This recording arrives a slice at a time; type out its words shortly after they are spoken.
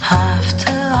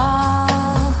After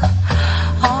all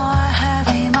I have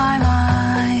in my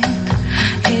mind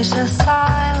is the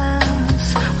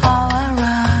silence all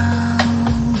around.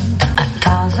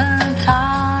 1,000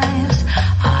 times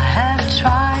I have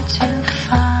tried to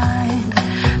find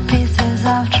pieces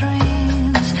of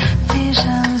dreams,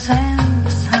 visions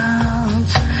and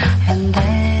sounds, and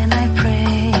then I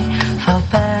pray for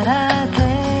better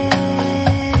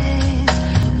days.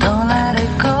 Don't let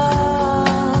it go,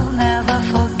 never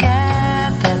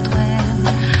forget that when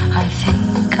I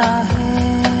think of you,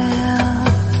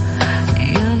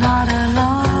 you're not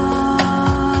alone.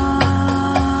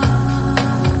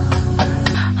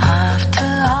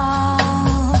 After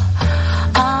all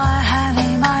I have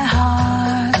in my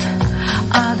heart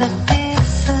are the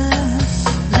pieces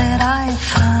that I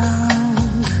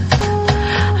found.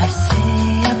 I say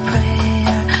a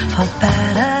prayer for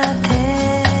better days.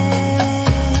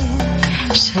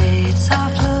 Shades of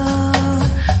blue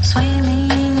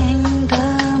swimming in the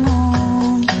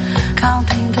moon,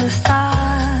 counting the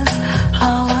stars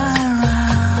all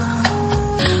around.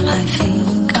 I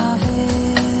think of you.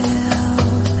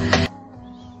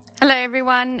 Hello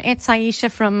everyone, it's Aisha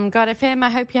from God FM. I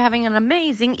hope you're having an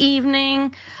amazing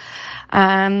evening.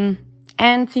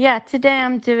 Today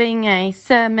I'm doing a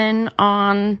sermon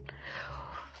on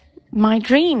my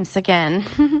dreams again.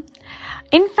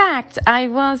 In fact, I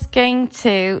was going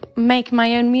to make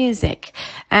my own music,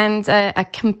 and I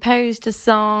composed a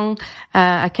song.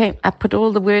 I put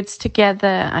all the words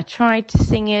together. I tried to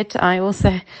sing it. I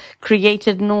also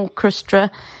created an orchestra,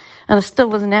 and I still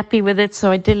wasn't happy with it,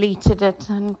 so I deleted it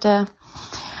and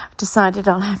decided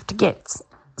I'll have to get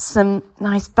some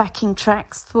nice backing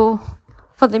tracks for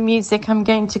the music I'm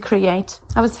going to create.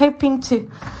 I was hoping to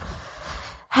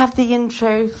have the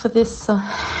intro for this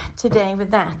today with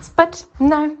that, but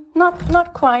no,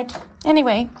 not quite.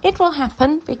 Anyway, it will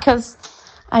happen because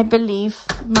I believe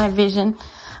my vision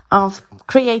of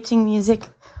creating music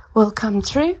will come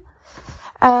true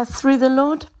through the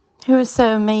Lord, who is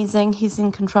so amazing. He's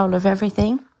in control of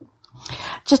everything.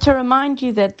 Just to remind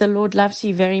you that the Lord loves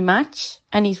you very much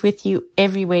and He's with you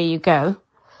everywhere you go,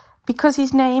 because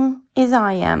His name is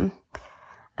I Am.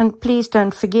 And please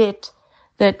don't forget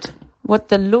that what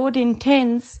the Lord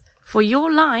intends for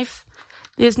your life,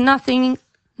 there's nothing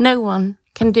no one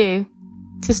can do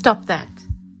to stop that.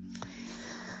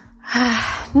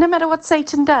 No matter what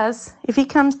Satan does, if he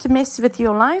comes to mess with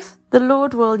your life, the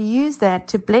Lord will use that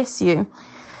to bless you.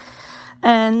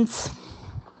 And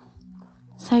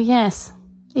so yes,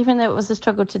 even though it was a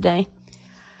struggle today,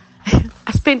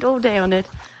 I spent all day on it.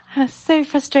 I was so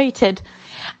frustrated.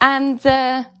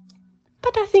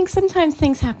 But I think sometimes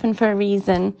things happen for a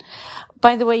reason.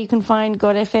 By the way, you can find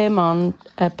God FM on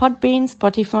Podbean,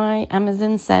 Spotify,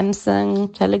 Amazon,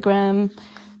 Samsung, Telegram,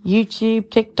 YouTube,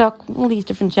 TikTok, all these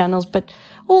different channels. But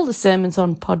all the sermons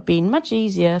on Podbean, much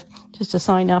easier just to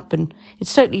sign up, and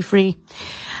it's totally free.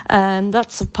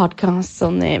 Lots of podcasts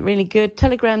on there, really good.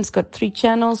 Telegram's got 3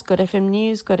 channels: God FM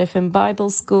News, God FM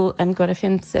Bible School, and God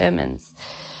FM Sermons.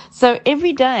 So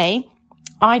every day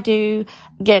I do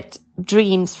get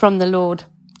dreams from the Lord,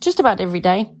 just about every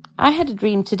day. I had a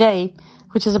dream today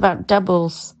which is about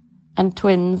doubles and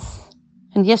twins,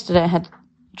 and yesterday I had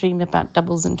a dream about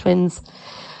doubles and twins.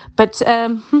 But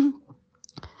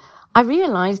I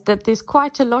realized that there's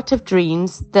quite a lot of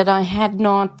dreams that I had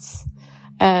not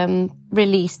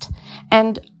released,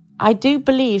 and I do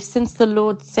believe, since the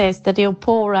Lord says that He'll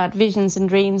pour out visions and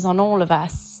dreams on all of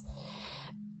us,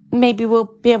 maybe we'll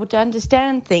be able to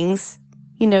understand things,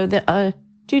 that are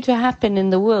due to happen in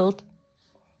the world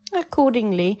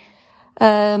accordingly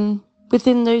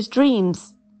within those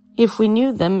dreams, if we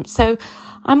knew them. So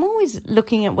I'm always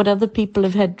looking at what other people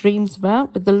have had dreams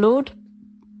about with the Lord,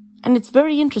 and it's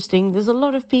very interesting. There's a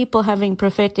lot of people having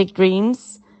prophetic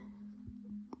dreams,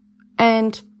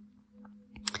 and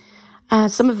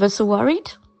some of us are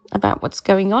worried about what's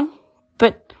going on.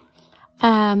 But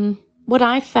what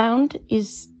I found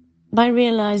is, by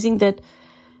realizing that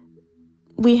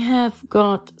we have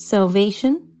got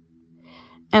salvation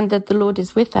and that the Lord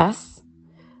is with us,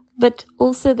 but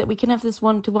also that we can have this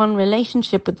one-to-one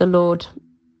relationship with the Lord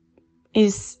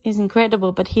is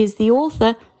incredible. But He is the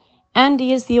author and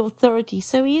He is the authority,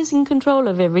 so He is in control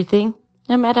of everything,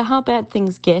 no matter how bad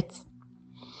things get.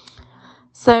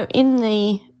 So in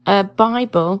the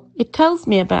Bible, it tells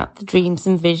me about the dreams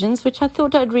and visions, which I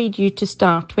thought I'd read you to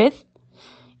start with.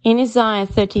 In Isaiah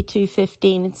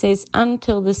 32:15, it says,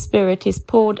 "Until the Spirit is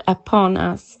poured upon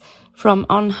us from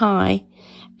on high,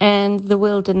 and the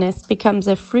wilderness becomes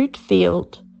a fruitful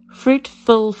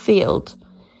field,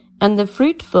 and the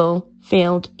fruitful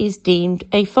field is deemed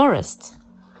a forest."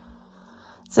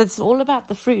 So it's all about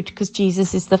the fruit, because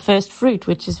Jesus is the first fruit,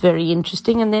 which is very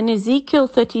interesting. And then Ezekiel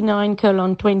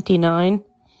 39:29.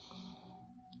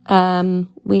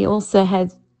 We also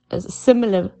had a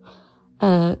similar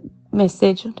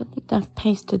message. I don't think I've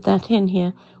pasted that in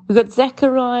here. We've got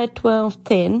Zechariah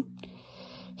 12:10.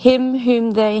 Him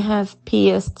whom they have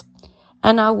pierced,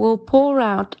 and I will pour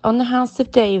out on the house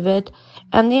of David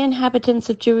and the inhabitants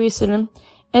of Jerusalem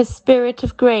a spirit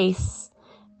of grace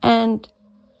and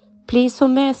pleas for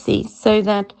mercy, so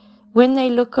that when they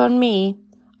look on me,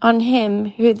 on him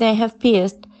who they have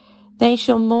pierced, they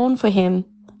shall mourn for him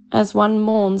as one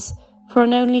mourns for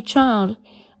an only child,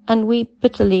 and weep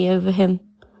bitterly over him,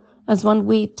 as one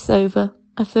weeps over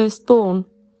a firstborn.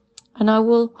 And I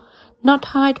will not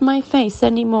hide my face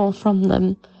any more from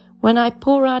them, when I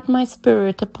pour out my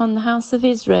spirit upon the house of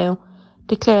Israel,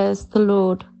 declares the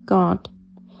Lord God.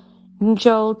 In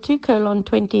Joel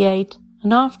 2:28,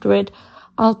 and afterward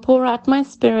I'll pour out my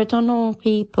spirit on all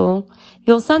people.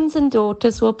 Your sons and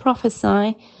daughters will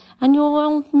prophesy, and your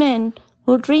old men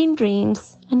will dream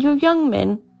dreams, and your young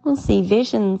men will see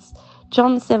visions.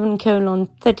 John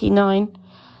 7:39.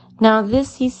 Now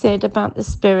this he said about the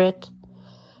Spirit,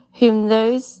 whom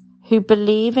those who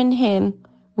believe in him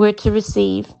were to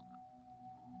receive.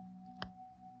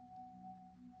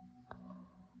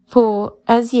 For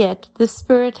as yet the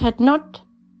Spirit had not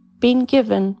been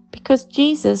given, because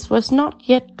Jesus was not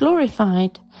yet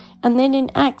glorified. And then in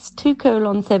Acts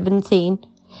 2:17,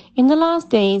 in the last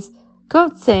days,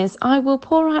 God says, I will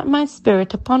pour out my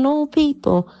Spirit upon all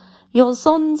people. Your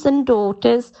sons and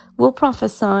daughters will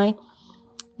prophesy.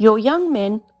 Your young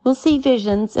men will see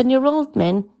visions, and your old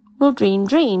men will dream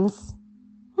dreams.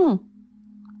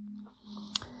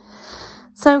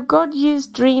 So God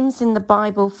used dreams in the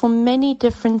Bible for many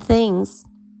different things,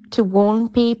 to warn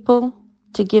people,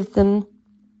 to give them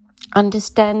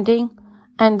understanding.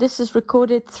 And this is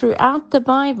recorded throughout the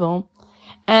Bible.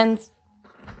 And,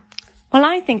 well,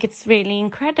 I think it's really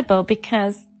incredible,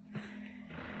 because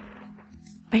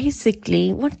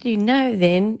basically what you know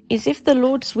then is, if the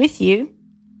Lord's with you,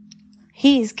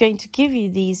 he is going to give you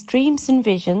these dreams and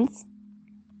visions.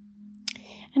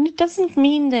 And it doesn't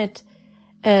mean that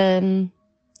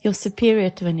you're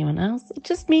superior to anyone else. It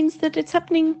just means that it's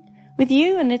happening with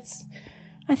you, and it's,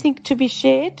 I think, to be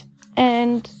shared.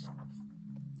 And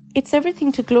it's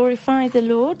everything to glorify the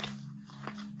Lord.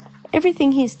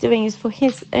 Everything he's doing is for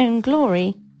his own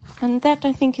glory. And that,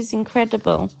 I think, is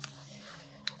incredible.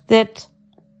 That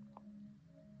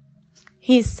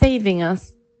he is saving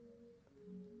us,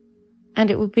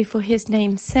 and it will be for his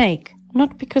name's sake.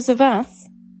 Not because of us,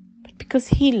 but because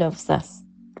he loves us.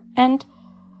 And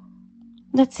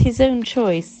that's his own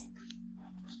choice.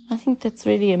 I think that's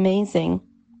really amazing.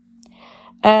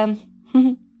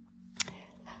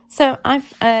 So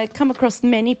I've come across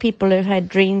many people who've had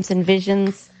dreams and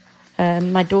visions.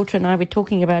 My daughter and I were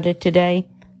talking about it today,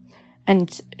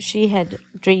 and she had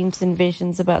dreams and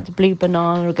visions about the blue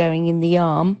banana going in the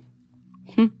arm.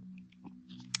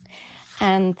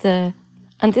 And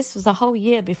this was a whole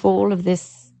year before all of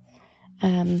this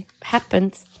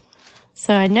happened.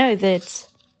 So I know that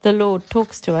the Lord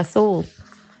talks to us all.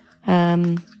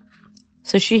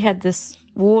 So she had this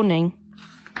warning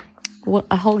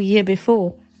a whole year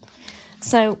before.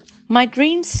 So my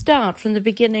dreams start from the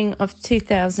beginning of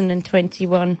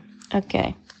 2021.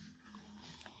 Okay.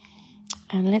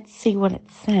 And let's see what it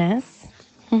says.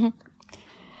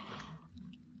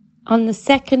 On the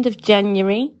 2nd of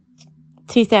January,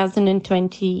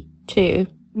 2022,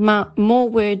 more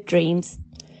word dreams.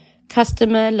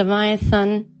 Customer,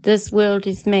 Leviathan, this world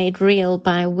is made real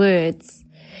by words.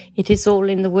 It is all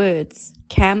in the words.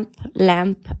 Camp,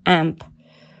 lamp, amp.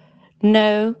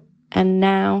 No and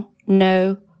now,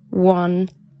 no, one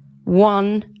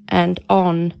and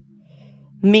on.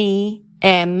 Me,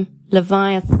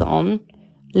 Leviathan,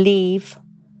 leave,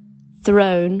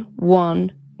 throne,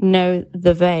 one, no,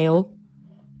 the veil.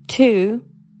 Two,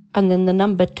 and then the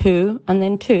number two, and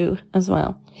then two as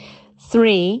well.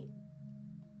 Three,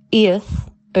 earth,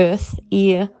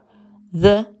 ear,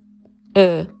 the,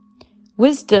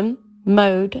 wisdom,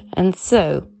 mode, and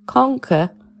so. Conquer,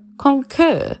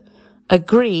 concur,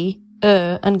 agree,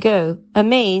 and go.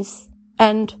 Amaze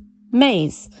and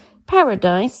maze.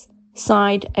 Paradise,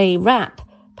 side, a rap.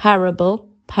 Parable,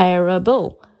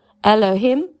 parable.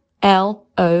 Elohim,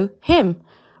 L-O-him.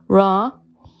 Ra,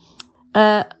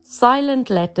 silent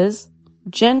letters,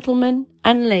 gentlemen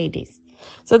and ladies.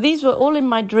 So these were all in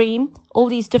my dream, all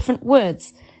these different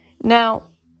words. Now,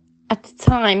 at the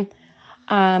time,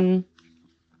 I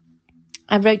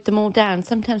wrote them all down.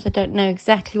 Sometimes I don't know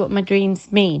exactly what my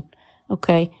dreams mean.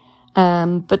 Okay.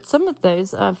 But some of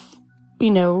those I've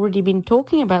already been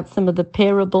talking about some of the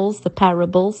parables,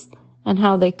 and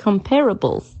how they're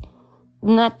comparables.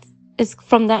 And that is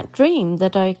from that dream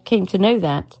that I came to know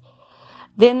that.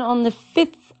 Then on the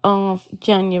 5th of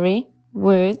January,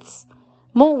 more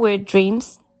word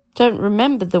dreams. Don't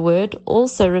remember the word,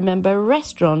 also remember a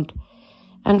restaurant.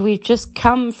 And we've just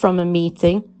come from a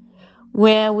meeting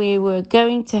where we were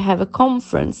going to have a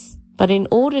conference. But in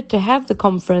order to have the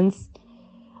conference,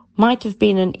 might have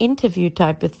been an interview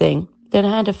type of thing. Then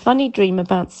I had a funny dream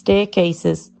about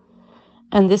staircases.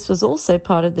 And this was also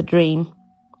part of the dream.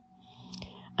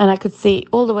 And I could see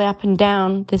all the way up and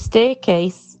down the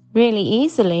staircase really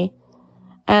easily.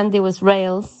 And there was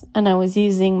rails, and I was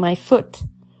using my foot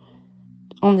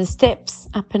on the steps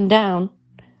up and down.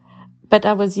 But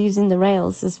I was using the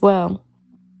rails as well.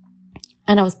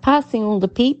 And I was passing all the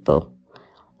people,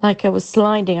 like I was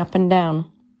sliding up and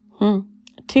down.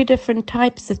 Two different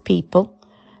types of people.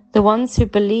 The ones who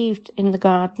believed in the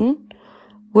garden,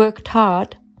 worked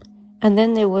hard, and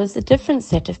then there was a different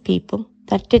set of people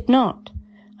that did not.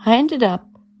 I ended up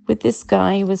with this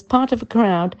guy who was part of a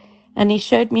crowd, and he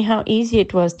showed me how easy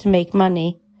it was to make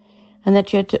money, and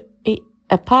that you had to eat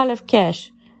a pile of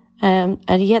cash, and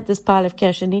he had this pile of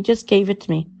cash, and he just gave it to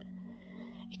me.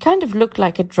 It kind of looked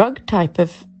like a drug type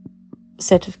of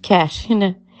set of cash,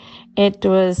 It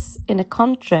was in a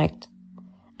contract,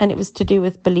 and it was to do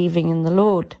with believing in the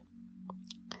Lord.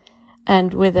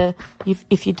 And whether,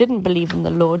 if you didn't believe in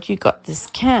the Lord, you got this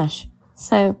cash.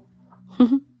 So,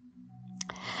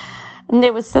 and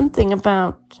there was something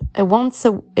about a once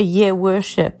a year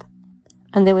worship,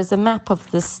 and there was a map of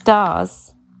the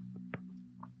stars,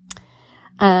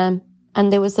 and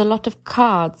there was a lot of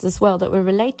cards as well that were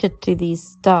related to these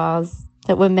stars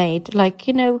that were made. Like,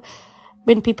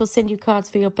 when people send you cards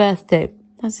for your birthday,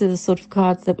 those are the sort of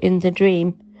cards that were in the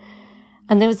dream.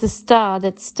 And there was a star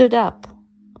that stood up,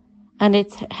 and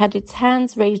it had its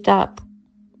hands raised up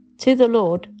to the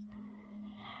Lord.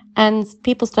 And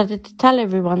people started to tell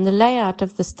everyone the layout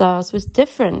of the stars was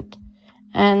different,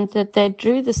 and that they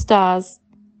drew the stars,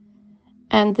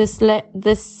 and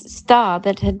this star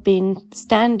that had been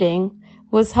standing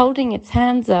was holding its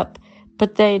hands up,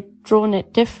 but they'd drawn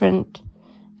it different,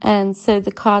 and so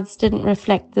the cards didn't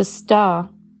reflect the star,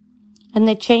 and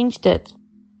they changed it.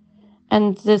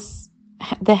 And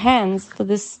the hands for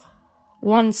this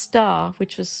one star,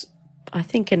 which was, I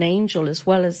think, an angel as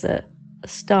well as a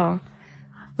star,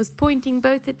 was pointing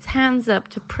both its hands up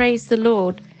to praise the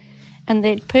Lord. And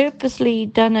they'd purposely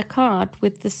done a card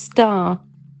with the star,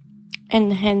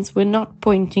 and the hands were not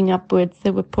pointing upwards,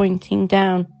 they were pointing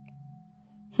down.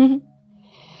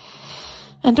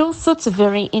 And all sorts of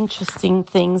very interesting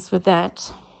things with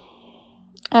that.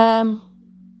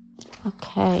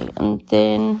 Okay, and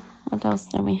then what else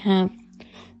do we have?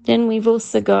 Then we've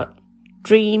also got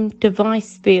dream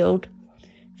device field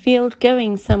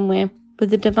going somewhere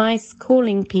with a device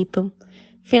calling people.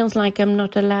 Feels like I'm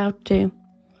not allowed to.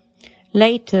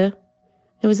 Later,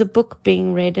 there was a book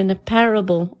being read and a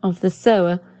parable of the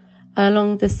sower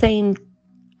at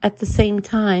the same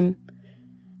time.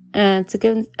 And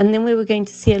then we were going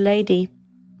to see a lady,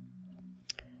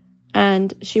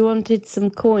 and she wanted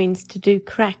some coins to do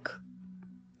crack,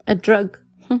 a drug.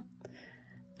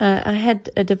 I had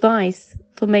a device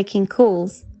for making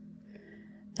calls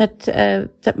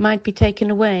that might be taken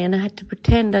away, and I had to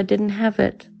pretend I didn't have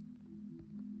it.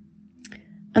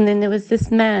 And then there was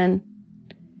this man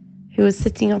who was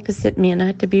sitting opposite me, and I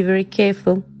had to be very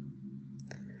careful.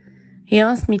 He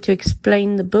asked me to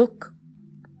explain the book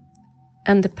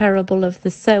and the parable of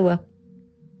the sower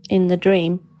in the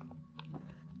dream.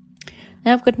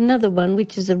 Now I've got another one,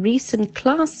 which is a recent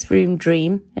classroom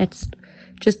dream. It's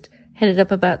just headed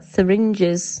up about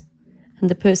syringes and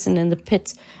the person in the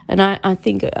pits. And I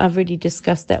think I've already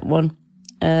discussed that one,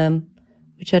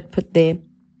 which I'd put there.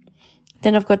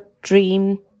 Then I've got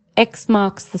dream, X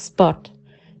marks the spot.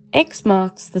 X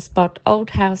marks the spot, old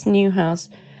house, new house.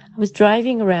 I was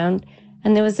driving around,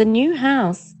 and there was a new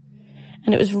house,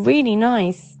 and it was really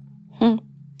nice. And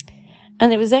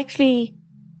there was actually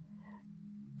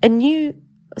a new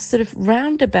sort of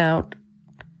roundabout.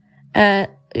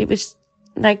 It was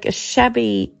like a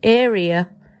shabby area,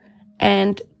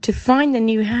 and to find the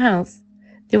new house,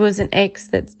 there was an X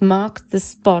that marked the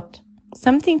spot.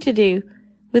 Something to do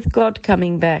with God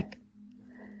coming back.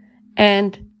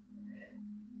 And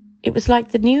it was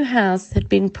like the new house had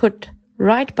been put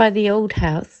right by the old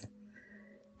house,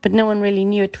 but no one really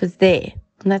knew it was there.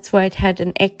 And that's why it had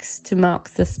an X to mark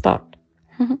the spot.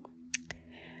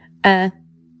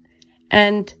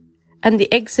 And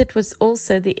the exit was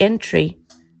also the entry,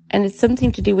 and it's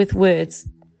something to do with words.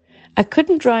 I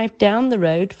couldn't drive down the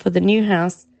road for the new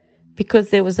house because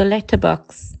there was a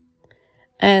letterbox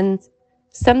and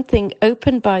something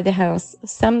opened by the house,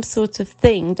 some sort of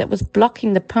thing that was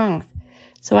blocking the path.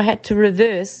 So I had to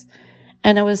reverse,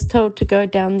 and I was told to go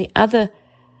down the other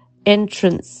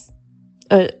entrance,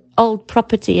 old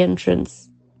property entrance,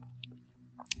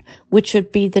 which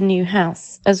would be the new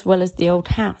house as well as the old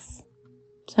house.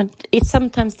 So it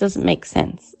sometimes doesn't make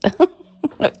sense.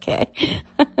 Okay.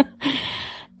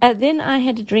 And then I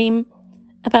had a dream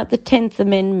about the 10th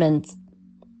Amendment.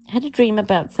 I had a dream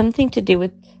about something to do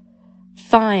with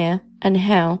fire and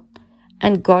hell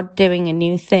and God doing a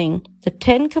new thing. The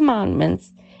 10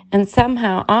 Commandments, and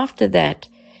somehow after that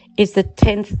is the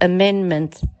 10th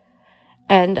Amendment.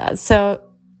 And so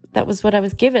that was what I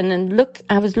was given. And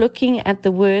I was looking at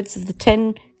the words of the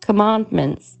 10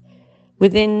 Commandments.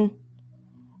 Within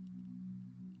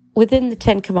the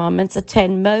 10 Commandments are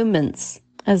 10 moments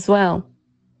as well.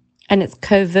 And it's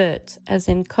covert, as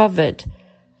in covered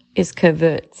is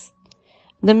coverts.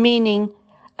 The meaning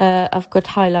I've got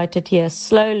highlighted here.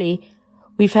 Slowly,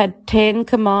 we've had 10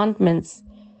 commandments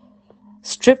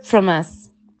stripped from us.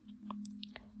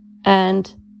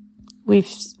 And we've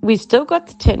still got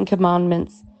the 10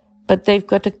 commandments, but they've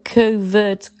got a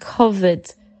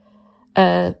covered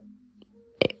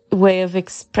way of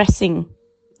expressing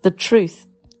the truth.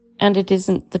 And it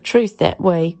isn't the truth that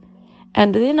way.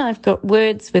 And then I've got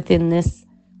words within this,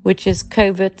 which is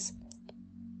covert,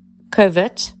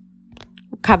 convert,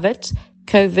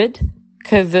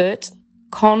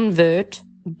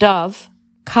 dove,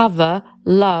 cover,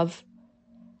 love,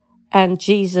 and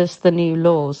Jesus, the new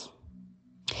laws.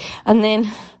 And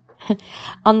then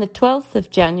on the 12th of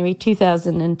January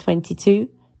 2022,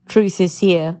 Truth is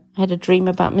here. I had a dream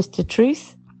about Mr.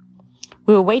 Truth.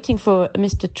 We were waiting for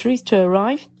Mr. Truth to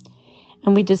arrive.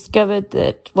 And we discovered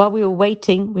that while we were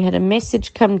waiting, we had a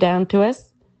message come down to us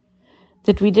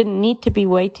that we didn't need to be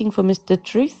waiting for Mr.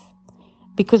 Truth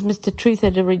because Mr. Truth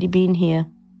had already been here.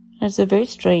 It's a very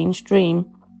strange dream.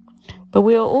 But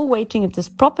we were all waiting at this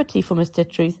property for Mr.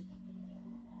 Truth.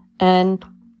 And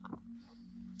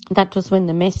that was when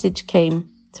the message came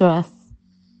to us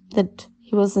that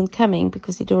he wasn't coming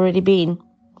because he'd already been.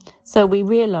 So we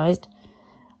realized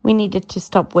we needed to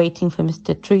stop waiting for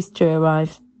Mr. Truth to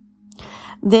arrive.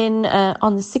 Then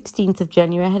on the 16th of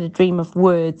January, I had a dream of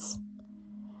words.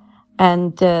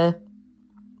 And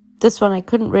this one I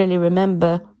couldn't really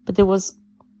remember, but was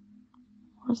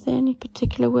there any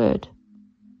particular word?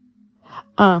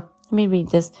 Let me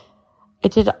read this.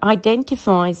 It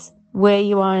identifies where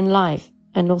you are in life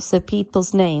and also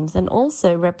people's names, and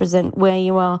also represent where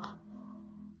you are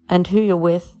and who you're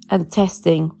with and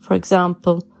testing. For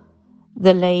example,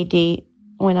 the lady,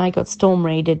 when I got storm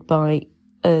raided by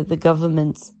the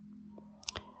government,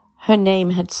 her name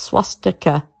had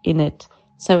swastika in it,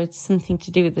 so it's something to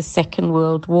do with the Second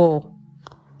World War.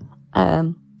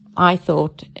 I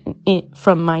thought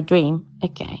from my dream.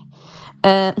 Okay.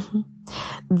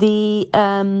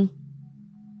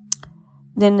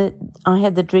 Then I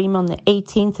had the dream on the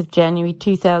 18th of January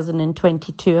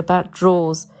 2022 about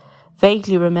drawers.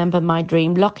 Vaguely remember my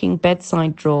dream locking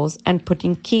bedside drawers and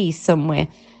putting keys somewhere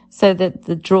so that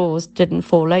the drawers didn't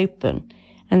fall open.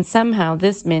 And somehow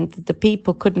this meant that the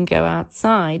people couldn't go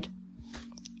outside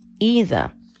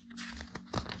either.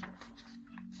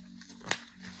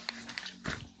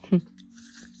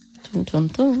 Dun, dun,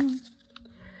 dun.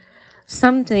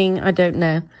 Something, I don't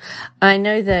know. I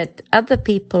know that other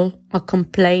people are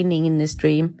complaining in this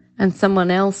dream, and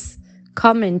someone else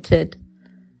commented.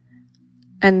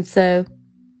 And so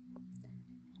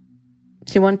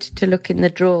she wanted to look in the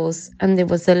drawers, and there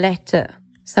was a letter.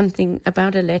 Something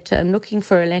about a letter and looking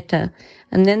for a letter.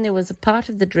 And then there was a part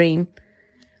of the dream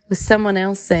with someone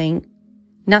else saying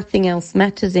nothing else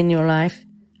matters in your life,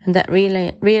 and that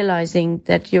realizing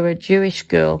that you're a Jewish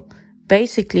girl,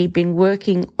 basically been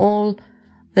working all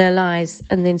their lives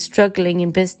and then struggling in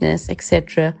business,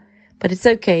 etc. But it's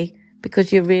okay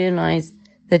because you realize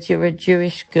that you're a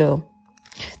Jewish girl.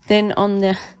 Then on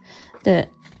the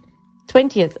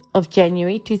 20th of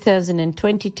January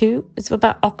 2022, it's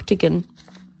about octagon.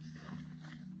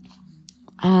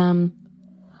 I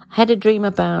had a dream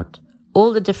about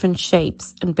all the different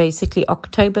shapes, and basically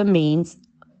October means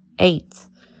 8,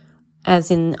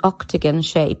 as in octagon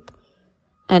shape,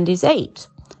 and is 8.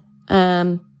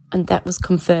 And that was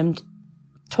confirmed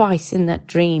twice in that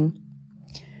dream,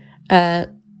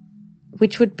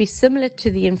 which would be similar to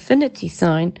the infinity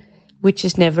sign, which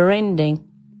is never ending.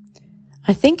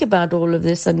 I think about all of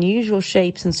this unusual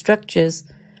shapes and structures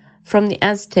from the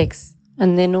Aztecs,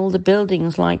 and then all the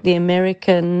buildings like the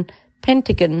American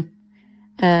Pentagon,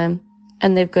 and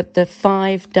they've got the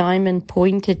 5 diamond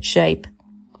pointed shape,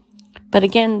 But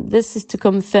again, this is to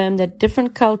confirm that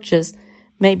different cultures,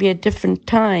 maybe at different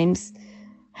times,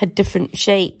 had different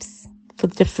shapes for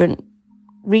different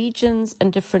regions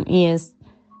and different years.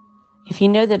 If you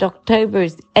know that October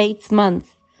is the 8th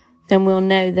month, then we'll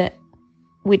know that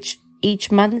which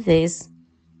each month is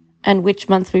and which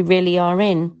month we really are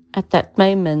in at that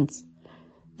moment.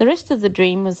 The rest of the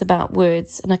dream was about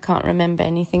words, and I can't remember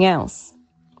anything else.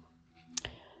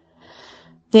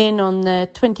 Then on the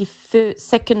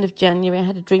 22nd of January, I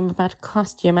had a dream about a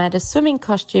costume. I had a swimming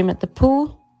costume at the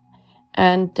pool,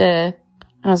 and I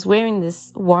was wearing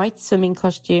this white swimming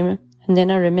costume, and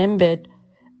then I remembered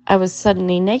I was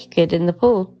suddenly naked in the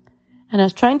pool, and I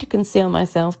was trying to conceal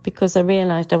myself because I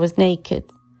realized I was naked.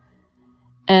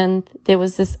 And there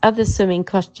was this other swimming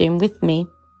costume with me,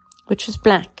 which was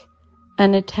black,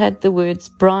 and it had the words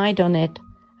bride on it.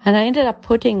 And I ended up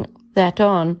putting that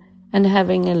on and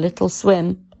having a little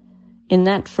swim in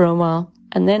that for a while.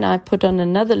 And then I put on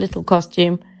another little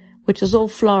costume, which was all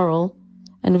floral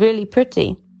and really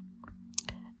pretty.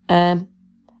 And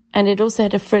it also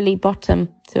had a frilly bottom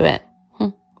to it.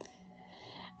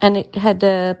 And it had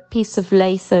a piece of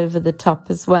lace over the top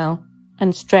as well,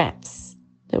 and straps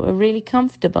that were really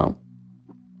comfortable.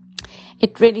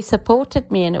 It really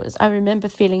supported me, and I remember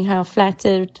feeling how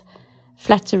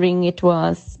flattering it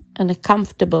was and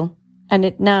comfortable, and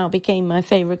it now became my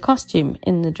favorite costume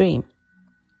in the dream.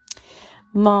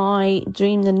 My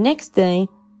dream the next day,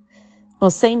 or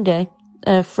same day,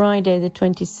 Friday the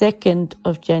 22nd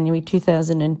of January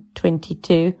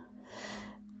 2022,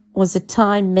 was a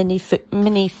time miniature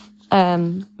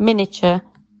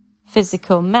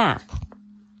physical map.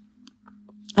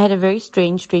 I had a very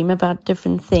strange dream about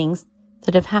different things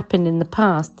that have happened in the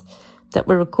past that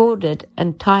were recorded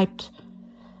and typed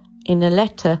in a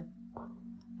letter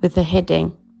with a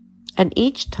heading. And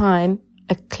each time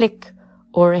a click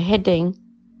or a heading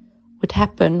would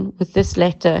happen with this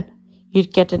letter,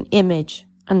 you'd get an image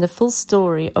and the full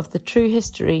story of the true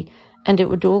history, and it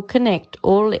would all connect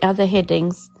all the other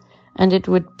headings, and it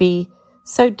would be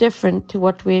so different to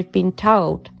what we have been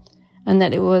told, and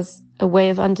that it was a way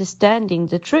of understanding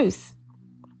the truth.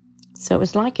 So it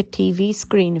was like a TV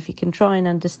screen, if you can try and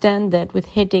understand that, with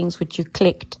headings which you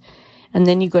clicked, and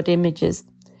then you got images.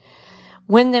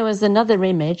 When there was another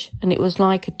image, and it was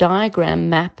like a diagram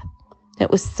map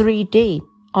that was 3D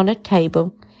on a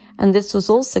table, and this was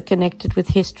also connected with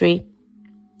history.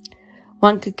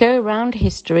 One could go around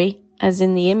history, as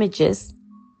in the images,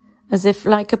 as if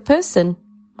like a person,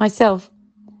 myself,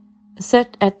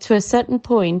 to a certain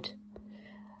point.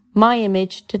 My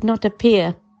image did not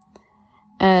appear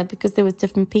because there were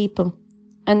different people.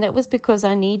 And that was because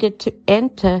I needed to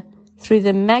enter through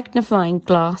the magnifying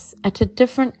glass at a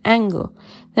different angle.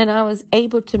 Then I was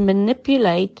able to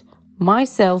manipulate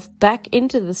myself back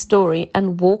into the story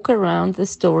and walk around the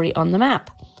story on the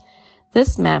map.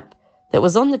 This map that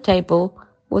was on the table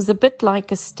was a bit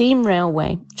like a steam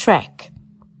railway track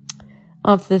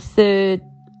of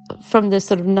from the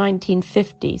sort of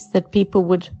 1950s that people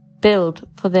would build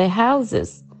for their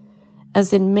houses,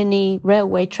 as in mini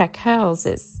railway track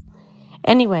houses.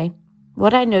 Anyway,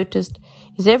 what I noticed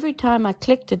is every time I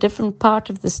clicked a different part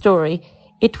of the story,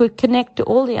 it would connect to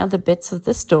all the other bits of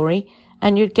the story,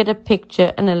 and you'd get a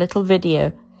picture and a little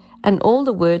video, and all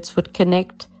the words would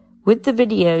connect with the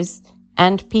videos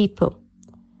and people.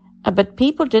 But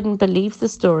people didn't believe the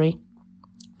story.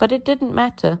 But it didn't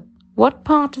matter what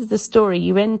part of the story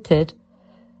you entered,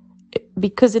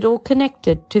 because it all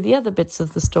connected to the other bits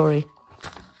of the story.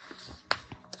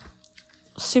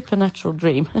 Supernatural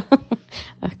dream.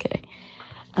 Okay.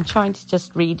 I'm trying to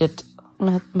just read it.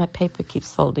 My paper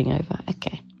keeps folding over.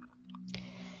 Okay.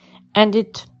 And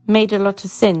it made a lot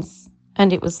of sense,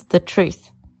 and it was the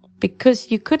truth,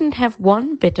 because you couldn't have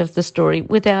one bit of the story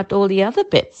without all the other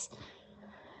bits.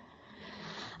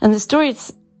 And the story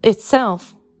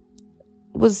itself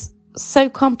was so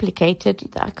complicated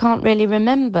that I can't really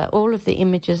remember all of the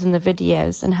images and the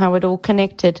videos and how it all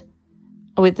connected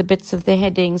with the bits of the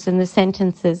headings and the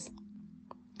sentences.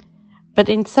 But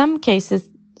in some cases,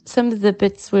 some of the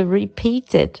bits were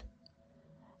repeated,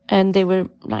 and they were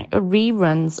like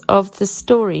reruns of the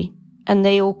story, and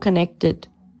they all connected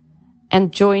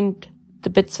and joined the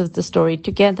bits of the story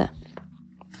together.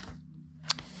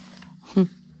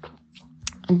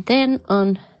 And then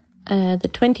on the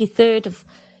 23rd of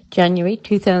January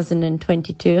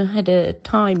 2022, I had a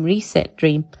time reset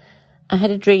dream. I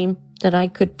had a dream that I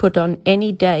could put on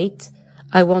any date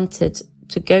I wanted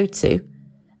to go to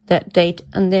that date,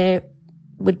 and there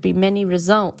would be many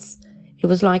results. It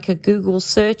was like a Google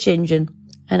search engine,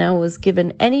 and I was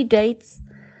given any dates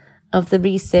of the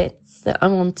resets that I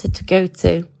wanted to go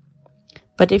to.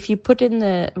 But if you put in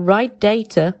the right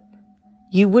data,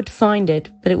 you would find it,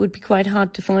 but it would be quite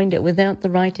hard to find it without the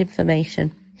right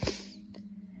information.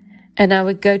 And I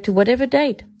would go to whatever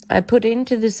date I put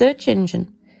into the search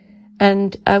engine,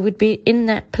 and I would be in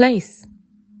that place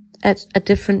at a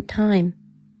different time.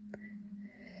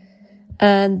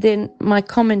 And then my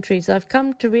commentaries, I've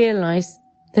come to realize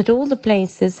that all the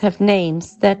places have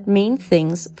names that mean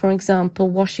things. For example,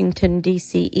 Washington,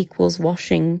 D.C. equals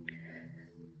Washingtown.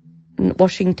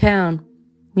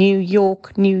 New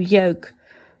York, New Yoke,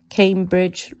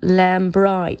 Cambridge,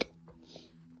 Lambride.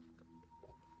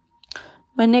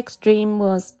 My next dream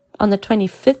was on the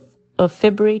 25th of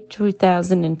February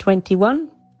 2021.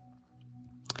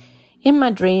 In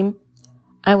my dream,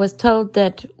 I was told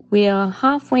that we are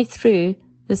halfway through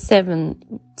the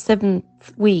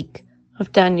seventh week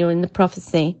of Daniel in the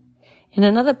prophecy. In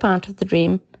another part of the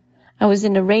dream, I was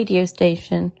in a radio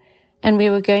station and we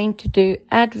were going to do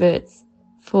adverts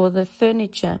for the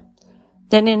furniture.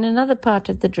 Then in another part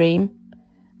of the dream,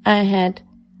 I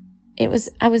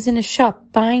was in a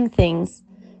shop buying things,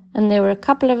 and there were a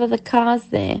couple of other cars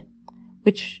there,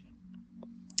 which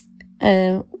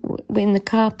were in the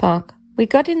car park. We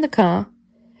got in the car,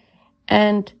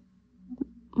 and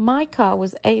my car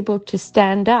was able to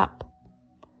stand up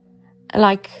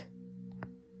like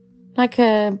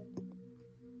an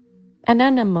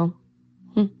animal.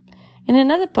 In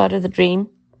another part of the dream,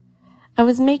 I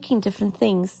was making different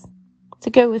things to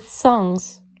go with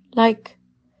songs, like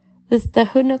the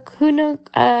Hakuna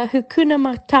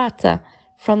Matata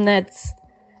from that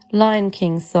Lion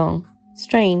King song.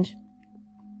 Strange.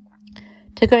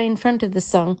 To go in front of the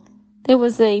song, there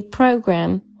was a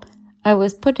program I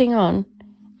was putting on,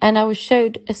 and I was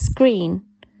showed a screen,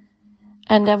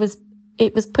 and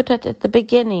it was put at the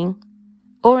beginning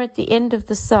or at the end of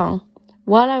the song.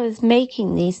 While I was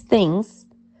making these things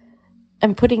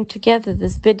and putting together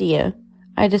this video,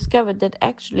 I discovered that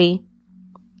actually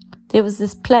there was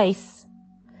this place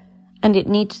and it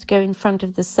needed to go in front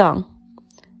of the song.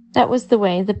 That was the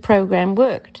way the program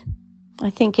worked.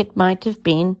 I think it might have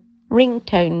been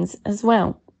ringtones as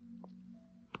well.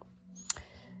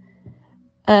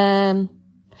 And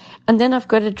then I've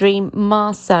got a dream,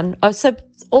 Ma Sun. Oh, so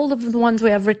all of the ones we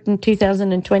have written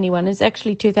 2021 is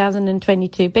actually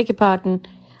 2022. Beg your pardon.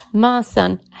 Ma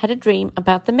Sun had a dream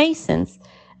about the Masons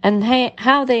and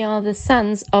how they are the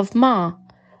sons of Ma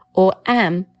or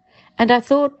Am. And I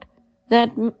thought that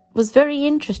was very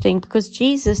interesting because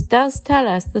Jesus does tell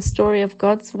us the story of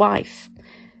God's wife,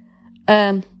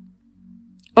 or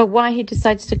why he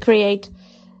decides to create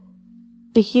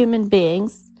the human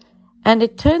beings. And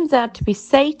it turns out to be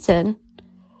Satan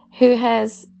who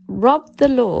has robbed the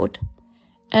Lord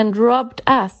and robbed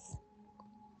us.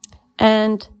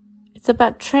 And it's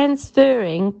about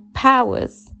transferring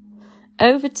powers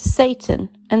over to Satan,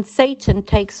 and Satan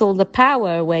takes all the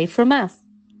power away from us.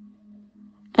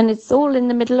 And it's all in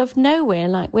the middle of nowhere,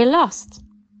 like we're lost.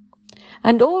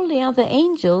 And all the other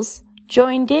angels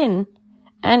joined in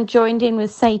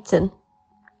with Satan.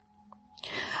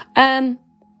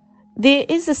 There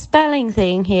is a spelling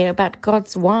thing here about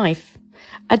God's wife.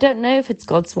 I don't know if it's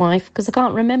God's wife because I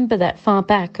can't remember that far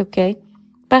back, okay?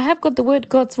 But I have got the word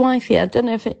God's wife here. I don't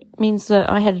know if it means that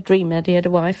I had a dream that he had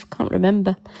a wife. Can't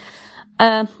remember.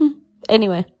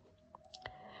 Anyway,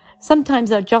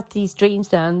 sometimes I jot these dreams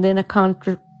down, then I can't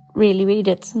really read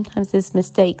it. Sometimes there's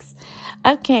mistakes.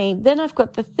 Okay, then I've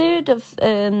got the 3rd of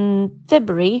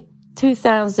February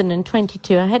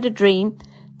 2022. I had a dream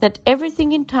that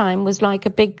everything in time was like a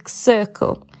big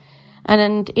circle.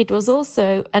 And it was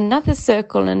also another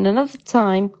circle and another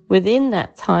time within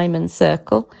that time and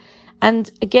circle. And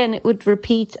again, it would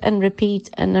repeat and repeat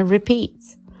and repeat,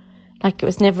 like it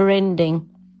was never ending.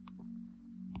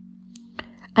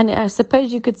 And I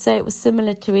suppose you could say it was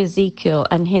similar to Ezekiel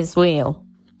and his wheel.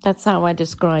 That's how I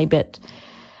describe it.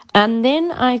 And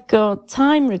then I got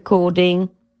time recording,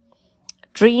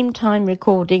 dream time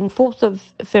recording, 4th of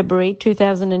February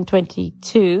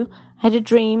 2022. I had a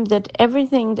dream that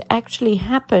everything that actually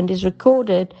happened is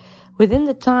recorded within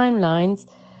the timelines,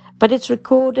 but it's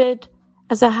recorded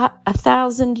as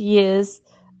 1,000 years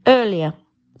earlier.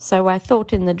 So I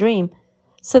thought in the dream.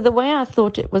 So the way I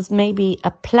thought it was maybe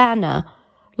a planner,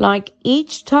 like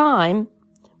each time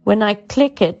when I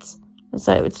click it,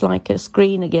 so it's like a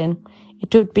screen again,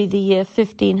 it would be the year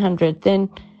 1500. Then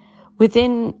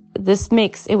within this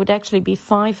mix, it would actually be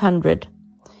 500.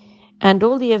 And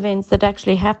all the events that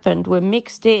actually happened were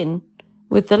mixed in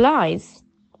with the lies.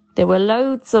 There were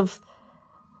loads of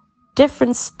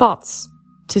different spots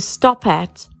to stop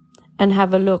at and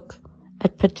have a look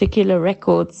at particular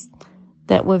records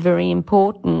that were very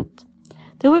important.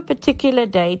 There were particular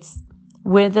dates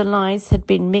where the lies had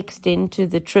been mixed into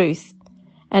the truth.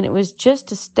 And it was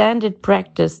just a standard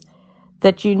practice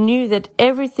that you knew that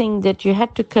everything that you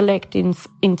had to collect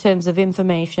in terms of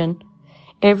information,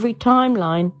 every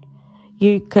timeline,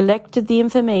 you collected the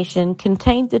information,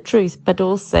 contained the truth, but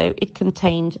also it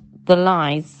contained the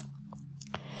lies.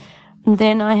 And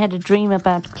then I had a dream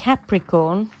about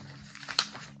Capricorn.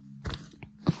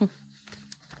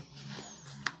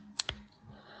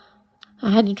 I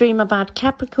had a dream about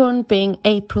Capricorn being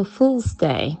April Fool's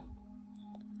Day,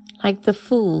 like the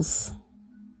fools.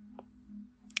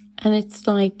 And it's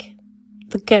like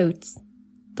the goats,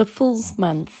 the Fool's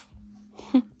Month.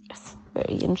 It's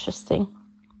very interesting.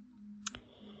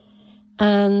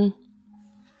 And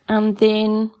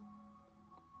then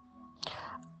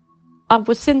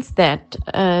since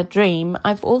that dream,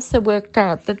 I've also worked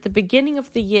out that the beginning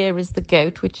of the year is the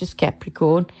goat, which is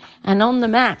Capricorn, and on the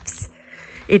maps,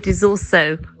 it is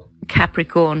also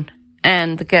Capricorn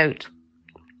and the goat.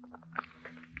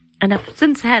 And I've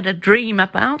since had a dream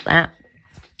about that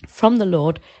from the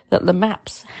Lord, that the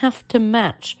maps have to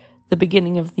match the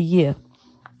beginning of the year.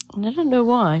 And I don't know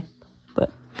why,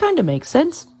 but kind of makes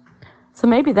sense. So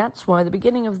maybe that's why the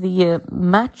beginning of the year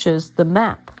matches the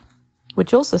map,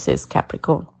 which also says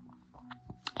Capricorn.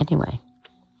 Anyway,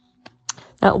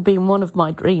 that will be in one of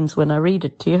my dreams when I read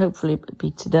it to you. Hopefully it will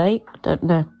be today. I don't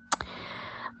know.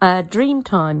 Dream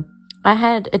time. I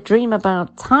had a dream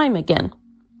about time again.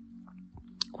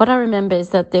 What I remember is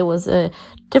that there was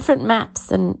different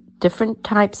maps and different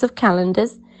types of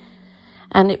calendars,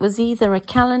 and it was either a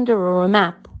calendar or a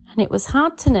map. And it was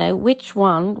hard to know which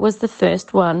one was the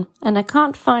first one. And I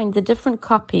can't find the different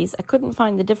copies. I couldn't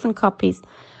find the different copies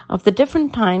of the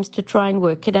different times to try and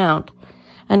work it out.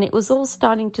 And it was all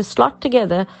starting to slot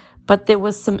together, but there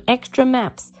was some extra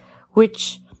maps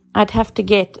which I'd have to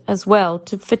get as well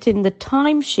to fit in the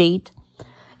timesheet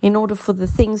in order for the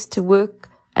things to work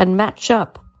and match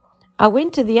up. I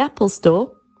went to the Apple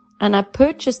store and I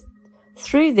purchased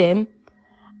through them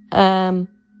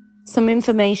some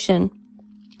information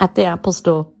at the Apple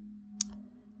store.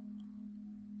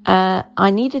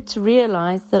 I needed to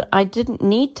realize that I didn't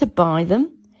need to buy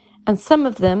them, and some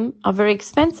of them are very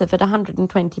expensive at £120,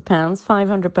 £500,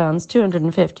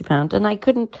 £250, and I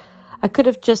could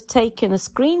have just taken a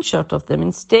screenshot of them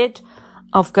instead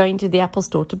of going to the Apple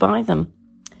store to buy them.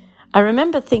 I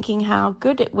remember thinking how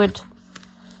good it would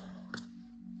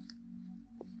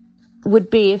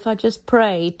be if I just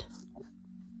prayed.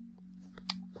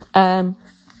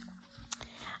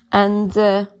 And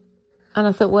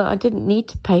I thought, well, I didn't need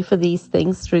to pay for these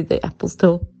things through the Apple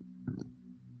store.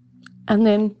 And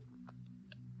then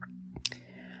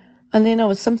there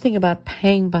was something about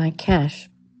paying by cash.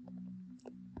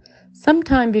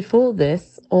 Sometime before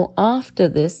this or after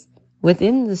this,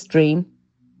 within the stream,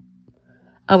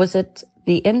 I was at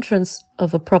the entrance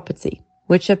of a property,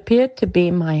 which appeared to be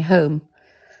my home.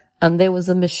 And there was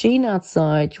a machine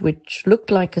outside which looked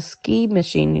like a ski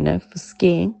machine, for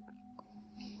skiing.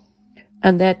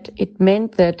 And that it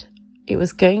meant that it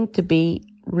was going to be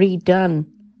redone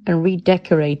and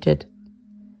redecorated.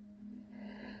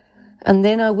 And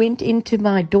then I went into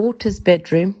my daughter's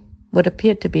bedroom, what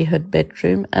appeared to be her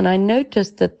bedroom, and I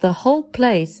noticed that the whole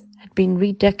place had been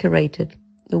redecorated.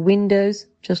 The windows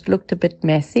just looked a bit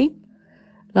messy,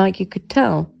 like you could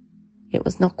tell it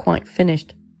was not quite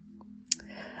finished.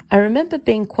 I remember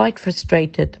being quite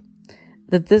frustrated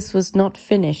that this was not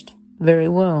finished very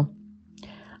well.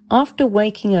 After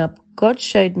waking up, God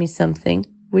showed me something,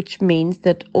 which means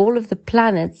that all of the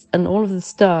planets and all of the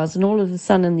stars and all of the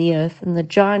sun and the earth and the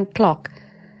giant clock,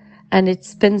 and it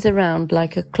spins around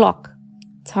like a clock.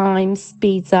 Time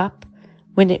speeds up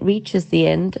when it reaches the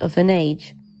end of an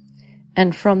age.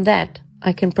 And from that,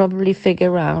 I can probably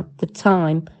figure out the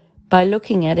time by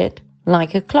looking at it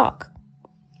like a clock.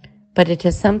 But it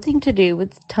has something to do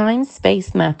with time,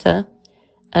 space, matter,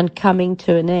 and coming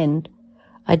to an end.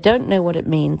 I don't know what it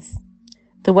means.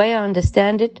 The way I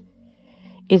understand it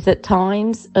is that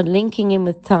times are linking in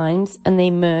with times and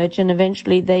they merge and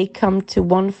eventually they come to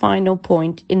one final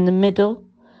point in the middle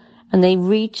and they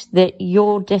reach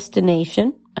your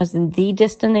destination, as in the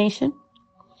destination,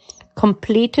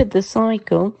 completed the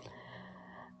cycle,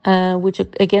 which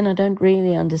again I don't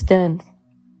really understand.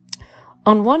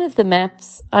 On one of the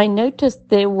maps, I noticed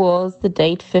there was the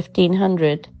date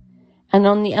 1500. And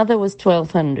on the other was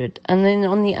 1200. And then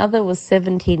on the other was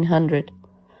 1700.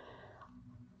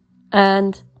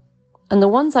 And the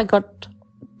ones I got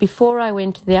before I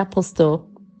went to the Apple store,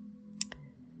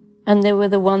 and they were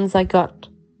the ones I got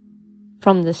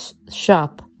from the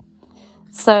shop.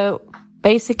 So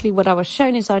basically what I was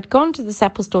shown is I'd gone to this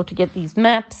Apple store to get these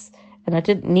maps, and I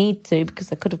didn't need to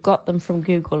because I could have got them from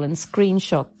Google and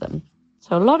screenshot them.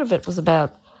 So a lot of it was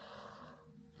about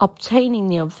obtaining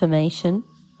the information,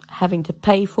 having to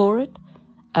pay for it,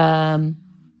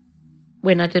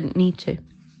 when I didn't need to.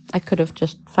 I could have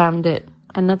just found it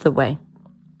another way.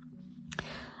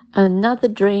 Another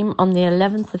dream on the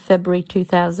 11th of February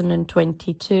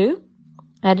 2022.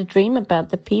 I had a dream about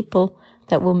the people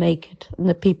that will make it and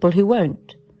the people who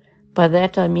won't. By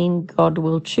that I mean God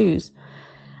will choose.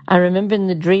 I remember in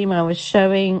the dream I was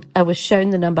shown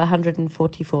the number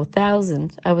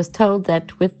 144,000. I was told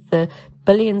that with the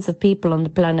billions of people on the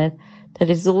planet, that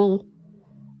is all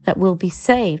that will be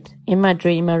saved. In my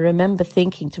dream, I remember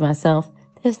thinking to myself,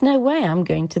 there's no way I'm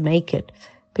going to make it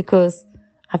because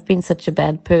I've been such a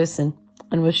bad person,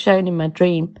 and was shown in my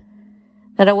dream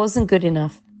that I wasn't good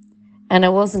enough and I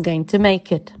wasn't going to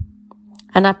make it.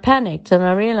 And I panicked, and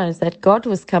I realized that God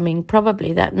was coming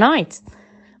probably that night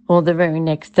or the very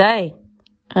next day.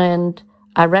 And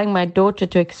I rang my daughter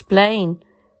to explain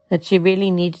that she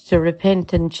really needed to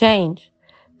repent and change.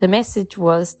 The message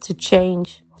was to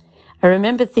change. I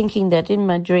remember thinking that in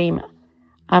my dream,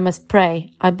 I must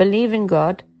pray. I believe in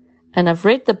God and I've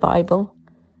read the Bible,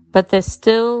 but there's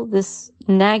still this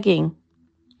nagging,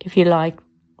 if you like.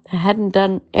 I hadn't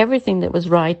done everything that was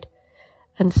right,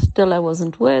 and still I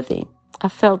wasn't worthy. I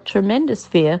felt tremendous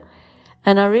fear,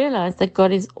 and I realized that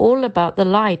God is all about the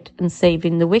light and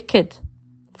saving the wicked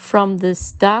from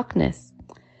this darkness.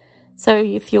 So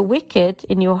if you're wicked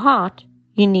in your heart,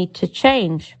 you need to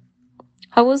change.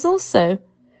 I was also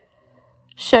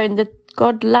shown that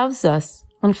God loves us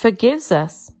and forgives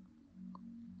us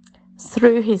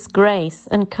through his grace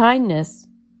and kindness.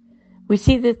 We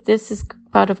see that this is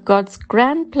part of God's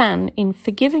grand plan in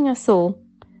forgiving us all,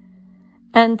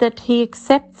 and that he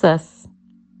accepts us,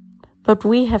 but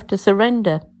we have to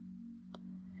surrender.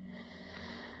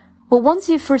 Well, once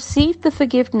you've received the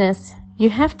forgiveness, you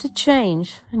have to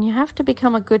change and you have to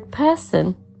become a good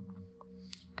person.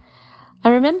 I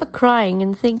remember crying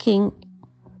and thinking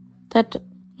that,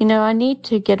 I need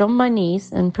to get on my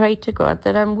knees and pray to God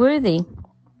that I'm worthy.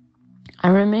 I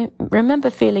remember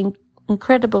feeling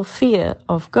incredible fear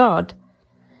of God,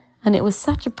 and it was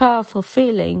such a powerful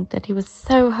feeling that he was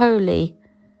so holy,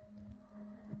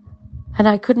 and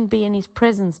I couldn't be in his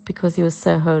presence because he was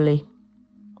so holy.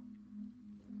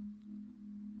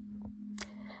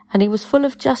 And he was full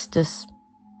of justice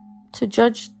to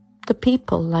judge the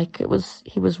people like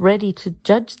he was ready to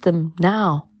judge them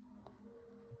now.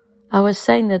 I was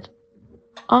saying that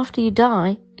after you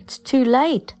die, it's too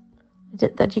late,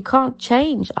 that you can't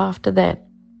change after that.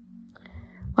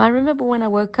 Well, I remember when I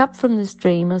woke up from this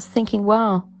dream, I was thinking,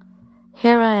 wow,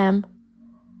 here I am.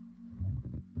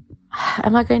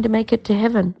 Am I going to make it to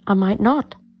heaven? I might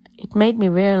not. It made me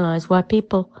realize why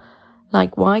people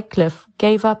like Wycliffe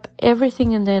gave up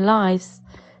everything in their lives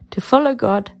to follow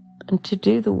God and to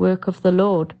do the work of the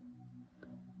Lord.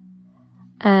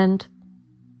 And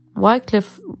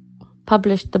Wycliffe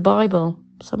published the Bible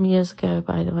some years ago,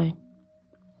 by the way.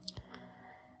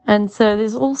 And so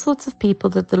there's all sorts of people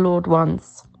that the Lord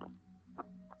wants.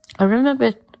 I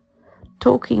remember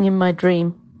talking in my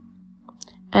dream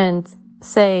and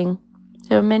saying,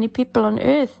 there are many people on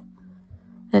earth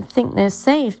that think they're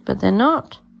saved, but they're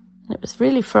not. And it was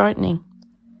really frightening.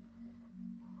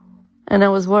 And I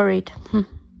was worried.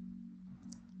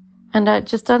 And I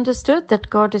just understood that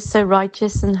God is so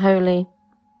righteous and holy.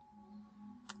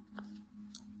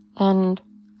 And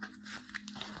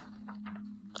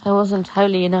I wasn't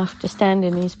holy enough to stand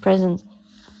in his presence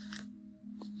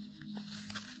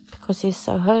because he's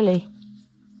so holy.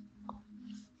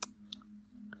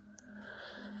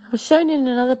 I was shown in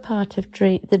another part of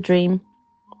the dream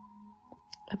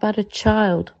about a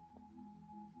child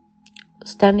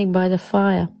standing by the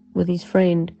fire with his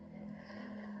friend.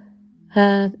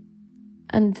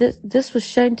 And this was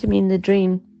shown to me in the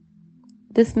dream.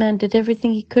 This man did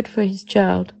everything he could for his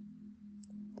child.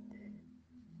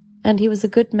 And he was a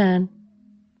good man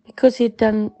because he had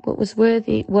done what was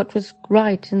worthy, what was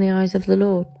right in the eyes of the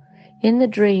Lord. In the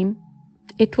dream,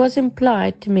 it was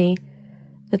implied to me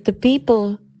that the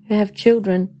people who have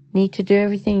children need to do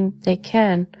everything they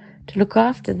can to look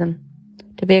after them,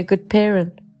 to be a good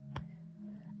parent,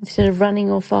 instead of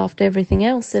running off after everything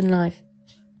else in life,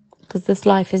 because this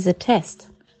life is a test.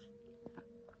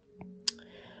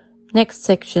 Next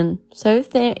section. So if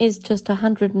there is just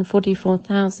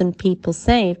 144,000 people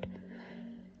saved,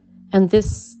 and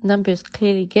this number is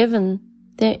clearly given,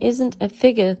 there isn't a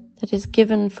figure that is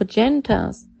given for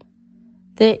Gentiles.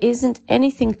 There isn't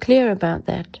anything clear about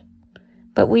that.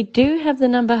 But we do have the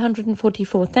number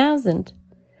 144,000,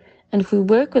 and if we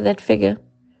work with that figure,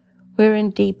 we're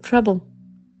in deep trouble.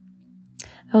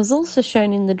 I was also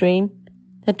shown in the dream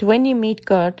that when you meet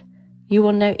God, you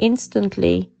will know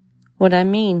instantly what I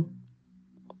mean.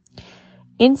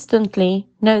 Instantly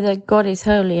know that God is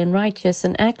holy and righteous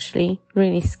and actually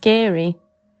really scary,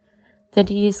 that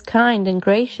He is kind and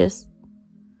gracious,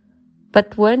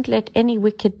 but won't let any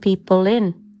wicked people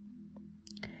in.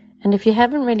 And if you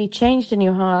haven't really changed in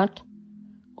your heart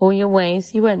or your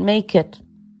ways, you won't make it.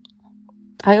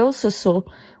 I also saw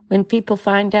when people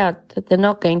find out that they're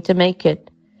not going to make it,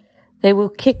 they will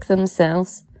kick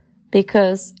themselves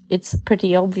because it's a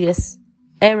pretty obvious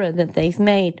error that they've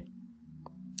made.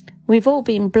 We've all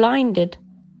been blinded.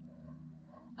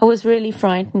 I was really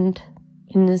frightened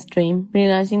in this dream,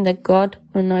 realizing that God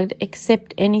will not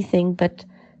accept anything but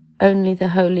only the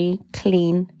holy,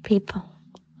 clean people.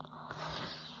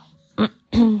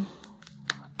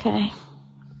 Okay.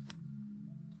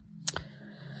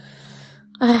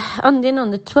 And then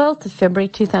on the 12th of February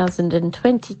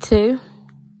 2022,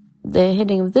 the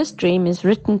heading of this dream is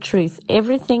Written Truth.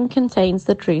 Everything contains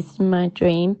the truth in my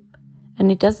dream,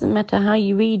 and it doesn't matter how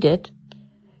you read it.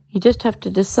 You just have to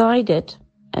decide it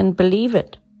and believe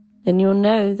it. Then you'll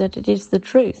know that it is the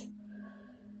truth.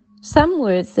 Some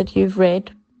words that you've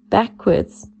read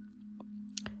backwards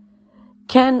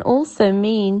can also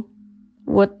mean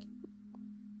what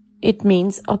it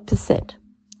means opposite.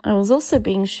 I was also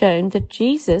being shown that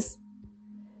Jesus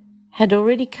had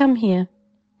already come here,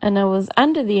 and I was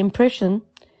under the impression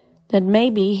that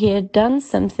maybe He had done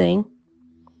something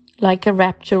like a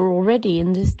rapture already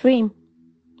in this dream.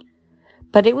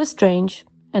 But it was strange,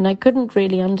 and I couldn't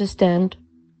really understand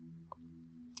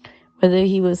whether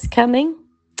He was coming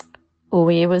or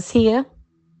He was here.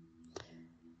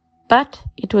 But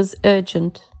it was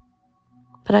urgent.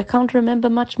 But I can't remember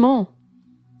much more.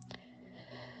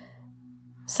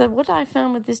 So what I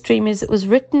found with this dream is it was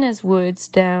written as words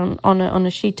down on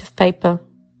a sheet of paper.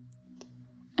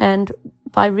 And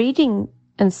by reading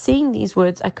and seeing these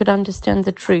words, I could understand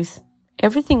the truth.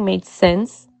 Everything made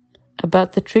sense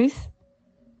about the truth.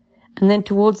 And then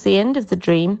towards the end of the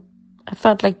dream, I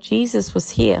felt like Jesus was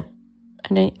here,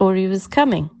 or He was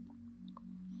coming.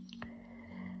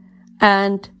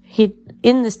 And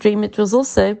in this dream, it was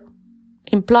also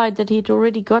implied that He'd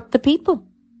already got the people,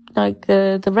 like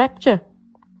the rapture,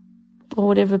 or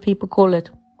whatever people call it.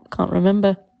 Can't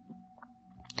remember.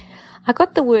 I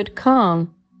got the word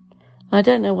Khan. I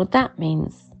don't know what that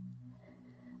means.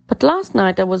 But last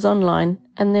night I was online,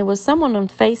 and there was someone on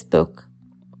Facebook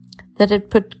that had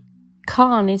put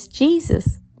Khan is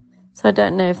Jesus. So I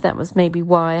don't know if that was maybe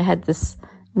why I had this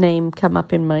name come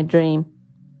up in my dream.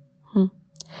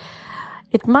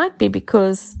 It might be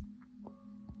because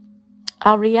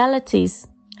our realities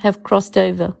have crossed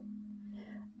over,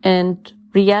 and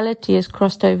reality has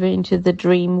crossed over into the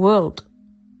dream world.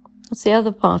 That's the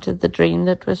other part of the dream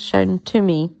that was shown to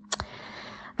me.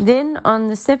 Then on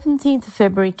the 17th of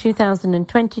February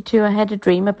 2022, I had a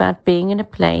dream about being in a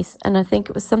place, and I think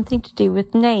it was something to do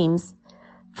with names.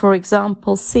 For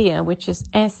example, Seir, which is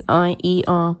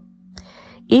S-I-E-R.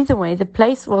 Either way, the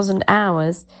place wasn't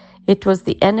ours. It was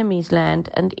the enemy's land,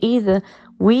 and either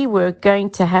we were going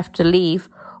to have to leave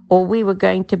or we were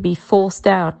going to be forced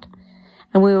out,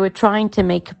 and we were trying to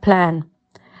make a plan.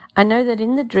 I know that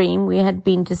in the dream we had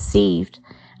been deceived,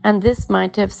 and this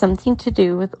might have something to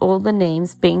do with all the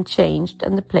names being changed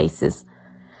and the places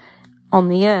on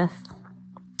the earth.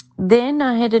 Then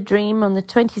I had a dream on the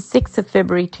 26th of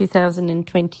February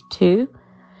 2022,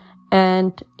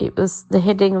 and it was the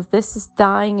heading of this is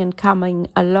Dying and Coming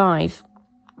Alive.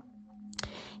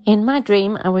 In my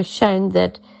dream, I was shown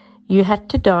that you had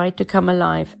to die to come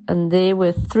alive, and there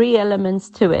were 3 elements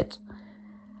to it.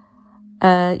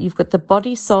 You've got the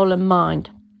body, soul, and mind,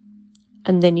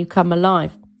 and then you come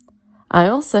alive. I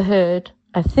also heard,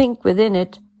 I think within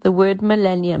it, the word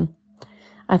millennium.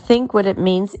 I think what it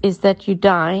means is that you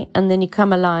die and then you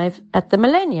come alive at the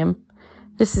millennium.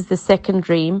 This is the second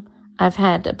dream I've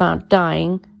had about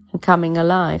dying and coming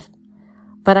alive.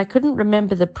 But I couldn't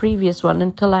remember the previous one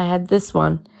until I had this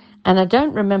one, and I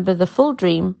don't remember the full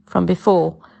dream from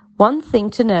before. One thing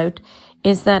to note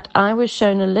is that I was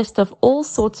shown a list of all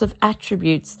sorts of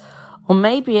attributes, or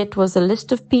maybe it was a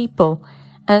list of people,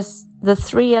 as the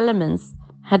 3 elements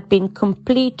had been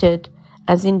completed,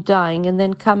 as in dying and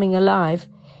then coming alive.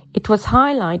 It was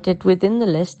highlighted within the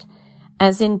list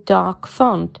as in dark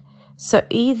font. So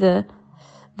either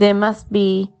there must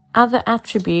be other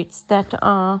attributes that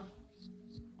are,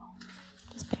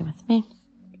 just bear with me,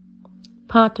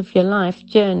 part of your life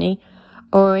journey,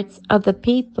 or it's other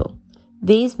people.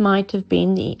 These might have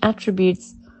been the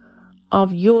attributes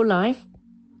of your life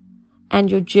and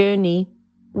your journey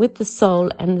with the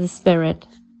soul and the spirit.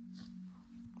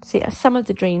 See, some of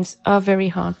the dreams are very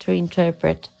hard to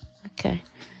interpret. Okay.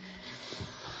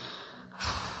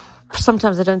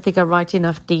 Sometimes I don't think I write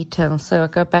enough detail, so I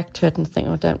go back to it and think,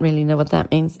 I don't really know what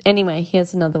that means. Anyway,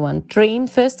 here's another one. Dream,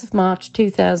 1st of March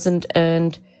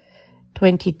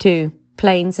 2022,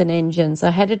 planes and engines. I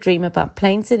had a dream about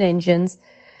planes and engines,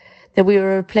 that we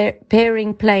were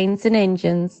repairing planes and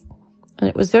engines, and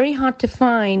it was very hard to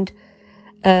find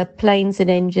planes and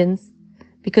engines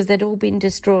because they'd all been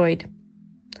destroyed.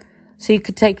 So you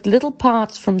could take little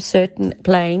parts from certain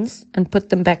planes and put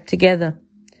them back together.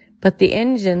 But the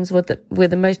engines were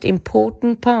the most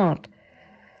important part.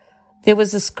 There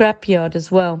was a scrapyard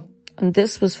as well, and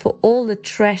this was for all the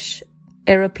trash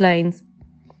aeroplanes,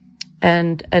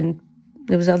 and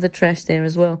there was other trash there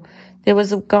as well. There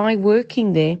was a guy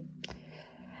working there,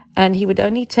 and he would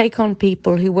only take on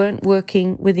people who weren't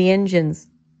working with the engines.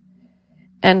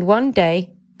 And one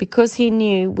day, because he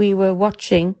knew we were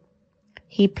watching,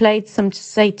 he played some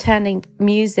satanic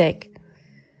music.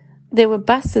 There were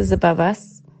buses above us,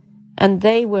 and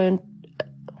they weren't,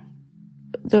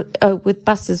 with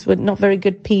buses, were not very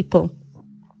good people.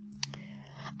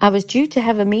 I was due to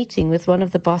have a meeting with one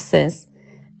of the bosses,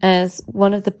 as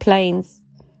one of the planes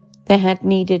they had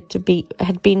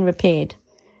been repaired.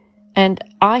 And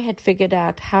I had figured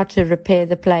out how to repair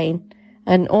the plane,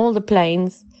 and all the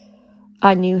planes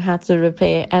I knew how to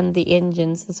repair, and the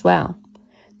engines as well.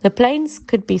 The planes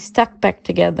could be stuck back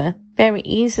together very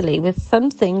easily with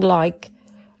something like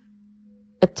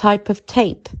a type of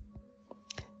tape,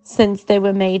 since they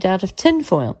were made out of tin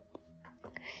foil.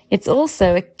 It's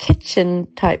also a kitchen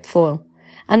type foil.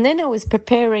 And then I was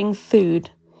preparing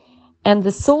food, and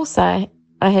the sauce I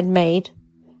had made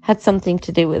had something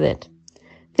to do with it.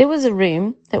 There was a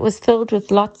room that was filled with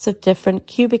lots of different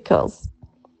cubicles,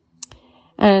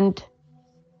 and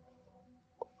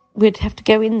we'd have to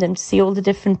go in them to see all the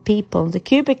different people. The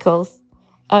cubicles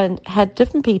had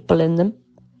different people in them,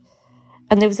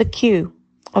 and there was a queue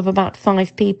of about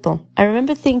 5 people. I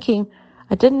remember thinking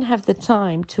I didn't have the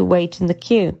time to wait in the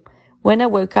queue. When I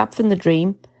woke up from the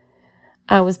dream,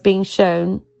 I was being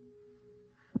shown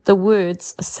the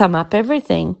words sum up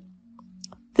everything.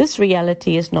 This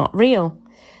reality is not real.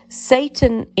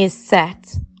 Satan is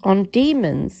sat on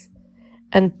demons,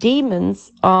 and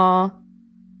demons are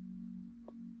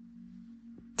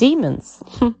demons.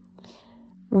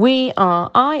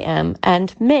 I am,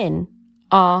 and men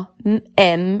are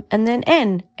M and then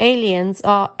N. Aliens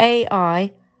are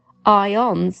AI,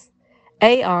 ions.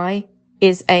 AI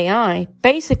is AI.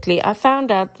 Basically, I found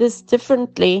out this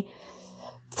differently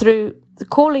through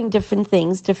calling different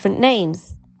things different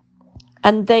names.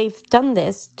 And they've done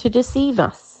this to deceive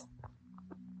us.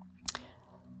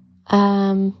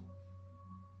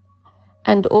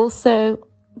 And also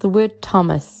the word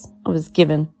Thomas I was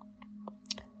given.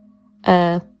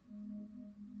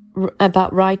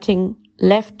 About writing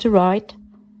left to right,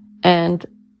 and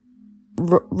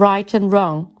right and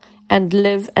wrong, and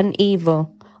live and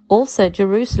evil. Also,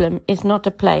 Jerusalem is not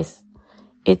a place.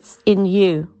 It's in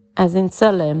you, as in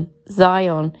Salem,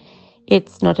 Zion.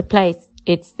 It's not a place.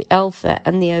 It's the Alpha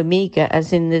and the Omega,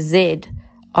 as in the Z,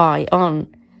 Ion.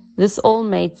 This all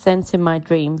made sense in my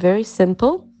dream. Very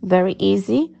simple, very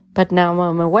easy, but now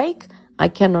I'm awake, I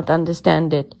cannot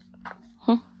understand it.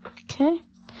 Okay.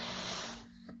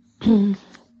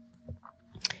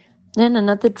 Then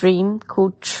another dream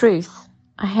called Truth.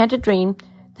 I had a dream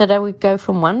that I would go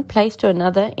from one place to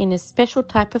another in a special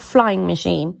type of flying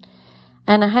machine,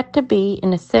 and I had to be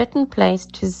in a certain place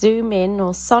to zoom in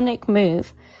or sonic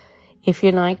move, if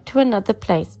you like, to another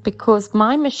place, because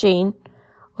my machine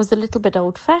was a little bit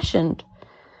old-fashioned.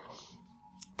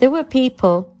 There were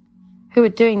people who were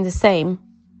doing the same,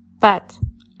 but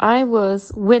I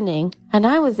was winning, and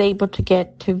I was able to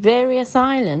get to various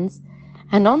islands,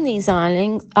 and on these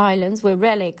islands were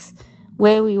relics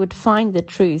where we would find the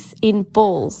truth in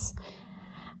balls.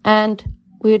 And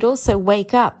we would also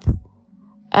wake up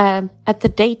at the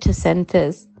data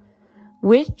centers,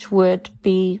 which would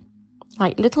be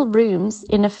like little rooms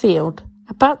in a field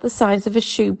about the size of a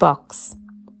shoebox,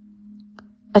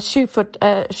 a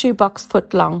shoebox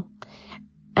foot long,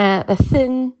 a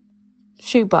thin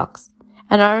shoebox.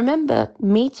 And I remember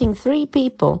meeting 3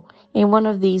 people in one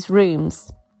of these rooms.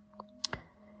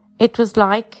 It was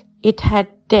like it had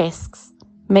desks,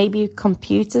 maybe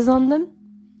computers on them,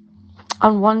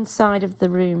 on one side of the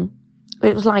room.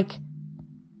 It was like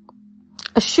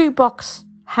a shoebox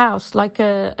house, like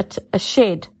a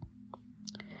shed,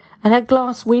 and a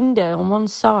glass window on one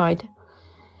side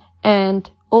and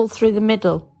all through the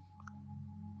middle.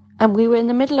 And we were in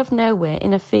the middle of nowhere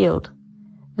in a field.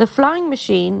 The flying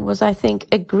machine was, I think,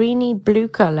 a greeny blue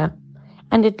color,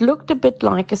 and it looked a bit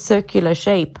like a circular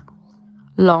shape,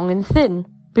 long and thin.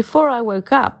 Before I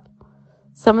woke up,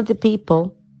 some of the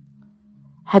people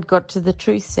had got to the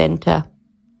truth center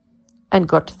and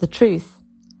got to the truth.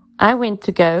 I went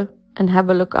to go and have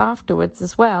a look afterwards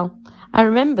as well. I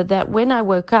remember that when I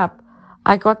woke up,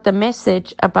 I got the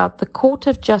message about the Court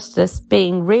of Justice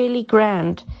being really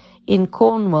grand in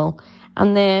Cornwall,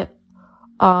 and there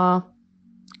are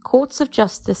courts of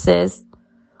justices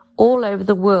all over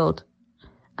the world,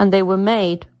 and they were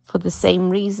made for the same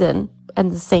reason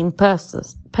and the same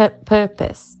purpose.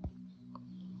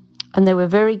 And they were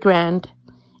very grand,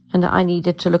 and I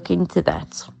needed to look into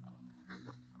that.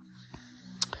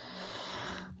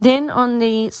 Then on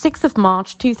the 6th of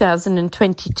March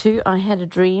 2022, I had a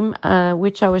dream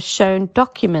which I was shown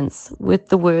documents with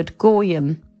the word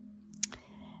Goyim.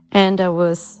 And I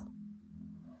was,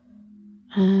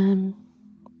 there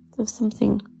was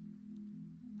something,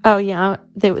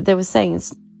 they were saying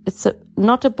it's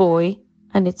not a boy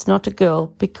and it's not a girl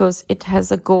because it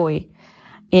has a goy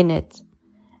in it.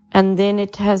 And then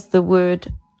it has the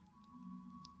word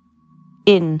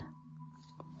in.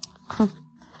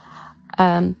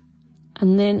 And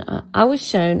then I was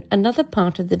shown another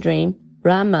part of the dream.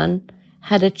 Raman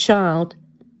had a child.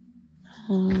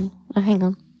 Hang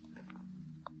on.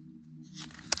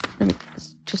 Let me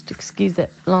just excuse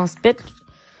that last bit.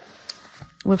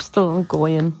 We're still on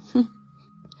Goyim.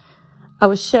 I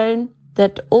was shown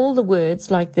that all the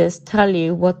words like this tell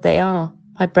you what they are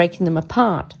by breaking them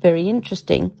apart. Very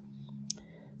interesting.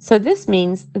 So this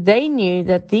means they knew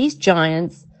that these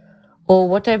giants, or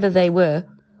whatever they were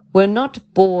not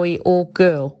boy or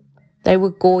girl. They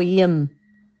were Goyim,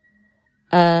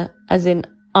 as in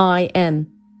I am.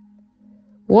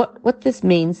 What this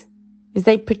means is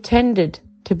they pretended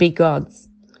to be gods,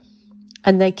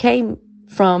 and they came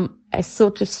from a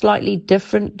sort of slightly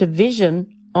different division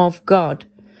of God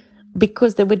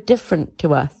because they were different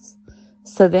to us.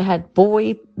 So they had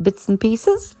boy bits and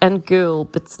pieces and girl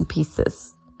bits and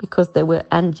pieces because they were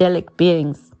angelic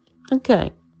beings.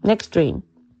 Okay, next dream.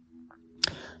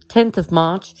 10th of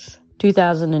March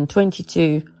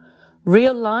 2022.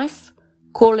 Real life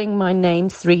calling my name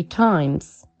 3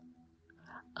 times.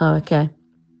 Oh, okay.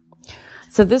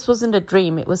 So this wasn't a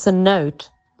dream. It was a note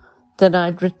that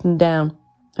I'd written down.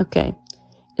 Okay.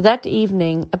 That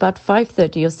evening, about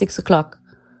 5:30 or 6 o'clock,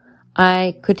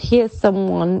 I could hear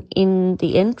someone in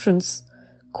the entrance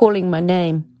calling my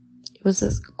name. It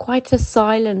was quite a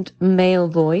silent male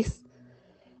voice,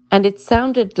 and it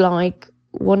sounded like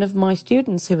one of my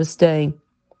students who was staying.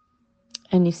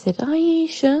 And he said,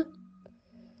 Aisha.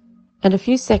 And a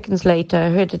few seconds later, I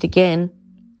heard it again,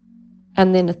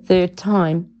 and then a third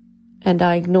time, and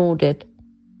I ignored it.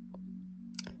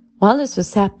 While this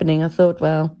was happening, I thought,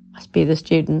 well, must be the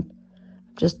student.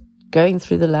 I'm just going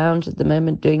through the lounge at the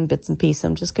moment, doing bits and pieces.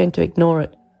 I'm just going to ignore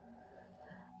it.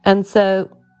 And so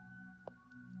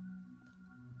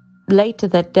later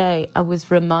that day, I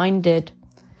was reminded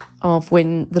of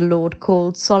when the Lord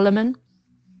called Solomon.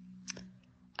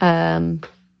 And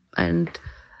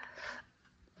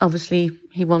obviously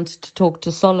he wanted to talk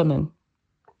to Solomon.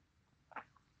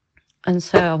 And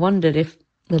so I wondered if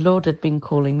the Lord had been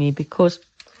calling me, because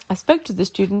I spoke to the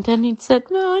student and he'd said,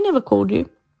 no, I never called you.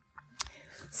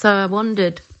 So I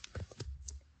wondered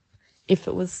if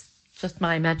it was just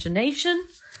my imagination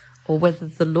or whether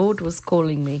the Lord was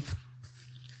calling me.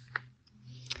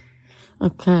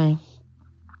 Okay.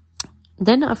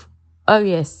 Then oh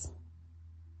yes.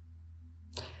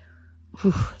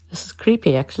 Whew, this is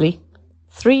creepy actually.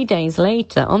 3 days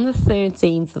later, on the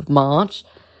 13th of March,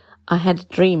 I had a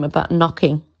dream about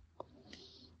knocking.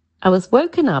 I was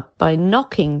woken up by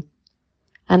knocking,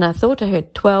 and I thought I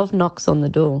heard 12 knocks on the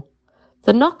door.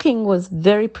 The knocking was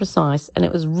very precise, and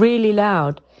it was really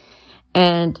loud,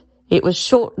 and it was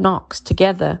short knocks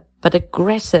together, but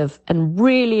aggressive and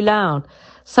really loud.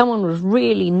 Someone was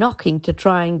really knocking to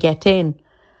try and get in.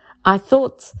 I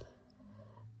thought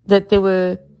that there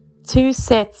were 2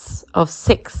 sets of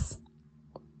 6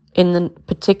 in the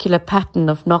particular pattern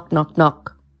of knock, knock,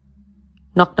 knock.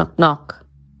 Knock, knock, knock.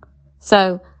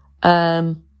 So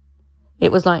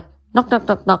it was like knock, knock,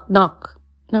 knock, knock, knock.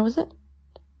 No, was it?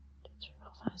 2, 3,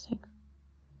 4, 5, 6.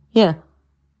 Yeah.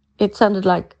 It sounded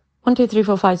like 1, 2, 3,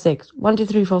 4, 5, 6. 1, 2,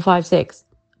 3, 4, 5, 6.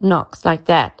 Knocks like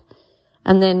that.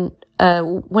 And then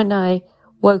when I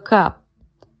woke up,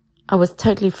 I was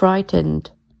totally frightened.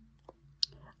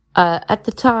 At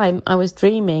the time, I was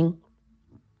dreaming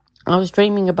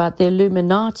about the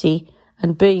Illuminati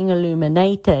and being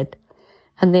illuminated.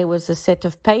 And there was a set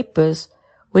of papers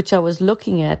which I was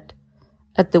looking at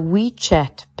the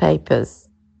WeChat papers.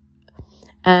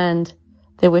 And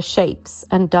There were shapes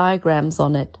and diagrams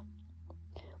on it.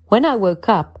 When I woke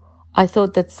up, I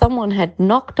thought that someone had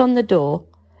knocked on the door,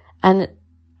 and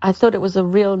I thought it was a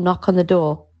real knock on the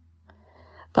door.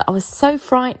 But I was so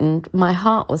frightened, my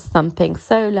heart was thumping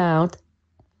so loud,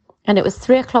 and it was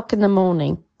 3:00 in the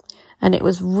morning, and it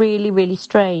was really, really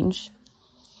strange.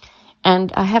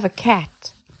 And I have a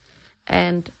cat,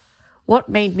 and what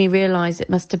made me realize it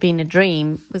must have been a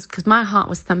dream was because my heart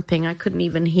was thumping. I couldn't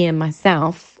even hear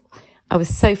myself. I was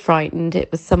so frightened.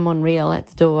 It was someone real at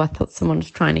the door. I thought someone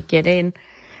was trying to get in.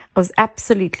 I was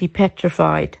absolutely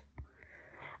petrified.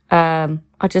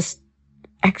 I just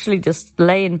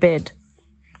lay in bed,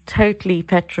 totally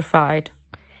petrified.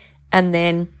 And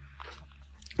then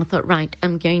I thought, right,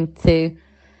 I'm going to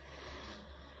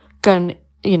go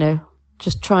and,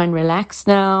 just try and relax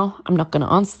now. I'm not going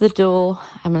to answer the door.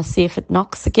 I'm going to see if it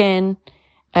knocks again.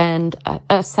 And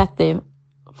I sat there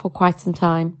for quite some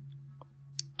time.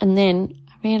 And then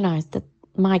I realized that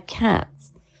my cat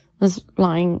was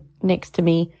lying next to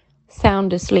me,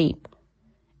 sound asleep.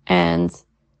 And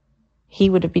he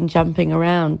would have been jumping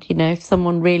around, if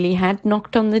someone really had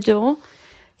knocked on the door.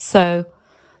 So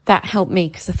that helped me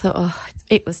because I thought,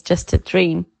 it was just a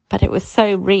dream. But it was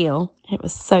so real. It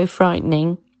was so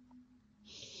frightening.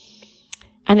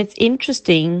 And it's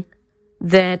interesting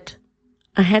that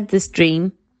I had this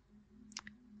dream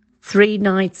 3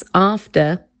 nights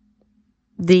after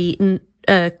the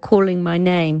calling my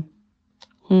name.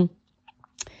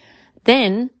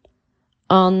 Then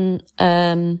I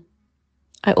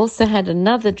also had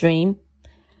another dream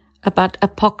about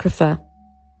Apocrypha.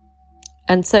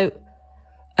 And so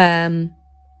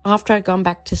after I'd gone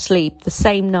back to sleep, the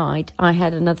same night, I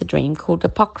had another dream called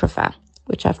Apocrypha,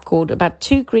 which I've called about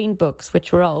 2 green books,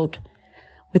 which were old,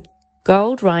 with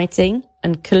gold writing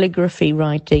and calligraphy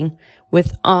writing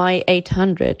with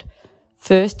I-800,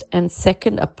 first and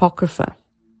second Apocrypha.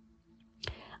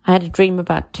 I had a dream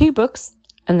about 2 books,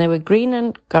 and they were green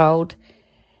and gold,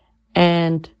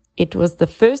 and it was the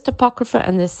first Apocrypha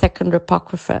and the second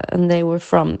Apocrypha, and they were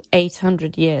from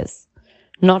 800 years,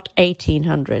 not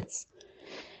 1800s.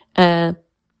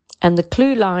 And the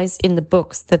clue lies in the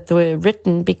books that were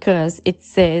written because it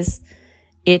says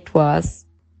it was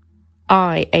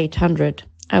I-800.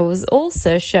 I was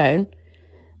also shown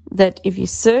that if you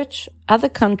search other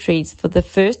countries for the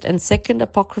first and second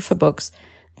Apocrypha books,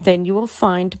 then you will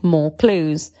find more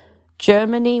clues.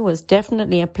 Germany was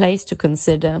definitely a place to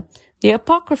consider. The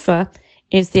Apocrypha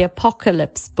is the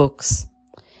Apocalypse books.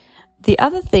 The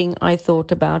other thing I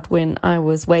thought about when I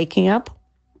was waking up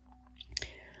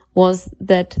was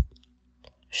that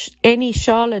any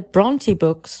Charlotte Bronte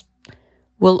books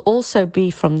will also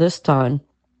be from this time,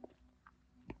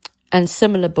 and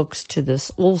similar books to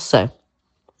this also.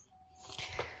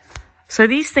 So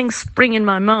these things spring in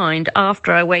my mind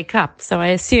after I wake up, so I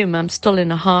assume I'm still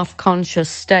in a half-conscious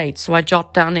state, so I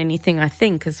jot down anything I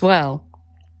think as well.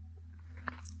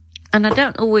 And I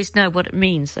don't always know what it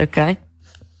means, okay?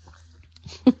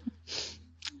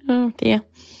 Oh dear.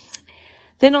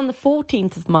 Then on the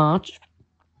 14th of March,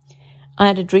 I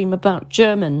had a dream about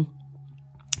German.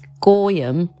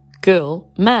 Goyim,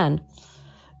 girl, man.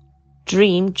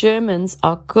 Dream Germans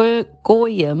are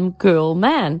Goyim, girl,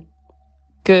 man.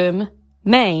 Germ,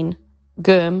 main.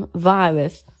 Germ,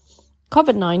 virus.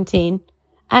 COVID-19,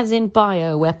 as in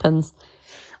bioweapons.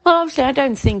 Well, obviously, I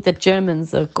don't think that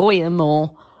Germans are Goyim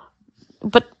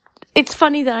but it's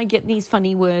funny that I get these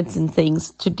funny words and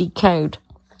things to decode.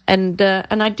 And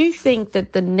I do think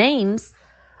that the names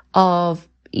of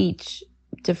each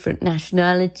different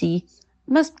nationality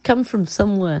must come from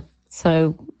somewhere.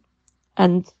 So,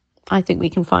 and I think we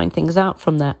can find things out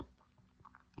from that.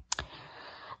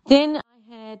 Then I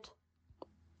had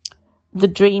the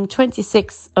dream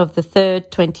 26 of the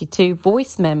 3rd, 22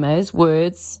 voice memos,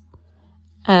 words.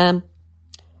 I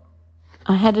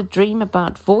had a dream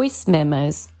about voice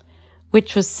memos,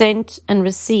 which was sent and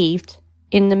received.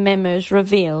 In the memos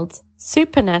revealed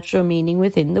supernatural meaning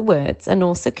within the words and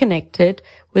also connected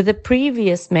with the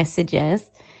previous messages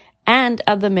and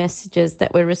other messages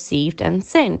that were received and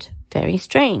sent. Very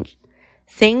strange.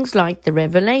 Things like the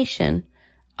revelation,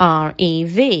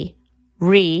 R-E-V,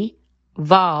 re,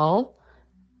 val,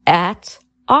 at,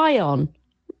 ion.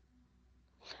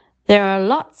 There are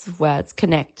lots of words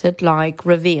connected like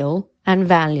reveal and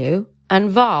value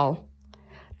and val.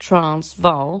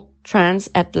 Transvaal,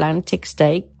 transatlantic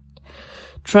state,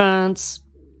 Trans-Jordan,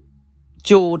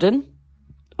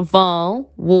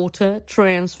 Val, water,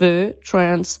 transfer,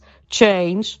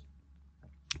 trans-change,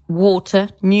 water,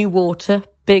 new water,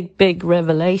 big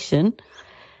revelation,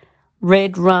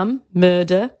 red rum,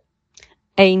 murder,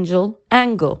 angel,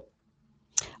 angle,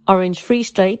 Orange Free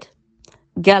State,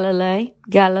 Galilee,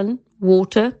 gallon,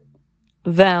 water,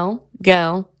 val,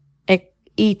 gal,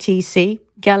 etc.,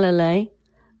 Galilee,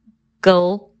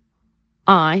 gull,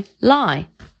 I, lie.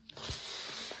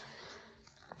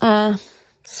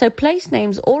 So place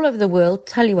names all over the world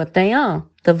tell you what they are.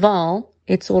 The Val,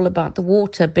 it's all about the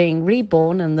water being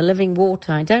reborn and the living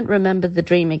water. I don't remember the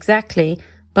dream exactly,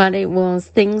 but it was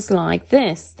things like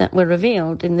this that were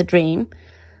revealed in the dream,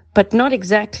 but not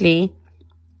exactly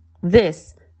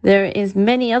this. There is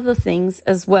many other things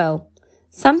as well.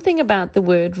 Something about the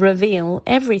word reveal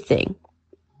everything.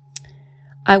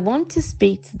 I want to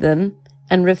speak to them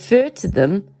and refer to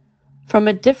them from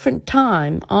a different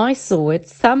time. I saw it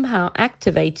somehow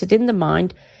activated in the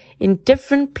mind in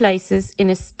different places in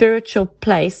a spiritual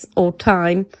place or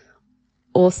time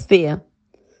or sphere.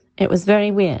 It was very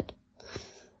weird.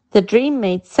 The dream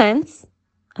made sense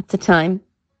at the time,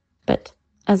 but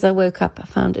as I woke up, I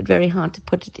found it very hard to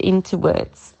put it into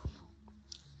words.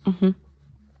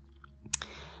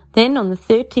 Then on the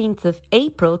 13th of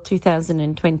April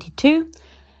 2022,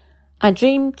 I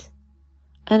dreamed,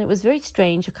 and it was very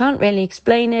strange. I can't really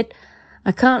explain it.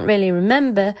 I can't really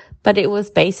remember, but it was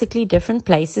basically different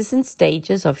places and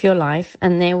stages of your life.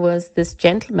 And there was this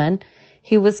gentleman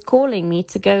who was calling me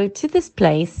to go to this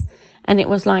place. And it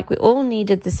was like we all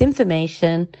needed this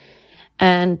information,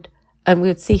 and we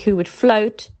would see who would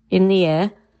float in the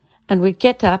air, and we'd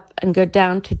get up and go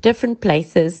down to different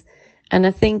places. And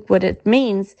I think what it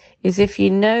means is if you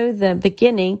know the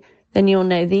beginning, then you'll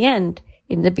know the end.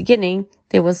 In the beginning,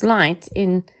 there was light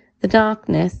in the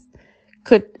darkness,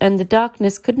 and the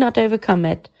darkness could not overcome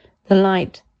it. The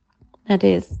light, that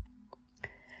is.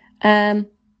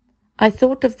 I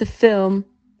thought of the film,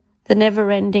 The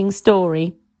Never-Ending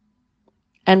Story,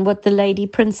 and what the lady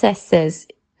princess says.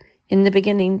 In the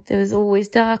beginning, there was always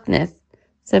darkness.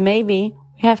 So maybe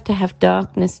we have to have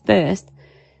darkness first,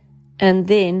 and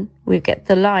then we get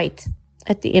the light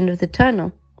at the end of the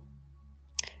tunnel.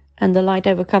 And the light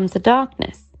overcomes the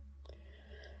darkness.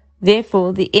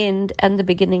 Therefore, the end and the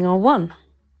beginning are one.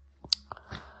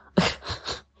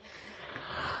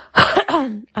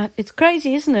 It's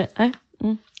crazy, isn't it?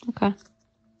 Okay.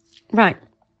 Right.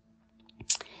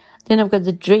 Then I've got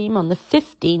the dream on the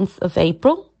 15th of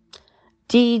April.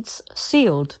 Deeds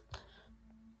sealed.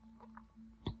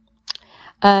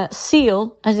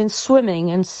 Seal, as in swimming,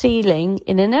 and sealing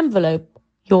in an envelope.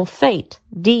 Your fate,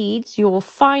 deeds, your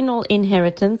final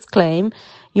inheritance claim,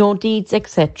 your deeds,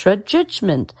 etc.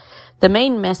 Judgment. The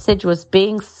main message was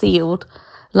being sealed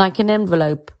like an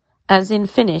envelope, as in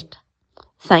finished.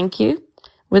 Thank you,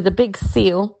 with a big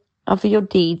seal of your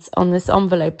deeds on this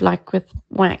envelope, like with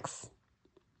wax.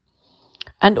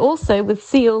 And also with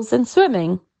seals and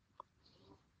swimming.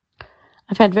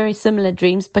 I've had very similar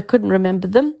dreams, but couldn't remember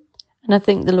them. And I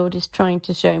think the Lord is trying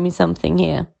to show me something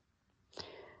here.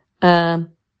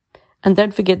 And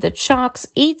don't forget that sharks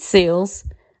eat seals,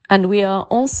 and we are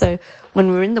also,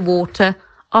 when we're in the water,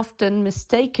 often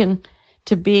mistaken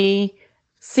to be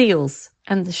seals,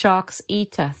 and the sharks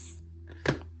eat us.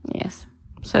 Yes.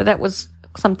 So that was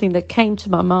something that came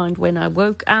to my mind when I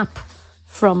woke up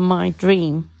from my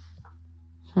dream.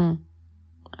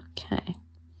 Okay.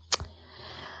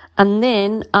 And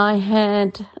then I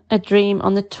had a dream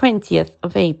on the 20th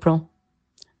of April.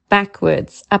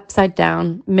 Backwards, upside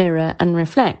down, mirror and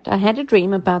reflect. I had a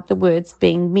dream about the words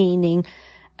being meaning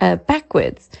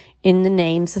backwards in the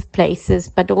names of places,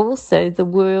 but also the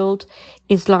world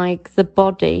is like the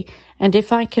body. And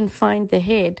if I can find the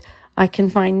head, I can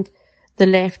find the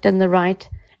left and the right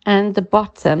and the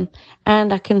bottom,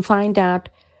 and I can find out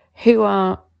who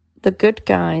are the good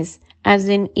guys, as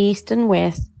in east and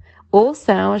west.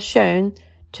 Also, I was shown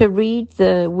to read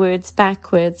the words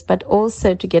backwards, but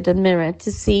also to get a mirror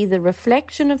to see the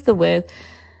reflection of the word.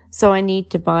 So I need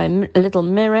to buy a little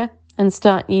mirror and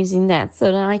start using that so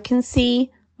that I can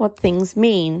see what things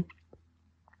mean.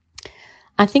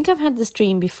 I think I've had this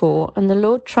dream before, and the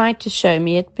Lord tried to show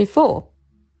me it before.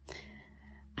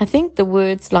 I think the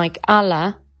words like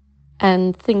Allah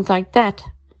and things like that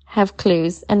have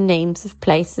clues and names of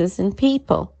places and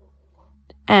people.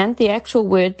 And the actual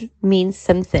word means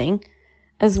something,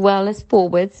 as well as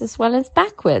forwards, as well as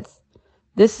backwards.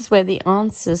 This is where the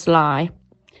answers lie.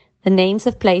 The names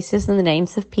of places and the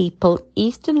names of people,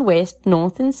 east and west,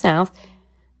 north and south,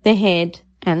 the head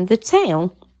and the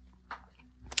tail.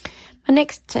 My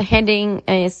next heading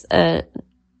is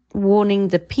warning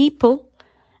the people,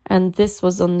 and this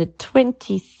was on the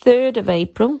 23rd of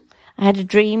April. I had a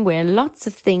dream where lots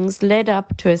of things led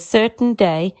up to a certain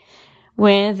day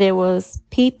where there was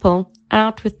people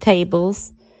out with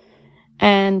tables,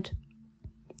 and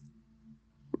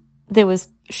there was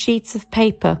sheets of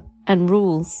paper and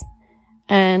rules,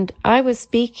 And I was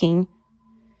speaking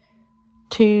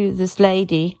to this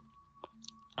lady,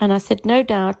 and I said, no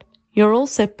doubt you're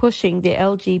also pushing the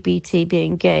LGBT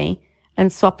being gay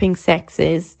and swapping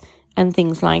sexes and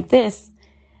things like this.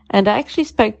 And I actually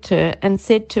spoke to her and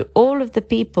said to all of the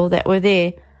people that were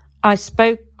there, I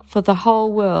spoke for the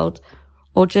whole world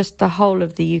or just the whole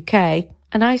of the UK.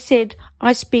 And I said,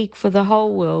 I speak for the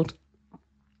whole world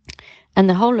and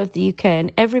the whole of the UK.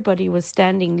 And everybody was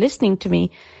standing listening to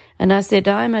me. And I said,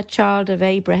 I'm a child of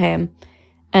Abraham,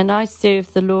 and I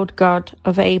serve the Lord God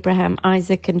of Abraham,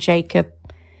 Isaac, and Jacob.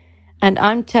 And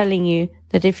I'm telling you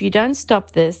that if you don't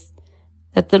stop this,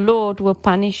 that the Lord will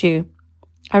punish you.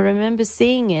 I remember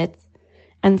seeing it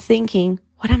and thinking,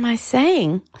 what am I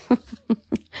saying?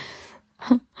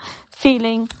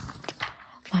 Feeling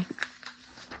like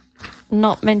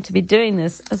not meant to be doing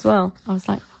this as well. I was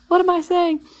like, what am I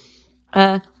saying?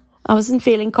 I wasn't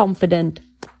feeling confident.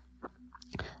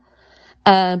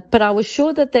 But I was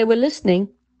sure that they were listening.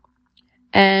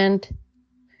 And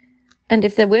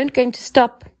if they weren't going to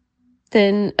stop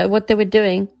then what they were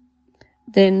doing,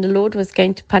 then the Lord was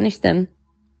going to punish them.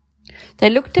 They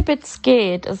looked a bit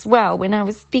scared as well when I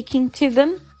was speaking to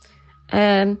them.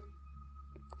 And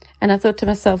I thought to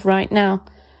myself, right now,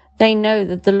 they know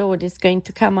that the Lord is going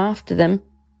to come after them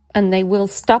and they will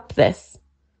stop this.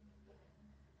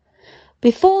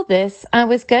 Before this, I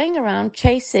was going around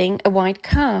chasing a white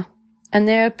car, and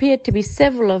there appeared to be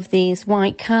several of these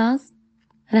white cars,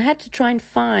 and I had to try and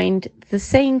find the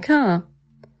same car.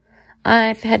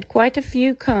 I've had quite a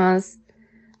few cars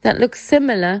that look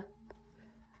similar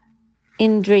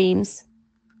in dreams,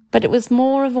 but it was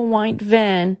more of a white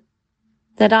van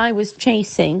that I was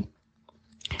chasing,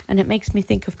 and it makes me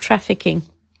think of trafficking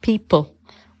people,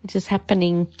 which is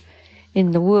happening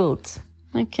in the world.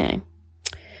 Okay.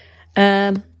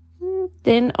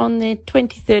 Then on the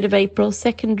 23rd of April,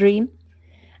 second dream,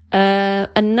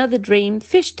 another dream,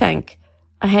 fish tank.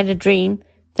 I had a dream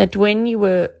that when you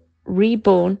were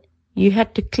reborn, you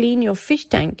had to clean your fish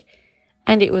tank,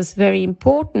 and it was very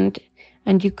important,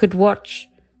 and you could watch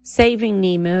Saving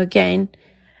Nemo again,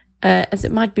 as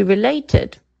it might be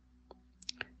related.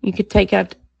 You could take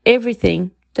out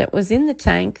everything that was in the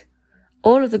tank,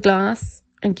 all of the glass,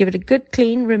 and give it a good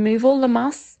clean, remove all the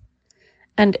moss,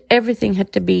 and everything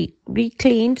had to be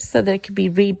re-cleaned so that it could be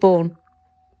reborn.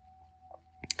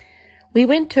 We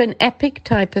went to an epic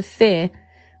type of fair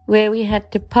where we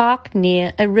had to park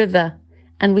near a river,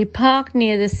 and we parked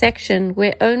near the section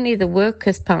where only the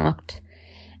workers parked,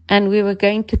 and we were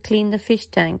going to clean the fish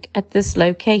tank at this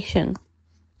location.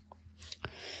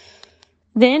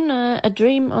 Then a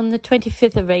dream on the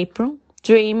 25th of April,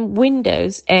 dream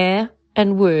windows, air,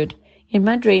 and word. In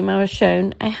my dream I was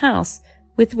shown a house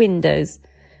with windows,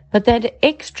 but they had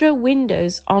extra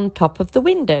windows on top of the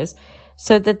windows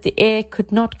so that the air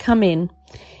could not come in.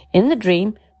 In the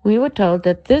dream, we were told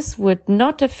that this would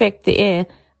not affect the air,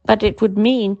 but it would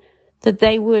mean that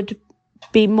they would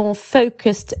be more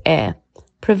focused air,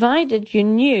 provided you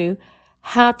knew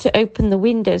how to open the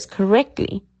windows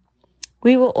correctly.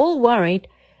 We were all worried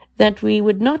that we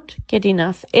would not get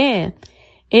enough air.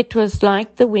 It was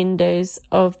like the windows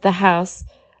of the house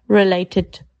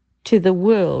related to the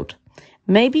world.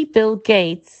 Maybe Bill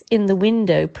Gates in the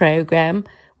window program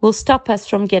will stop us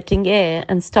from getting air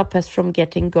and stop us from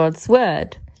getting God's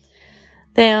word.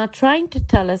 They are trying to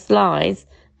tell us lies,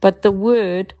 but the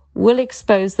word will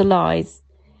expose the lies.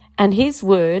 And his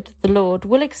word, the Lord,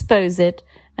 will expose it,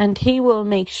 and he will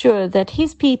make sure that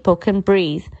his people can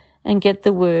breathe and get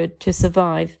the word to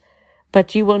survive.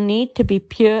 But you will need to be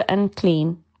pure and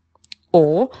clean.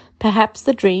 Or perhaps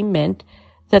the dream meant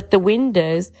that the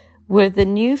windows were the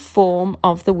new form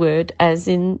of the word, as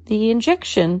in the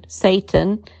injection,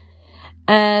 Satan,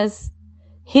 as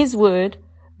his word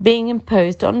being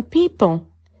imposed on people.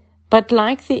 But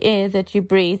like the air that you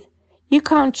breathe, you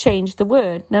can't change the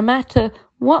word, no matter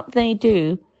what they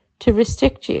do to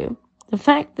restrict you. The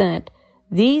fact that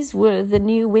these were the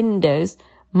new windows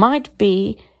might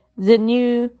be the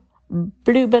new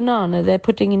blue banana they're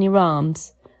putting in your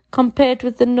arms, compared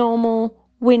with the normal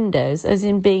windows, as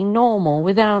in being normal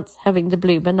without having the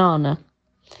blue banana.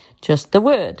 Just the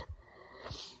word.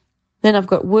 Then I've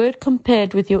got word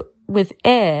compared with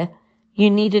air you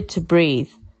needed to breathe.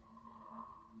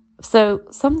 So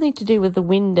something to do with the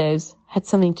windows had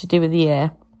something to do with the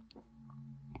air.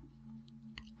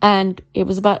 And it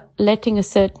was about letting a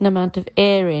certain amount of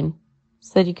air in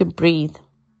so that you could breathe.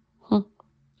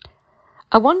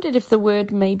 I wondered if the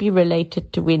word may be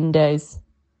related to windows.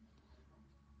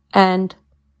 And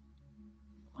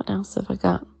what else have I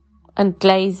got? And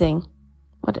glazing,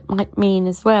 what it might mean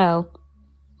as well.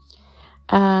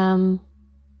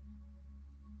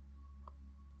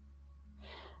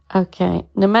 Okay.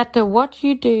 No matter what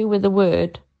you do with the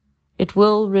word, it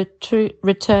will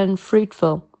return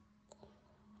fruitful.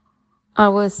 I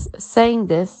was saying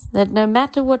this, that no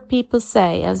matter what people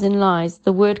say, as in lies,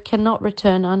 the word cannot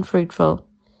return unfruitful.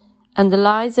 And the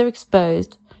lies are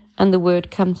exposed, and the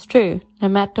word comes true. No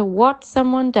matter what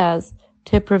someone does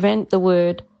to prevent the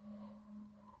word,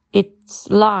 its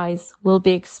lies will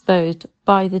be exposed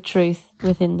by the truth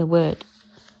within the word,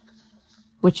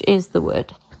 which is the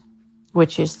word,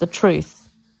 which is the truth.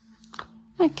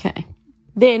 Okay.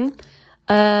 Then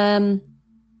I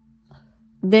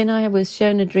was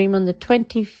shown a dream on the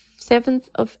 27th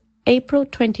of April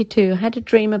 22. I had a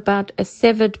dream about a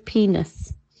severed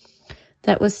penis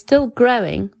that was still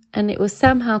growing, and it was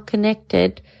somehow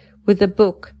connected with a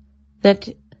book that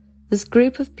this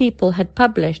group of people had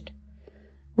published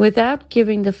without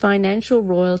giving the financial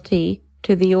royalty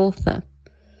to the author.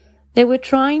 They were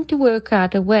trying to work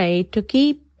out a way to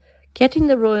keep getting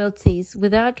the royalties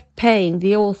without paying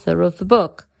the author of the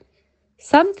book.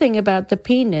 Something about the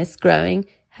penis growing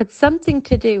had something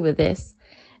to do with this,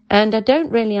 and I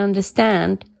don't really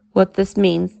understand what this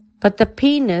means, but the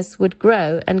penis would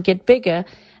grow and get bigger,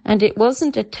 and it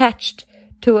wasn't attached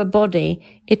to a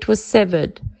body, it was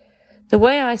severed. The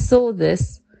way I saw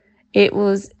this, it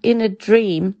was in a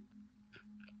dream.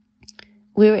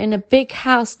 We were in a big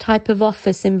house type of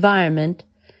office environment,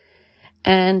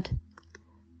 and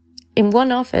in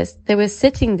one office they were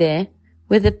sitting there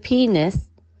with a penis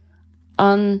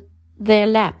on their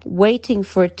lap, waiting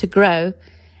for it to grow.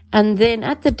 And then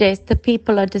at the desk, the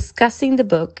people are discussing the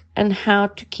book and how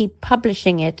to keep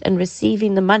publishing it and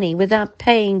receiving the money without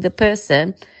paying the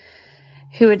person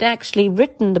who had actually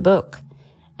written the book.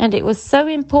 And it was so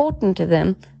important to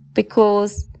them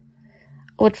because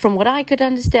from what I could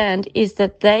understand is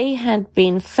that they had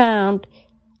been found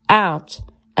out,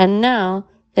 and now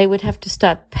they would have to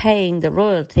start paying the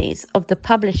royalties of the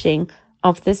publishing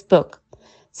of this book.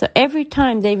 So every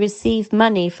time they received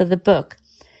money for the book,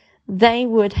 they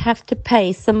would have to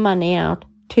pay some money out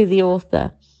to the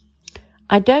author.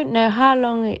 I don't know how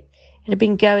long it had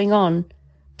been going on,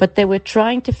 but they were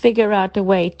trying to figure out a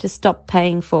way to stop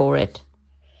paying for it.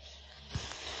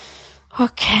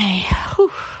 Okay.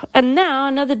 Whew. And now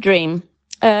another dream.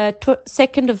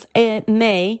 2nd of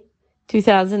May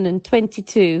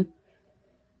 2022.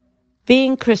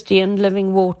 Being Christian,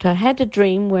 living water. I had a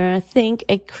dream where I think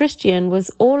a Christian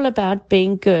was all about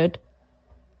being good,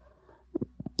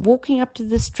 walking up to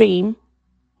the stream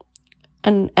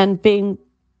and being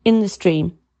in the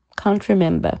stream. Can't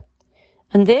remember.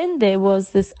 And then there was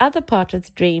this other part of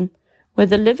the dream where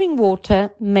the living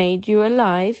water made you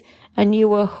alive and you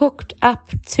were hooked up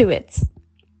to it.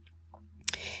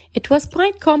 It was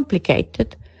quite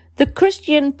complicated. The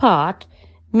Christian part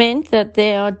meant that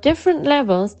there are different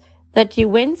levels that you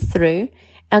went through,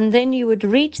 and then you would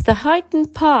reach the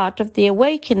heightened part of the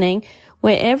awakening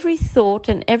where every thought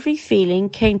and every feeling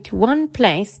came to one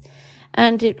place,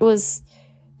 and it was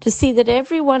to see that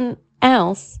everyone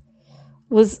else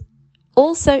was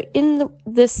also in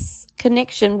this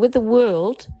connection with the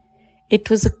world. It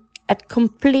was at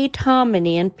complete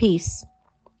harmony and peace.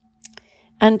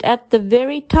 And at the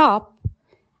very top,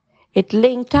 it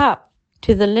linked up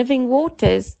to the living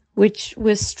waters, which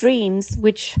were streams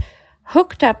which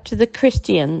hooked up to the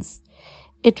Christians.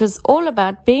 It was all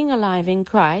about being alive in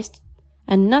Christ,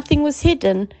 and nothing was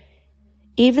hidden.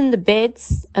 Even the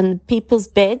beds and the people's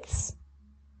beds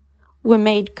were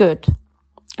made good.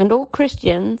 And all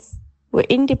Christians were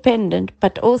independent,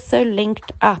 but also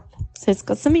linked up. So it's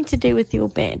got something to do with your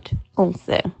bed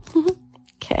also.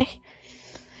 Okay.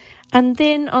 And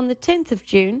then on the 10th of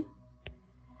June,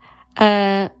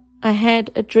 I had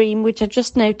a dream which I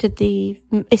just noted the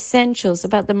essentials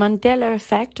about the Mandela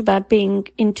effect, about being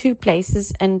in two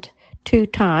places and two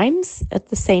times at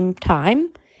the same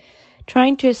time,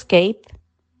 trying to escape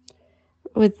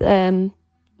with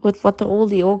what all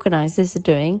the organizers are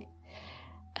doing.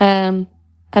 A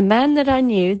man that I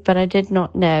knew but I did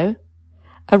not know,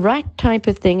 a right type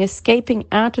of thing, escaping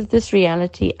out of this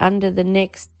reality under the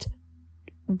next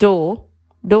doorway,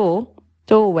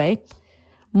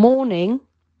 mourning,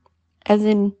 as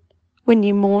in when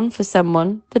you mourn for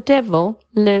someone. The devil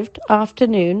lived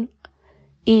afternoon,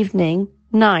 evening,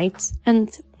 night, and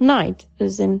night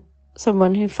as in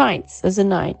someone who fights as a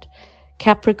knight.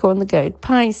 Capricorn the goat,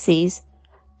 Pisces,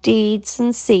 deeds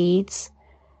and seeds,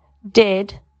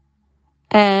 dead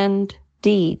and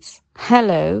deeds,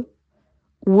 hello,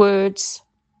 words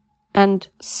and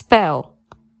spell,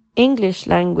 English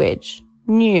language,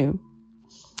 new.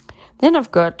 Then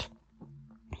I've got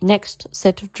next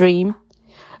set of dream.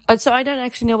 So I don't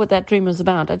actually know what that dream was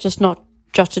about. I just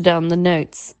jotted down the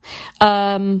notes.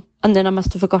 And then I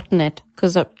must have forgotten it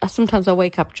because sometimes I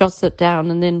wake up, jot it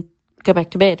down, and then go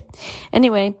back to bed.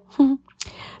 Anyway,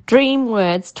 dream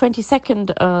words,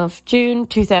 22nd of June,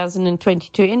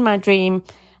 2022. In my dream,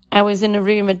 I was in a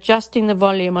room adjusting the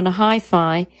volume on a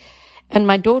hi-fi, and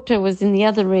my daughter was in the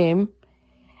other room,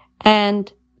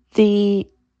 and the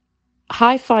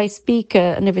hi-fi speaker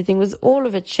and everything was all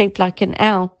of it shaped like an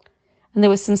L. And there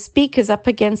were some speakers up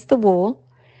against the wall,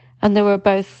 and we were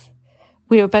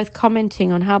both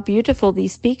commenting on how beautiful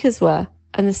these speakers were,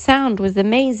 and the sound was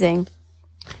amazing.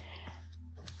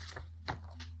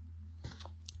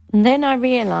 And then I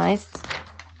realized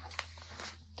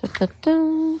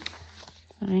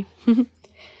sorry,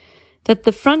 that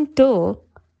the front door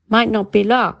might not be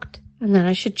locked, and that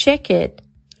I should check it.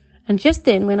 And just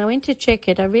then, when I went to check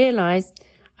it, I realized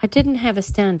I didn't have a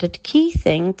standard key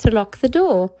thing to lock the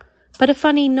door, but a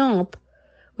funny knob,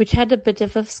 which had a bit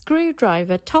of a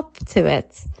screwdriver top to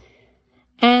it.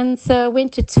 And so I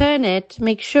went to turn it to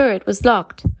make sure it was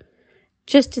locked.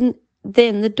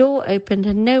 Then the door opened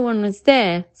and no one was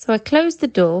there. So I closed the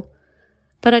door,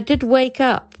 but I did wake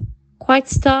up, quite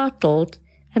startled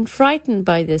and frightened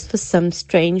by this for some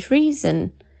strange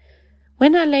reason.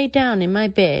 When I lay down in my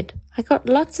bed, I got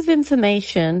lots of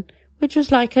information, which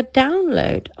was like a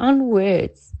download on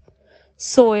words.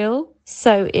 Soil,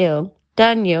 so ill.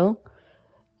 Daniel,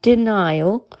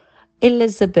 denial.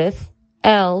 Elizabeth,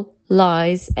 L,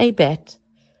 lies, a bet.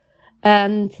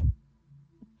 And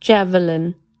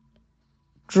javelin,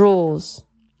 draws,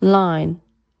 line.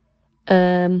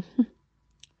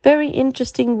 Very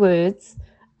interesting words.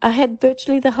 I had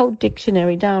virtually the whole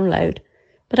dictionary download,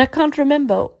 but I can't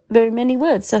remember very many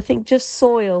words. I think just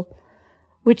soil,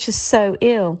 which is so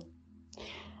ill.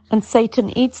 And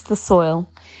Satan eats the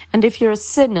soil. And if you're a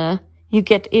sinner, you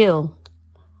get ill.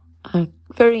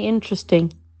 Very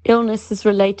interesting. Illness is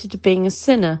related to being a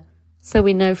sinner. So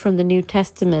we know from the New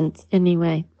Testament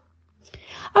anyway.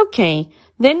 Okay,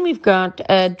 then we've got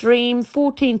a dream,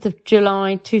 14th of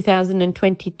July,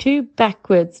 2022,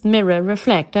 backwards, mirror,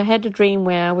 reflect. I had a dream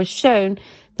where I was shown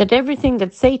that everything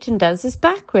that Satan does is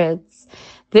backwards.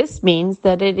 This means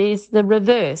that it is the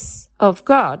reverse of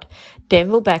God.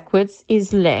 Devil backwards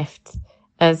is left,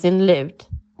 as in lived.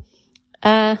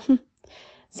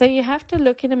 So you have to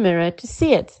look in a mirror to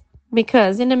see it,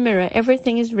 because in a mirror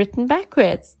everything is written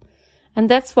backwards. And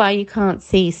that's why you can't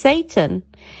see Satan.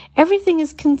 Everything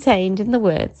is contained in the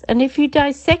words, and if you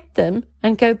dissect them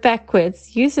and go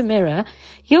backwards, use a mirror,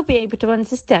 you'll be able to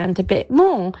understand a bit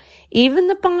more, even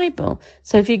the Bible.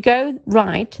 So if you go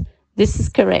right, this is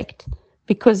correct,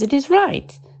 because it is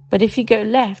right. But if you go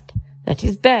left, that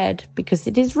is bad, because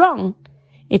it is wrong.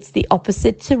 It's the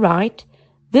opposite to right.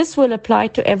 This will apply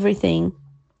to everything.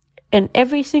 In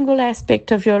every single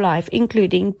aspect of your life,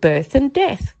 including birth and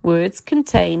death. Words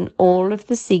contain all of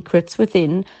the secrets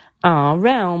within our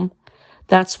realm.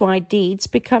 That's why deeds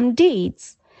become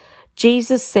deeds.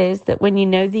 Jesus says that when you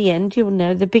know the end, you'll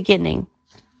know the beginning.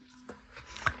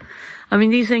 I mean,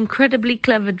 these are incredibly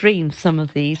clever dreams, some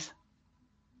of these.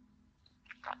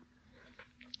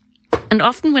 And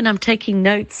often when I'm taking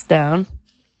notes down,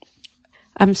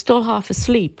 I'm still half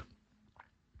asleep.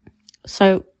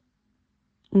 So,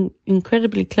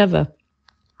 incredibly clever.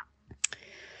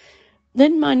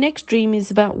 Then my next dream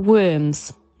is about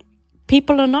worms.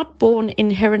 People are not born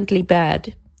inherently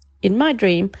bad. In my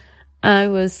dream, I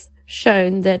was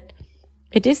shown that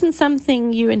it isn't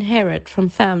something you inherit from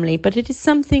family, but it is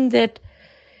something that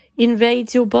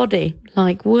invades your body,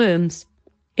 like worms.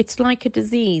 It's like a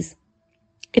disease.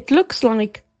 It looks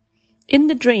like, in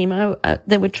the dream,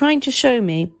 they were trying to show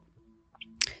me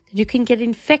that you can get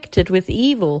infected with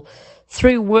evil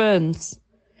through worms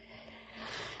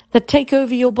that take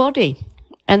over your body,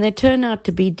 and they turn out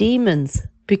to be demons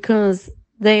because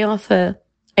they offer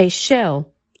a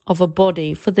shell of a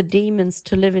body for the demons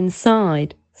to live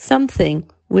inside, something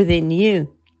within you.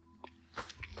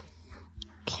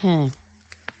 Okay.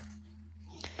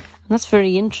 That's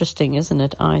very interesting, isn't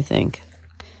it, I think?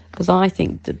 Because I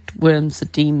think that worms are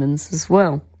demons as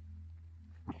well.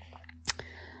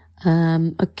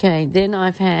 Okay, then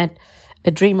I've had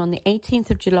a dream on the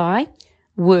 18th of July,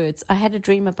 words. I had a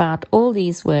dream about all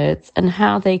these words and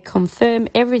how they confirm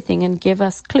everything and give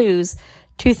us clues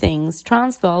to things.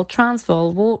 Transfer,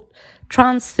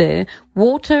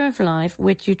 water of life,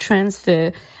 which you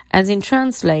transfer, as in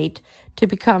translate, to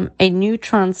become a new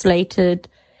translated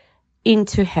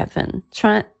into heaven.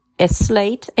 A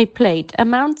slate, a plate, a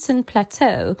mountain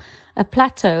plateau, a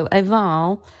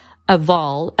vial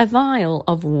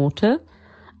of water,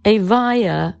 a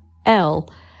via, L,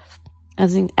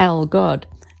 as in L, God.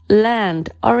 land,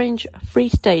 Orange Free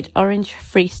State. Orange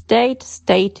Free State.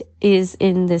 State is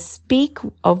in the speak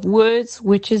of words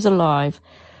which is alive.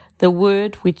 The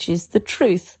word which is the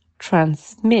truth.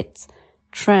 Transmit,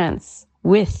 trans,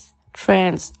 with,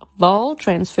 transvol,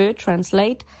 transfer,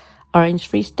 translate. Orange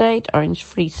Free State, Orange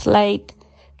Free Slate.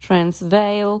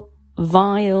 Transvail,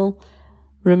 vial,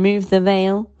 remove the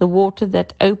veil. The water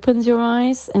that opens your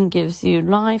eyes and gives you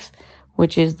life,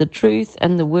 which is the truth,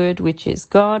 and the word which is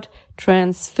God.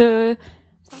 Transfer,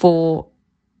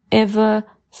 forever,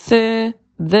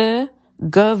 the,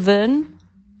 govern.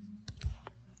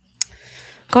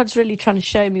 God's really trying to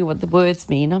show me what the words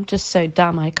mean. I'm just so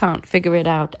dumb, I can't figure it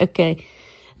out. Okay.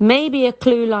 Maybe a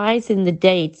clue lies in the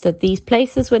dates that these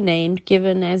places were named,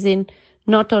 given as in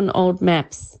not on old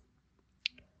maps.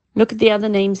 Look at the other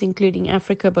names, including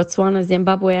Africa, Botswana,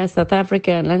 Zimbabwe, South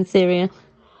Africa, and Lanseria.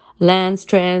 Lands,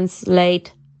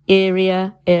 translate,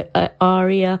 area,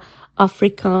 aria,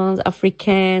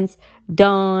 Afrikaans,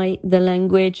 die, the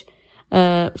language.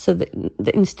 So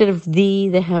instead of the,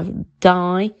 they have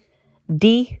die,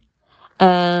 di.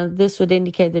 This would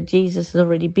indicate that Jesus has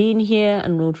already been here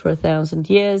and ruled for 1,000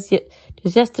 years.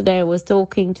 Just yesterday I was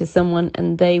talking to someone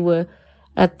and they were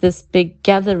at this big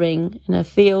gathering in a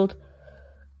field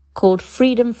called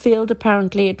Freedom Field.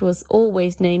 Apparently it was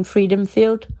always named Freedom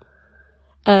Field.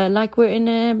 Like we're in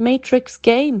a Matrix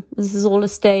game. This is all a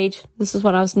stage. This is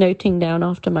what I was noting down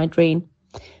after my dream.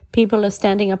 People are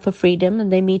standing up for freedom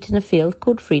and they meet in a field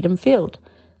called Freedom Field.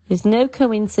 There's no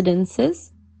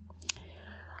coincidences.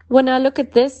 When I look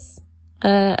at this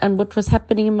and what was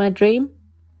happening in my dream,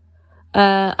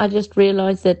 I just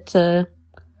realized that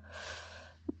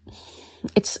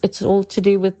it's all to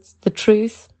do with the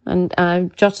truth. And I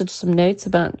jotted some notes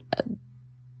about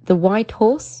the white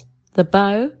horse, the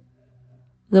bow,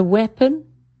 the weapon,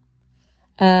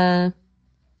 the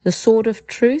sword of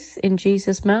truth in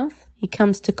Jesus' mouth. He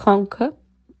comes to conquer.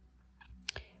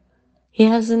 He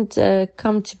hasn't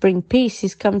come to bring peace.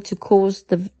 He's come to cause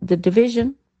the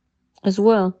division as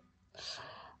well,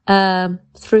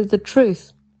 through the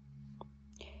truth.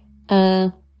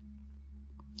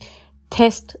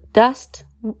 Test dust.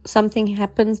 Something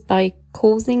happens by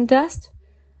causing dust,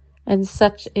 and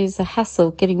such is a hassle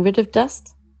getting rid of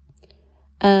dust.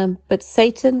 But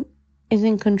Satan is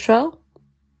in control,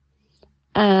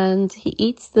 and he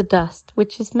eats the dust,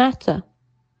 which is matter,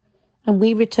 and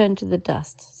we return to the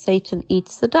dust. Satan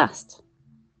eats the dust.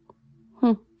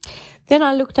 Then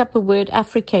I looked up a word,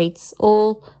 affricates.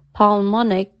 All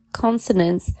palmonic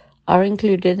consonants are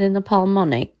included in the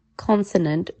palmonic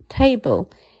consonant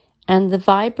table, and the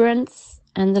vibrants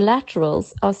and the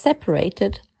laterals are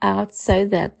separated out so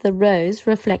that the rows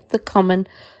reflect the common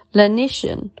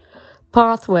lenition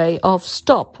pathway of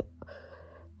stop,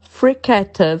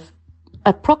 fricative,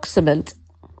 approximate,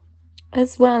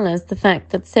 as well as the fact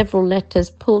that several letters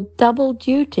pull double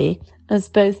duty as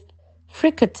both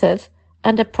fricative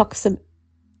and approximate.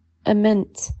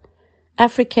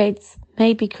 Affricates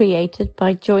may be created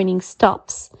by joining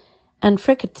stops and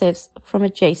fricatives from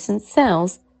adjacent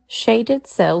cells. Shaded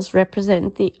cells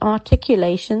represent the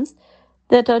articulations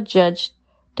that are judged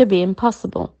to be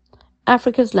impossible.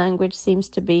 Africa's language seems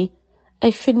to be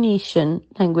a Phoenician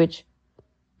language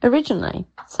originally.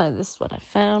 So this is what I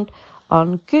found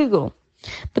on Google.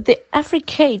 But the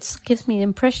affricates gives me the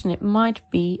impression it might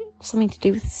be something to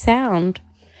do with sound.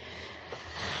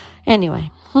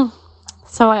 Anyway,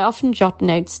 so I often jot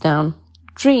notes down.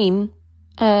 Dream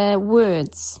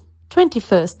words.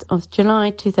 21st of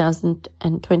July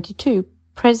 2022.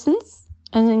 Presents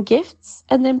and then gifts,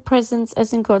 and then presence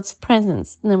as in God's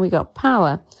presence. And then we got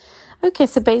power. Okay,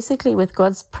 so basically with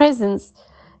God's presence,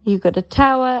 you've got a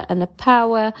tower and a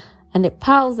power, and it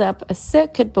powers up a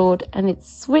circuit board and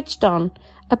it's switched on,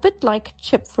 a bit like a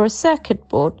chip for a circuit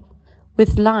board,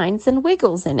 with lines and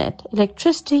wiggles in it.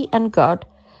 Electricity and God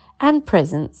and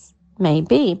presence may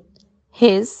be.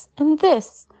 His and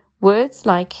this. Words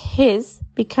like his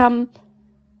become,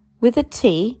 with a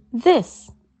T, this.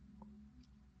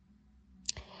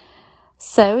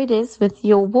 So it is with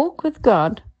your walk with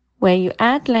God, where you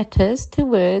add letters to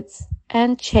words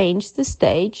and change the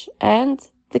stage and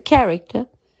the character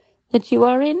that you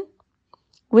are in,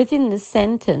 within the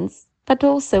sentence, but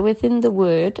also within the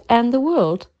word and the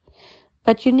world.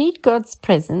 But you need God's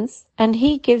presence, and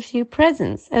He gives you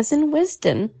presence, as in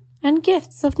wisdom and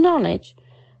gifts of knowledge,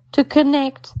 to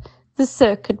connect the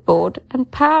circuit board and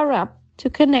power up to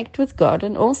connect with God,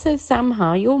 and also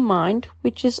somehow your mind,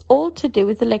 which is all to do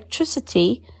with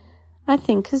electricity, I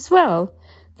think, as well.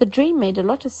 The dream made a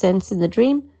lot of sense in the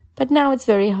dream, but now it's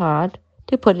very hard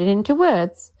to put it into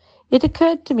words. It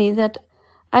occurred to me that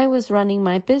I was running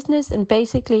my business, and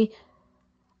basically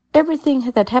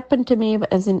everything that happened to me,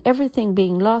 as in everything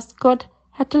being lost, God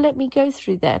had to let me go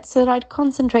through that so that I'd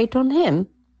concentrate on Him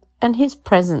and His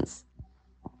presence.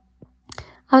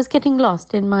 I was getting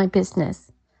lost in my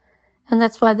business, and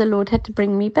that's why the Lord had to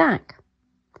bring me back.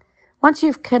 Once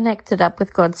you've connected up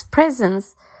with God's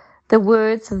presence, the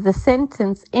words of the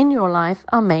sentence in your life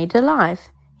are made alive.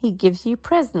 He gives you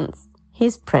presence.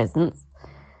 His presence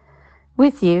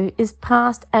with you is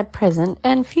past, at present,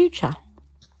 and future.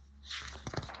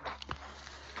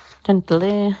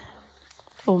 It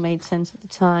all made sense at the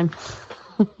time.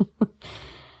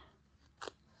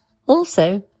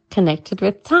 Also connected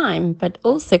with time, but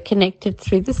also connected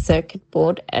through the circuit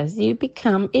board as you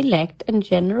become elect and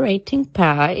generating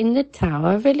power in the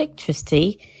tower of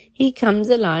electricity. He comes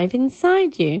alive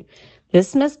inside you.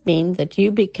 This must mean that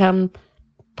you become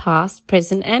past,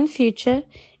 present, and future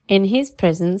in His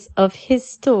presence of His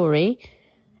story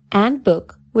and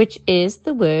book, which is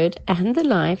the Word and the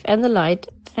life and the light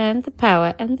and the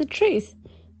power and the truth.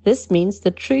 This means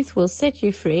the truth will set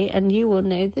you free and you will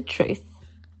know the truth.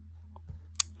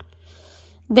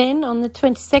 Then on the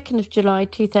 22nd of July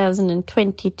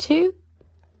 2022,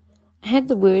 I had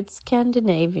the word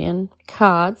Scandinavian,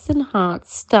 cards and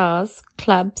hearts, stars,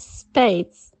 clubs,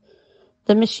 spades.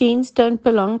 The machines don't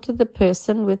belong to the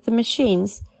person with the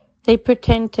machines. They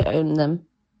pretend to own them.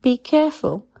 Be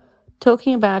careful.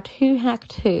 Talking about who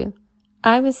hacked who.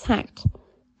 I was hacked,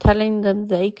 telling them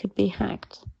they could be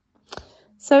hacked.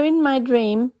 So in my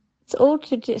dream,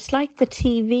 it's like the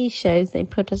TV shows they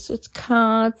put us. It's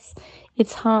cards,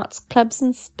 it's hearts, clubs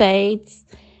and spades.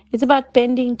 It's about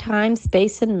bending time,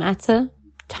 space and matter,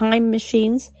 time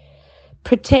machines,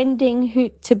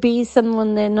 pretending to be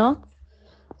someone they're not.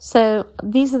 So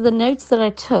these are the notes that I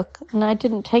took, and I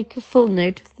didn't take a full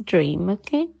note of the dream,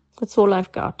 okay? That's all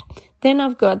I've got. Then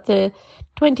I've got the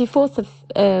 24th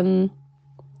of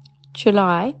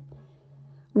July.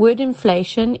 Word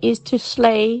inflation is to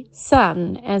slay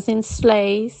sun, as in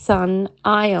slay, sun,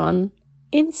 ion.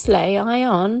 In slay,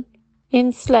 ion.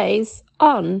 In slays,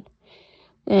 on.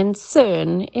 And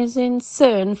CERN is in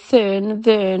CERN, fern,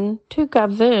 vern, to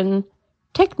govern.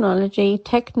 Technology,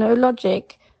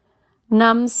 technologic.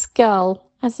 Numbskull,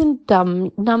 as in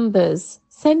dumb, numbers.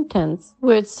 Sentence,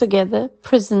 words together,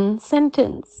 prison,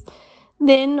 sentence.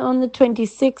 Then on the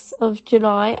 26th of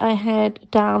July, I had a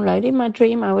download. In my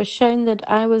dream, I was shown that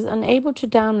I was unable to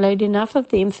download enough of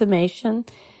the information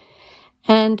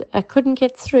and I couldn't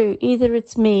get through. Either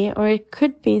it's me or it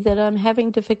could be that I'm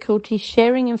having difficulty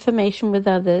sharing information with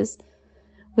others,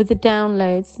 with the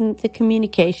downloads and the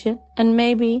communication, and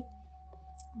maybe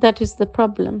that is the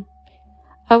problem.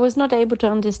 I was not able to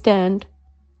understand.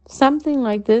 Something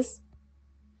like this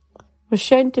was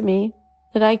shown to me,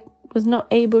 that I was not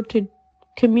able to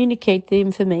communicate the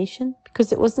information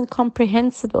because it wasn't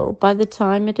comprehensible by the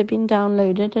time it had been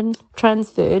downloaded and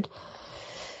transferred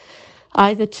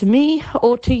either to me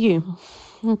or to you.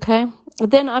 Okay.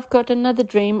 Then I've got another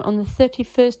dream on the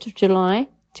 31st of July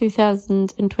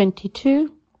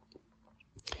 2022.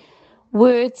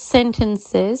 Words,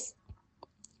 sentences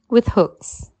with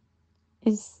hooks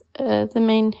is the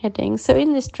main heading. So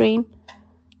in this dream,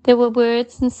 there were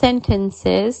words and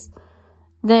sentences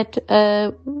that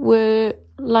were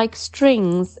like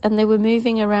strings, and they were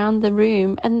moving around the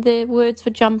room, and the words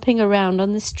were jumping around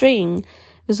on the string.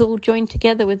 It was all joined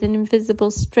together with an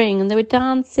invisible string, and they were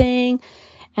dancing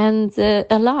and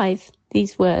alive,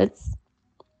 these words.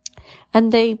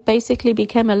 And they basically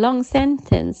became a long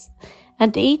sentence,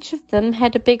 and each of them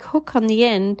had a big hook on the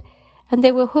end, and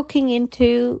they were hooking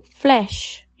into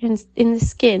flesh in the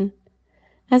skin.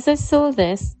 As I saw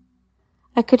this,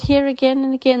 I could hear again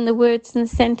and again the words and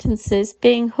sentences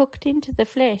being hooked into the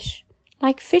flesh,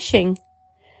 like fishing.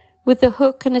 With a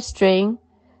hook and a string,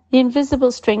 the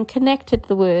invisible string connected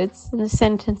the words and the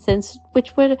sentences,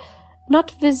 which were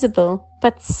not visible,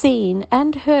 but seen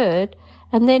and heard,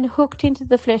 and then hooked into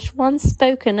the flesh, once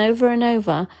spoken over and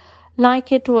over,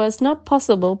 like it was not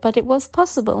possible, but it was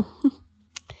possible.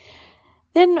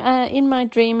 Then in my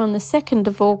dream on the 2nd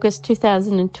of August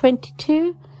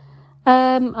 2022,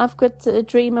 I've got a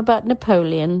dream about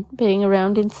Napoleon being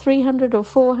around in 300 or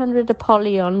 400,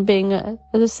 Apollyon being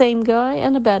the same guy,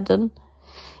 and Abaddon.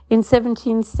 In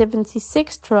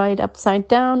 1776, tried upside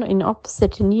down, in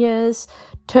opposite in years,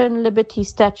 turn Liberty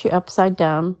statue upside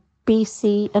down,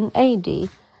 BC and AD.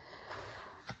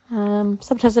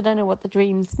 Sometimes I don't know what the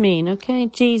dreams mean, okay?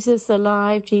 Jesus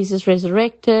alive, Jesus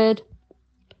resurrected.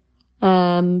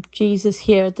 Jesus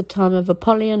here at the time of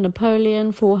Apollyon,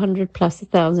 Napoleon, 400 plus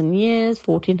 1,000 years,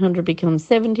 1400 becomes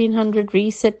 1700,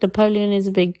 reset, Napoleon is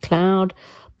a big cloud,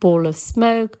 ball of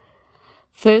smoke,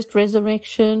 first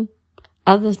resurrection,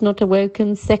 Others not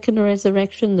awoken, second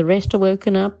resurrection, the rest are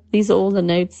woken up. These are all the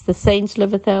notes. The saints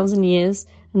live 1,000 years,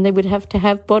 and they would have to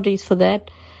have bodies for that.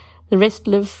 The rest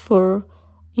live for,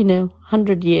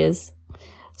 100 years.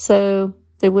 So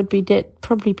there would be dead,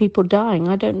 probably people dying.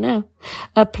 I don't know.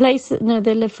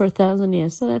 They live for 1,000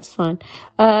 years, so that's fine.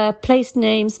 Place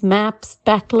names, maps,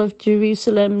 Battle of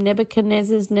Jerusalem,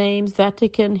 Nebuchadnezzar's names,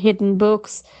 Vatican, hidden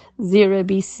books, 0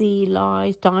 BC,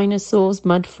 lies, dinosaurs,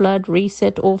 mud flood,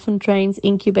 reset, orphan trains,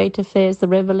 incubator fairs, the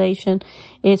revelation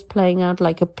is playing out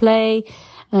like a play.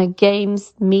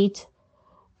 Games meet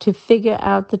to figure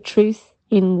out the truth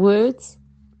in words.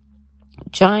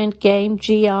 Giant game,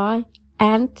 GI,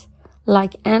 ant,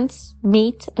 like ants,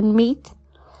 meat and meat.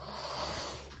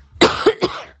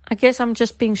 I guess I'm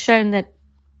just being shown that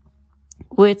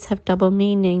words have double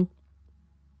meaning.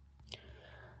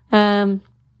 And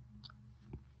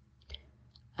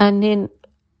then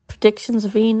predictions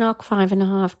of Enoch,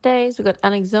 5.5 days. We've got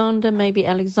Alexander. Maybe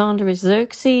Alexander is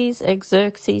Xerxes.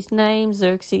 Xerxes' name.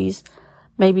 Xerxes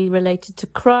may be related to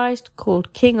Christ,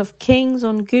 called King of Kings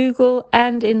on Google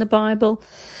and in the Bible.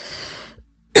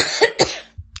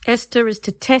 Esther is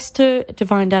to test her, to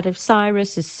find out if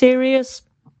Cyrus is serious.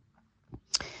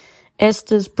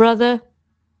 Esther's brother,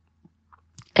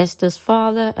 Esther's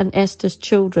father, and Esther's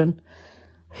children.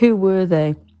 Who were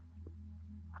they?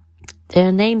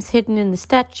 Their names hidden in the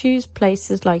statues,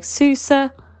 places like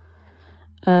Susa,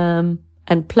 and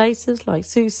places like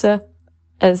Susa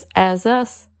as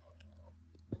us.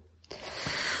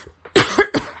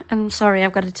 I'm sorry,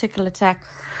 I've got a tickle attack.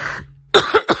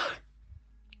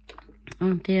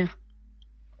 Oh dear.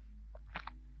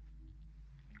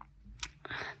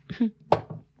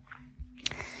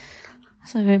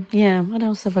 So, yeah, what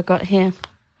else have I got here?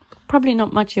 Probably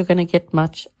not much. You're going to get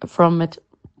much from it.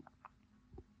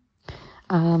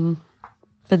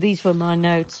 But these were my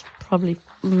notes, probably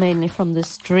mainly from the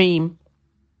stream.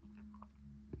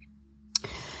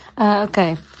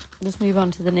 Okay, let's move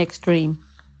on to the next dream.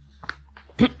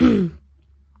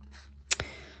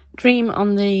 Dream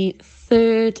on the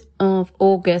 3rd of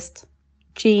August.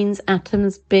 Jeans,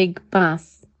 Atoms, Big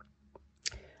Bus.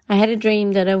 I had a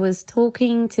dream that I was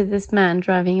talking to this man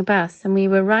driving a bus, and we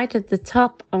were right at the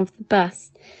top of the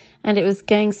bus, and it was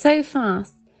going so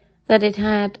fast that it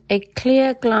had a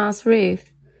clear glass roof,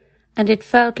 and it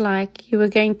felt like you were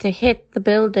going to hit the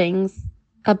buildings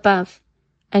above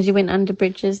as you went under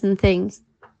bridges and things.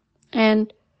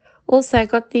 And also I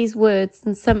got these words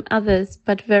and some others,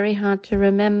 but very hard to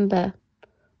remember,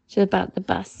 which is about the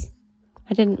bus.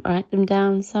 I didn't write them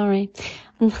down, sorry.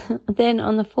 And then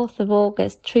on the 4th of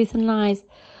August, Truth and Lies.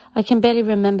 I can barely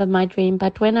remember my dream,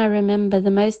 but when I remember,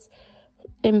 the most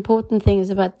important thing is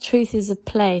about truth is a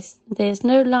place. There's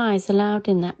no lies allowed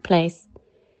in that place.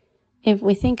 If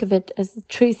we think of it as the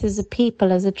truth is a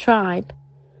people, as a tribe,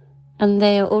 and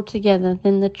they are all together,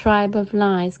 then the tribe of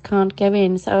lies can't go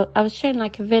in. So I was shown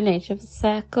like a village, of a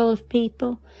circle of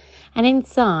people, and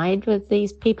inside were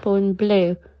these people in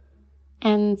blue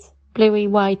and bluey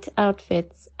white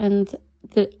outfits, and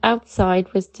the outside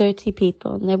was dirty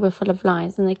people, and they were full of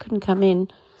lies, and they couldn't come in.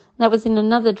 That was in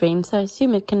another dream, so I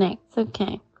assume it connects.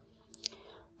 Okay.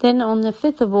 Then on the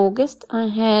 5th of August, I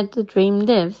had the dream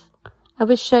live. I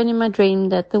was shown in my dream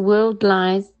that the word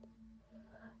lies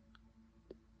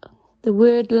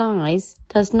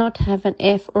does not have an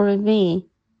F or a V,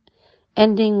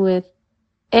 ending with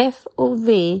F or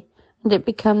V, and it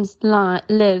becomes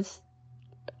lives,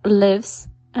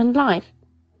 and life.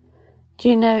 Do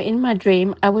you know, in my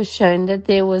dream, I was shown that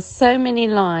there was so many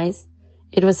lies,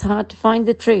 it was hard to find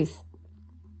the truth.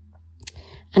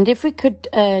 And if we could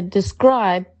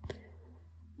describe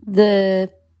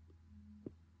the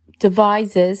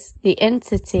devices, the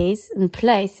entities and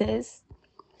places,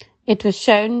 it was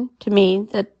shown to me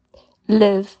that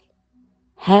live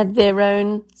had their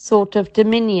own sort of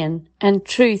dominion, and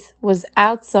truth was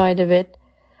outside of it.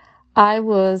 I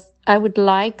would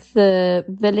like the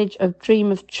village of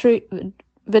dream of truth,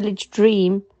 village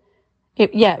dream.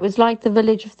 It was like the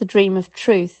village of the dream of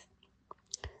truth.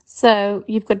 So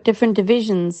you've got different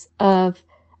divisions of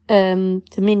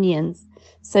dominions.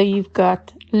 So you've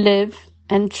got live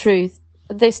and truth.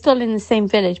 They're still in the same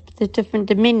village, but they're different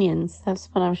dominions. That's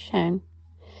what I was shown.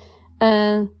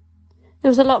 There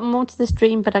was a lot more to this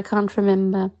dream, but I can't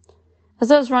remember.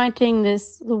 As I was writing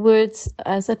this, the words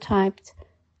as I typed,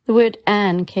 the word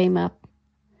Anne came up.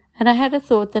 And I had a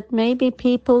thought that maybe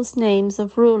people's names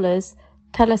of rulers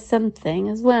tell us something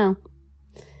as well.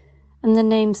 And the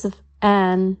names of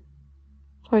Anne,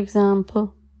 for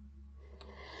example.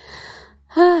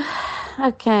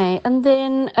 Okay, and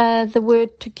then the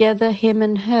word together, him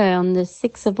and her, on the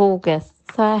 6th of August.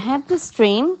 So I had this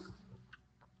dream,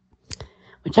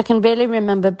 which I can barely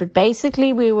remember, but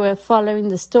basically we were following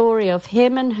the story of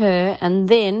him and her, and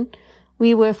then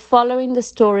we were following the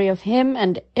story of him,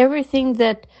 and everything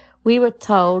that we were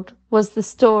told was the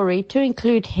story to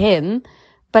include him,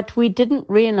 but we didn't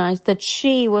realize that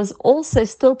she was also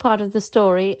still part of the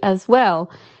story as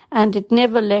well, and it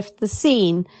never left the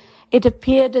scene. It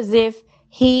appeared as if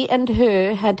he and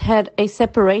her had had a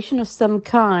separation of some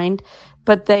kind,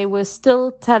 but they were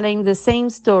still telling the same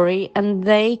story, and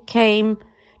they came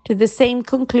to the same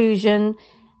conclusion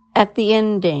at the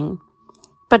ending.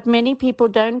 But many people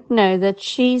don't know that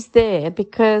she's there,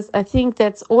 because I think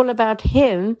that's all about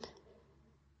him,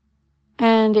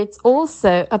 and it's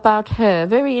also about her.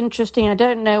 Very interesting. I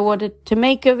don't know what to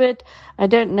make of it. I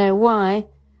don't know why,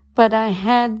 but I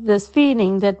had this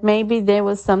feeling that maybe there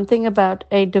was something about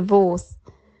a divorce,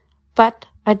 but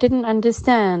I didn't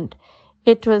understand.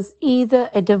 It was either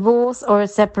a divorce or a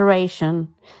separation,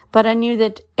 but I knew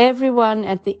that everyone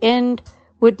at the end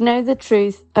would know the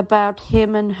truth about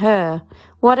him and her.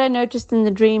 What I noticed in the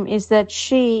dream is that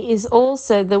she is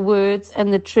also the words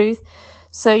and the truth,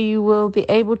 so you will be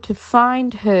able to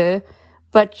find her,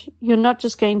 but you're not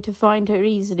just going to find her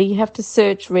easily. You have to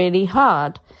search really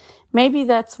hard. Maybe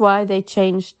that's why they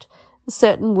changed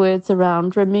certain words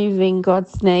around, removing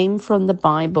God's name from the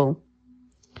Bible.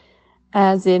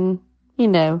 As in,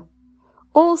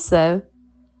 also,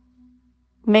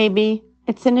 maybe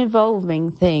it's an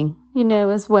evolving thing,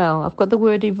 as well. I've got the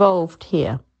word evolved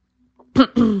here.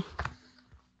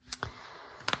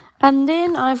 And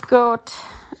then I've got,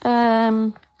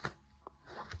 I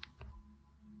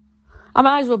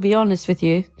might as well be honest with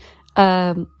you,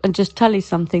 and just tell you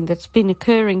something that's been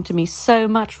occurring to me so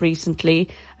much recently.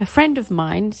 A friend of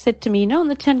mine said to me, in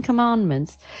the 10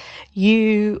 Commandments,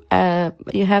 you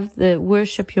have the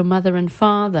worship your mother and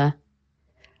father.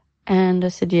 And I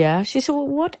said, yeah. She said, well,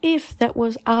 what if that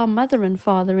was our mother and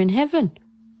father in heaven?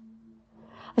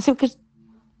 I said,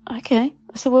 okay.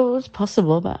 I said, well, it's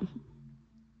possible, but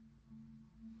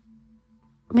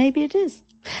maybe it is.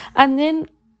 And then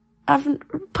I've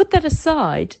put that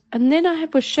aside, and then I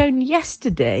was shown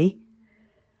yesterday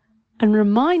and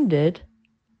reminded,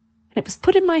 and it was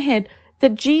put in my head,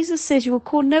 that Jesus says you will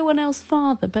call no one else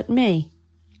father but me,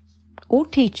 or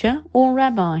teacher, or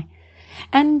rabbi.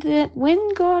 And that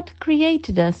when God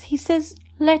created us, he says,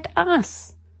 let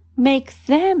us make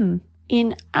them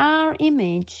in our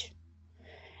image.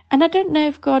 And I don't know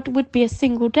if God would be a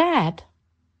single dad.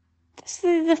 That's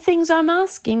the things I'm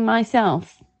asking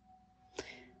myself.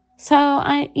 So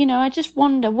I just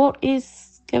wonder what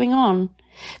is going on,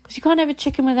 because you can't have a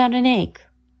chicken without an egg.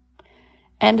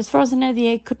 And as far as I know, the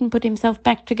egg couldn't put himself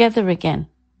back together again.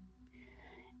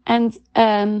 And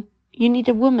you need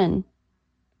a woman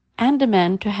and a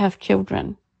man to have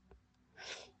children.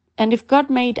 And if God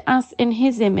made us in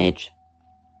his image,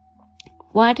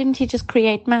 why didn't he just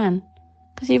create man?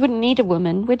 Because you wouldn't need a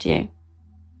woman, would you?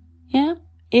 Yeah?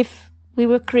 If we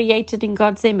were created in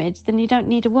God's image, then you don't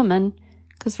need a woman,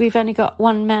 because we've only got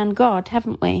one man God,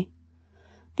 haven't we?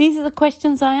 These are the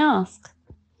questions I ask.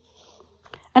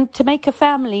 And to make a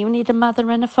family, you need a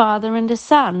mother and a father and a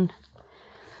son.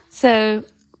 So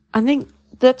I think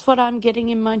that's what I'm getting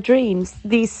in my dreams.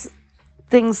 These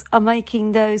things are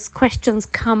making those questions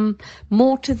come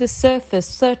more to the surface,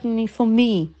 certainly for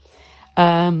me.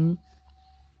 And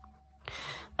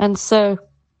so,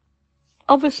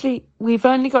 obviously, we've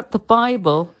only got the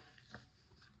Bible.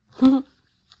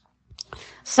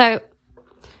 So,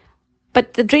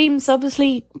 but the dreams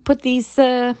obviously put these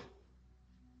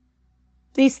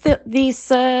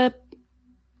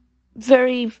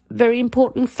very, very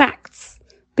important facts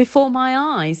before my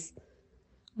eyes,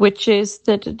 which is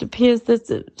that it appears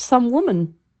that some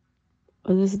woman,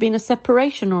 or there's been a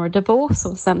separation or a divorce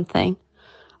or something.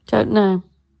 Don't know.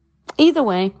 Either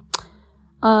way,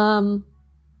 that's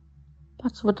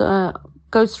what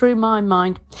goes through my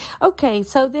mind. Okay,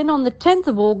 so then on the 10th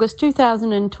of August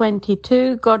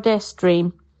 2022, Goddess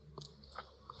dream.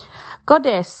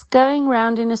 Goddess, going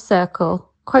round in a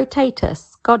circle.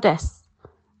 Quotatus, goddess.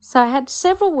 So I had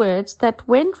several words that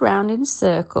went round in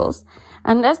circles,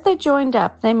 and as they joined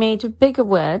up, they made bigger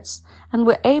words, and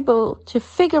were able to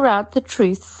figure out the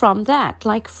truth from that,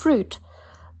 like fruit,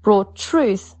 brought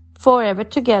truth forever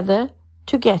together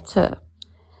to get her.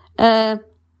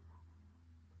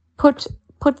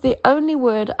 Put the only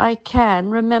word I can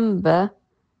remember,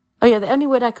 the only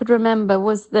word I could remember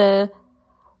was the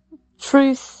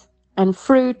truth and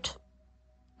fruit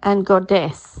and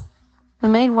goddess. The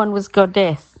main one was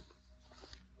goddess.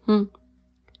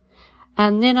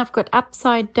 And then I've got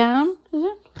upside down, is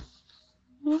it?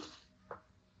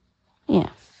 Yeah.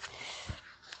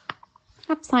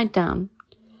 Upside down.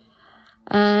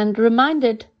 and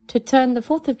reminded to turn the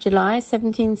 4th of July,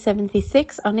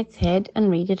 1776 on its head and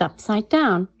read it upside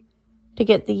down to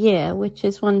get the year, which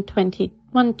is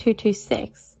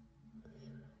 1226,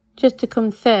 just to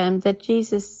confirm that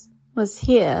Jesus was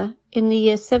here in the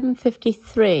year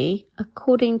 753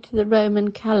 according to the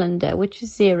Roman calendar, which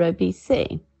is 0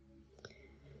 BC.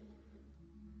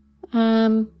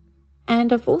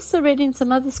 And I've also read in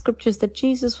some other scriptures that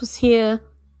Jesus was here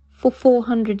for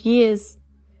 400 years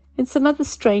in some other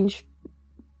strange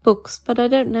books, but I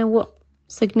don't know what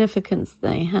significance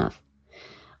they have.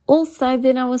 Also,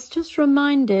 then I was just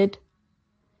reminded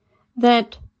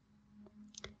that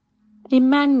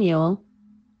Emmanuel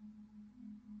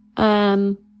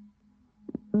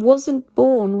wasn't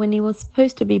born when he was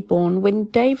supposed to be born. When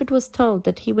David was told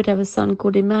that he would have a son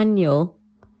called Emmanuel,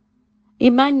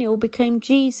 Emmanuel became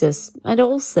Jesus, and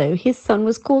also his son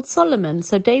was called Solomon.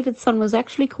 So David's son was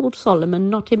actually called Solomon,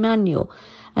 not Emmanuel.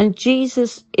 And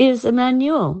Jesus is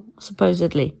Emmanuel,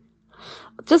 supposedly.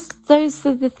 Just those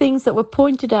are the things that were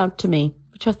pointed out to me,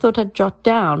 which I thought I'd jot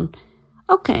down.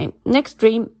 Okay, next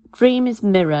dream is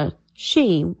mirror.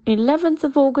 She, 11th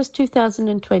of August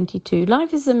 2022.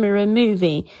 Life is a mirror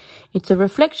movie. It's a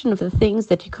reflection of the things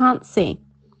that you can't see.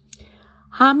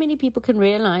 How many people can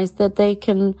realize that they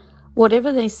can,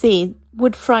 whatever they see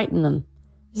would frighten them?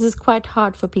 This is quite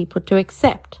hard for people to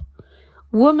accept.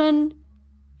 Woman,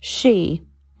 she.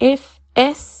 If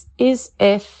S is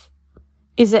F,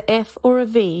 is a F or a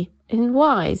V. In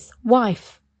wise,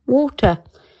 wife, water.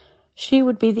 She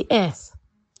would be the S,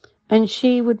 and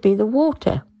she would be the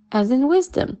water, as in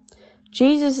wisdom.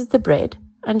 Jesus is the bread,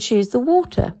 and she is the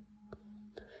water.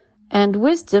 And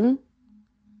wisdom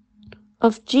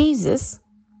of Jesus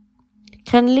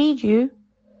can lead you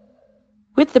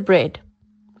with the bread,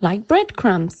 like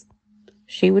breadcrumbs.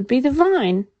 She would be the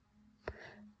vine.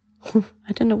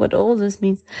 I don't know what all this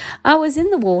means. I was in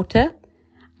the water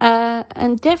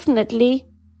and definitely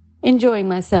enjoying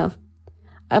myself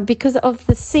because of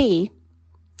the sea,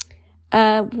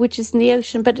 which is in the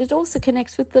ocean, but it also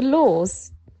connects with the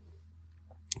laws.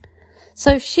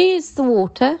 So if she is the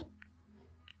water,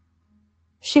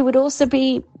 she would also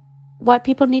be why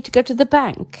people need to go to the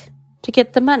bank to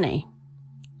get the money,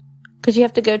 because you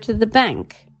have to go to the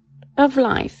bank of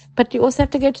life, but you also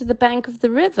have to go to the bank of the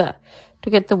river to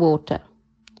get the water.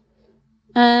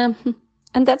 And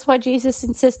that's why Jesus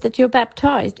insists that you're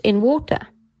baptized in water.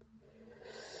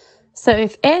 So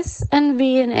if S and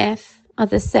V and F are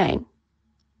the same,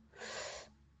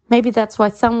 maybe that's why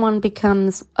someone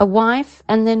becomes a wife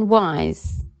and then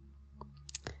wise.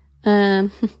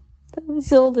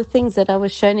 These are all the things that I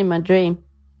was shown in my dream.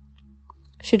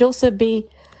 Should also be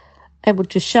able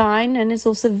to shine and is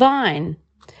also vine.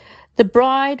 The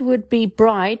bride would be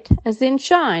bright as in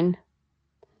shine.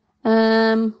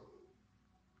 And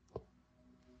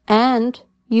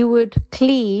you would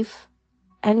cleave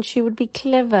and she would be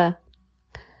clever.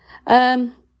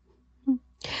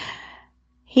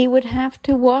 He would have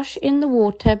to wash in the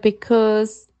water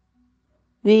because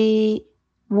the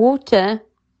water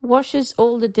washes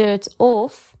all the dirt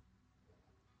off,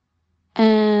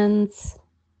 and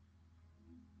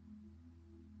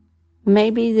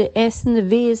maybe the S and the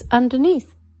V is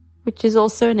underneath, which is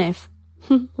also an F.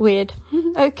 Weird.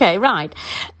 Okay, right.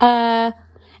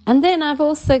 And then I've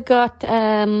also got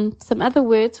some other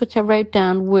words which I wrote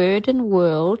down: word and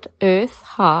world, earth,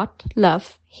 heart,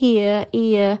 love, hear,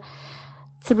 ear,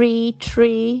 three,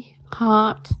 tree,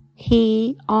 heart,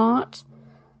 he, art,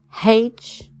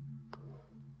 H.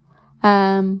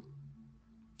 So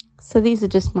these are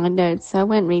just my notes, so I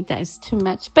won't read those too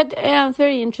much. But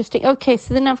very interesting. Okay,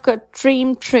 so then I've got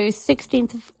Dream Truth,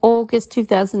 16th of August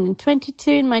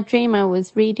 2022. In my dream, I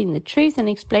was reading the truth and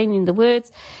explaining the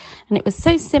words. And it was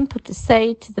so simple to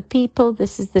say to the people,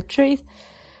 this is the truth,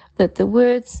 that the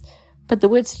words did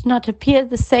not appear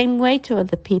the same way to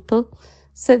other people.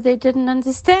 So they didn't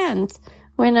understand.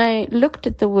 When I looked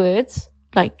at the words,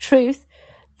 like truth,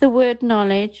 the word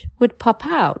knowledge would pop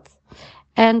out,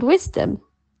 and wisdom.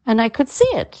 And I could see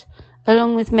it,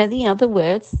 along with many other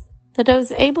words that I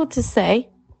was able to say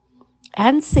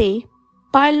and see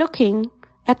by looking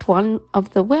at one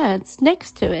of the words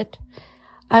next to it.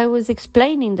 I was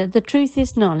explaining that the truth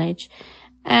is knowledge,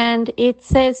 and it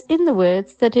says in the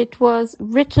words that it was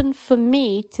written for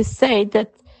me to say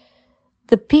that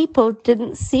the people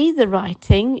didn't see the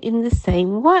writing in the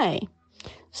same way.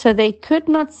 So they could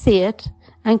not see it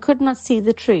and could not see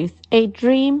the truth.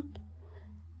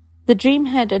 The dream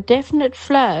had a definite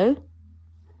flow,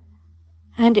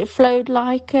 and it flowed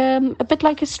like a bit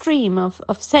like a stream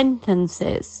of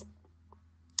sentences.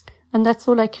 And that's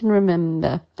all I can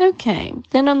remember. Okay.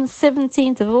 Then on the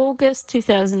 17th of August,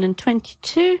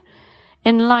 2022,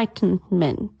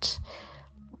 enlightenment.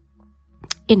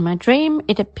 In my dream,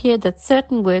 it appeared that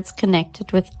certain words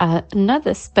connected with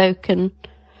another spoken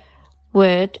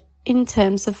word in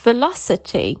terms of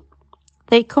velocity.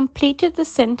 They completed the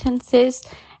sentences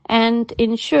and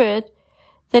ensured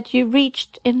that you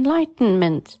reached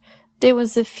enlightenment. There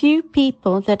was a few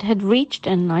people that had reached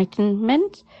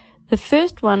enlightenment. The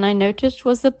first one I noticed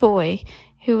was a boy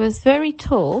who was very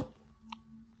tall.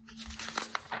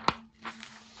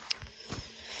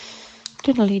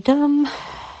 Diddly-dum.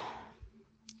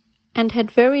 And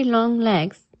had very long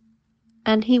legs.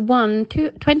 And he won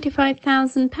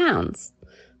 £25,000.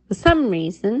 For some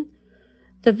reason,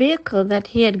 the vehicle that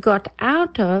he had got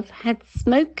out of had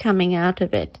smoke coming out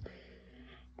of it.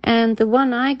 And the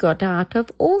one I got out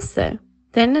of also.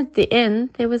 Then at the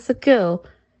end, there was a girl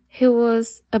who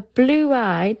was a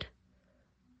blue-eyed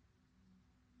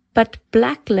but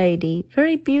black lady,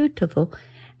 very beautiful,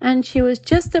 and she was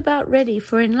just about ready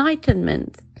for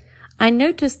enlightenment. I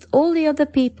noticed all the other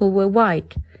people were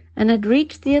white and had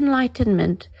reached the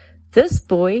enlightenment. This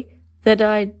boy that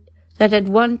had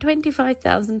won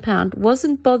 £25,000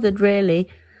 wasn't bothered really,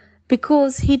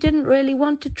 because he didn't really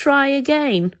want to try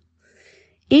again,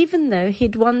 even though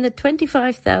he'd won the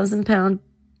 £25,000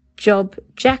 job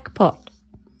jackpot.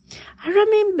 I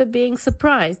remember being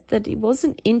surprised that he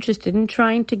wasn't interested in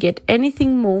trying to get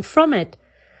anything more from it.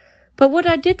 But what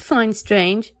I did find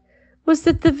strange was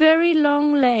that the very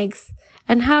long legs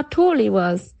and how tall he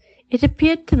was. It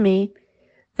appeared to me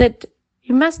that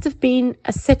he must have been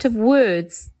a set of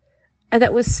words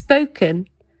that were spoken,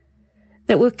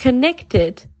 that were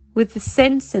connected with the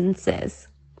sentences.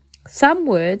 Some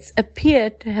words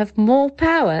appeared to have more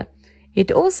power.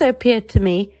 It also appeared to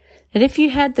me that if you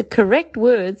had the correct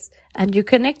words and you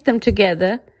connect them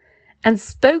together and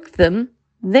spoke them,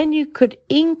 then you could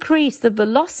increase the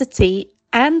velocity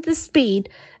and the speed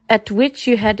at which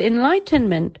you had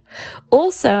enlightenment.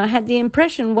 Also, I had the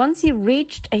impression once you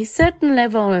reached a certain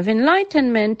level of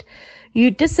enlightenment, you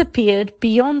disappeared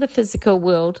beyond the physical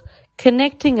world,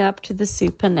 connecting up to the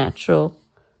supernatural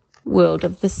world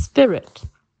of the spirit.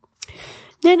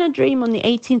 Then a dream on the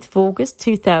 18th of August,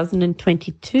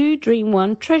 2022, Dream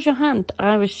 1, treasure hunt.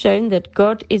 I was shown that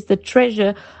God is the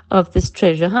treasure of this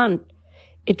treasure hunt.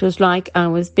 It was like I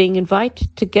was being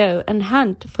invited to go and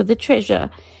hunt for the treasure.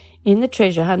 In the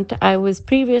treasure hunt, I was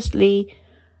previously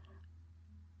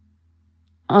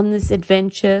on this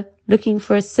adventure looking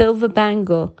for a silver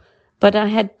bangle, but I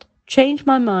had changed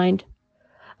my mind.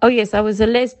 Oh yes, I was a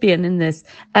lesbian in this,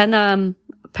 and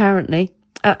apparently.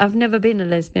 I've never been a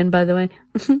lesbian, by the way.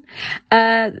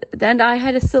 And I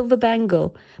had a silver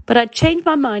bangle. But I changed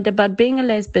my mind about being a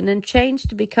lesbian and changed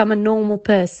to become a normal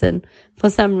person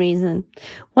for some reason.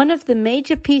 One of the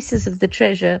major pieces of the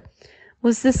treasure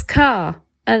was this car.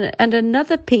 And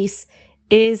another piece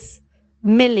is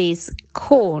Millie's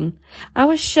corn. I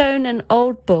was shown an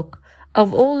old book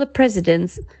of all the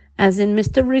presidents, as in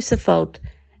Mr. Roosevelt,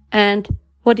 and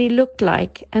what he looked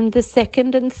like, and the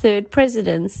second and third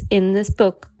presidents in this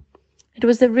book. It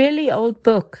was a really old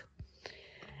book,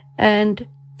 and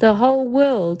the whole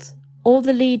world, all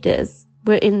the leaders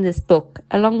were in this book,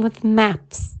 along with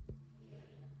maps.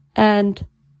 And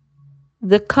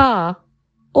the car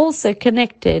also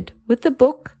connected with the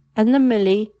book and the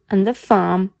Millie and the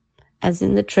farm, as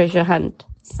in the treasure hunt,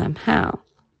 somehow.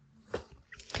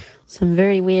 Some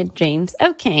very weird dreams.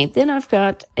 Okay, then I've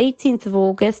got 18th of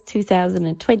August,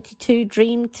 2022,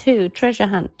 Dream 2, Treasure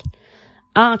Hunt,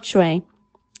 Archway.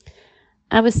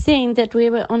 I was seeing that we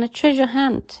were on a treasure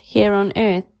hunt here on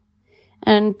Earth,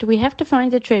 and we have to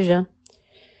find the treasure.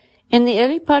 In the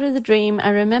early part of the dream,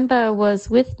 I remember I was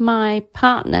with my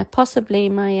partner, possibly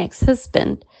my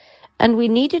ex-husband, and we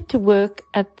needed to work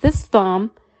at this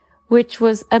farm, which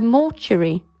was a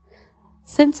mortuary.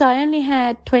 Since I only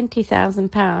had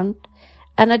 £20,000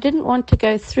 and I didn't want to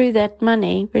go through that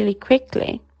money really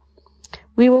quickly,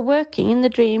 we were working in the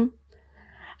dream.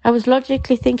 I was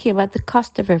logically thinking about the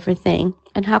cost of everything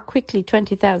and how quickly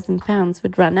 £20,000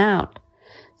 would run out.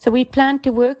 So we planned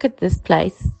to work at this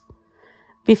place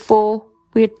before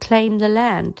we had claimed the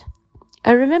land.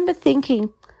 I remember thinking,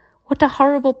 what a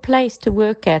horrible place to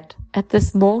work at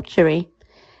this mortuary.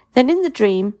 Then in the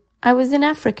dream, I was in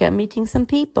Africa meeting some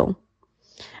people.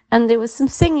 And there was some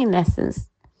singing lessons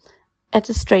at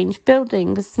a strange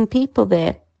building with some people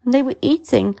there. And they were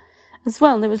eating as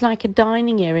well. There was like a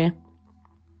dining area.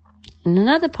 In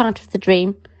another part of the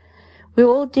dream, we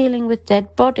were all dealing with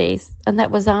dead bodies. And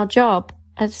that was our job.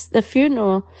 As the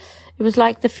funeral, it was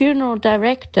like the funeral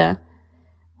director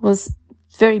was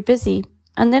very busy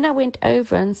And then I went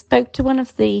over and spoke to one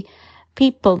of the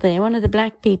people there, one of the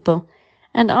black people,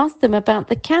 and asked them about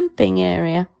the camping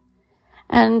area.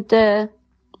 And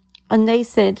they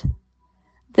said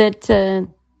that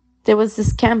there was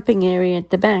this camping area at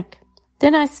the back.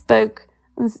 Then I spoke,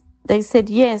 and they said,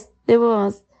 yes, there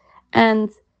was. And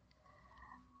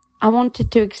I wanted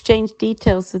to exchange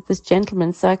details with this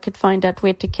gentleman so I could find out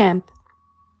where to camp.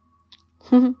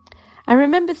 I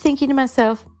remember thinking to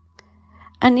myself,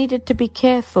 I needed to be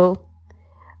careful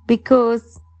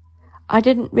because I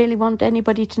didn't really want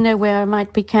anybody to know where I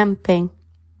might be camping.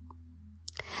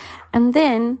 And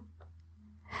then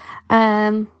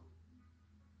I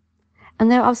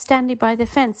was standing by the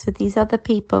fence with these other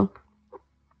people.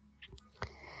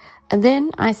 And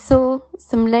then I saw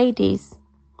some ladies,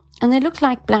 and they looked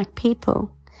like black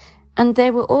people, and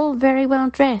they were all very well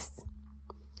dressed.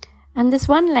 And this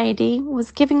one lady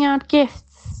was giving out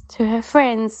gifts to her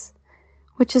friends,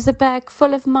 which is a bag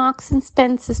full of Marks and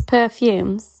Spencer's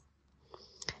perfumes.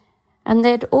 And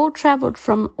they'd all traveled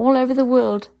from all over the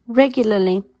world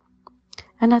regularly.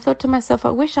 And I thought to myself, I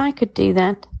wish I could do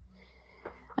that.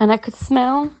 And I could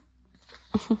smell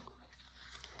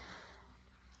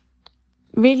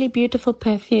really beautiful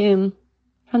perfume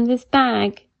from this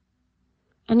bag.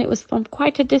 And it was from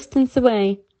quite a distance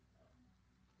away.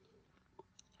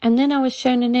 And then I was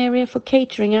shown an area for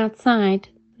catering outside,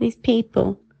 these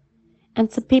people.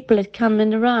 And some people had come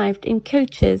and arrived in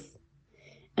coaches.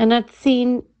 And I'd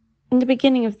seen, in the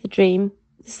beginning of the dream,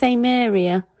 the same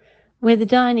area where the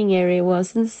dining area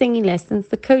was and the singing lessons.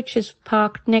 The coaches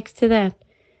parked next to that.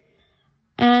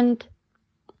 And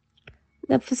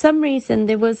for some reason,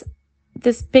 there was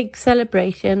this big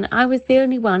celebration. I was the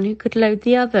only one who could load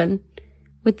the oven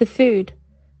with the food.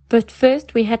 But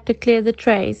first, we had to clear the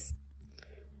trays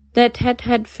that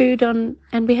had food on,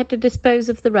 and we had to dispose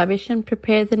of the rubbish and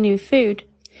prepare the new food.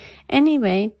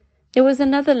 Anyway, there was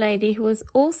another lady who was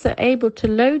also able to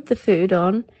load the food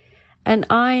on, and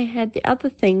I had the other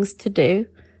things to do,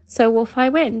 so off I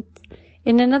went.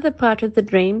 In another part of the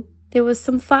dream, there was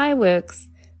some fireworks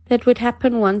that would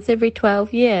happen once every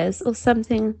 12 years or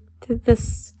something to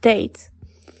this date.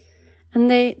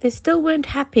 And they still weren't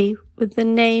happy with the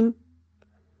name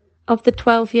of the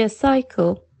 12-year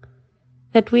cycle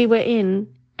that we were in,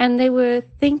 and they were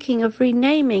thinking of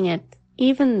renaming it,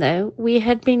 even though we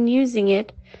had been using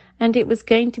it and it was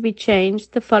going to be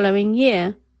changed the following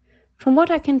year. From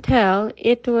what I can tell,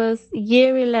 it was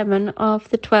year 11 of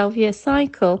the 12-year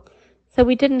cycle, so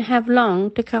we didn't have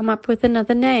long to come up with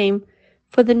another name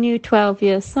for the new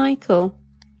 12-year cycle.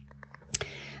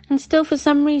 And still, for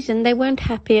some reason, they weren't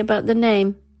happy about the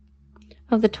name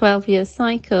of the 12-year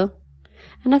cycle.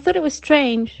 And I thought it was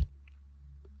strange.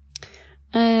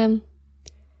 The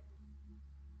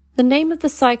name of the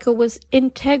cycle was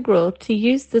integral to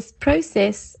use this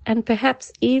process, and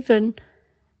perhaps even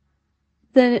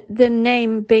the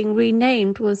name being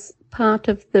renamed was part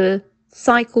of the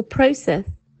cycle process.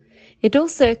 It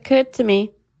also occurred to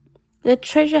me that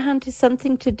treasure hunt is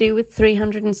something to do with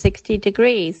 360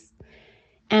 degrees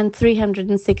and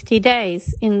 360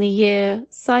 days in the year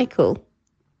cycle.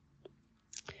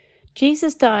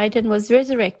 Jesus died and was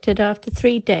resurrected after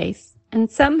 3 days,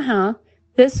 and somehow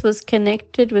this was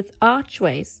connected with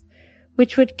archways,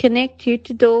 which would connect you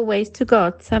to doorways to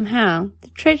God somehow. The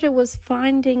treasure was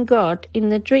finding God in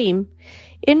the dream.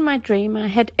 In my dream, I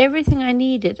had everything I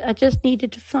needed. I just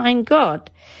needed to find God.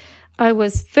 I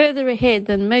was further ahead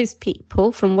than most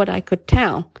people from what I could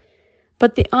tell.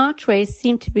 But the archways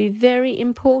seemed to be very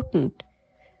important.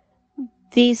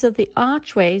 These are the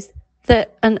archways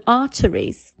and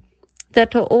arteries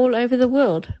that are all over the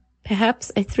world.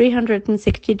 Perhaps a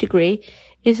 360 degree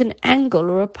is an angle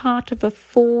or a part of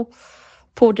four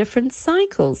different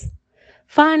cycles.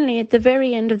 Finally, at the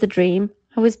very end of the dream,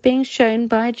 I was being shown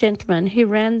by a gentleman who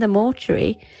ran the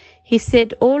mortuary. He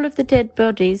said all of the dead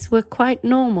bodies were quite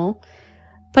normal,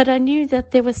 but I knew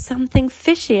that there was something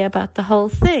fishy about the whole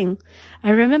thing.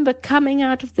 I remember coming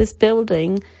out of this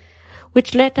building,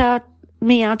 which let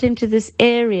me out into this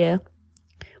area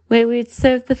where we'd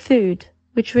served the food,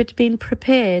 which had been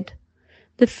prepared,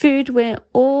 the food where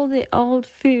all the old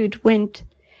food went.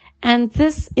 And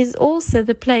this is also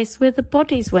the place where the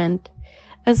bodies went,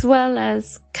 as well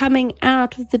as coming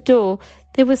out of the door.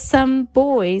 There were some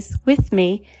boys with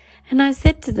me, and I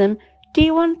said to them, "Do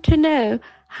you want to know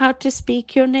how to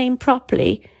speak your name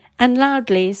properly and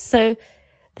loudly?" So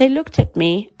they looked at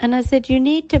me, and I said, "You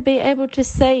need to be able to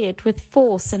say it with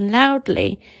force and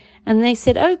loudly." And they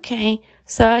said, "Okay."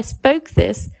 So I spoke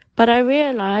this, but I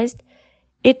realized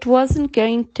it wasn't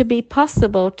going to be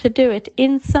possible to do it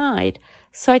inside.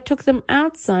 So I took them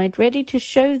outside, ready to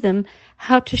show them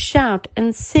how to shout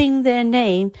and sing their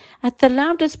name at the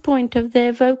loudest point of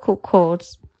their vocal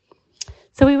cords.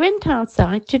 So we went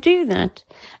outside to do that.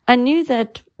 I knew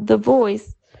that the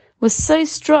voice was so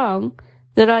strong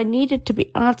that I needed to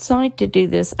be outside to do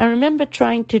this. I remember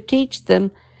trying to teach them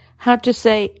how to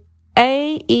say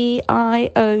A-E-I-O-U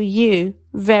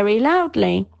very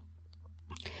loudly.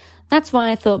 That's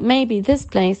why I thought maybe this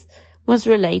place was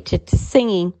related to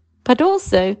singing. But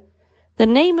also, the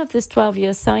name of this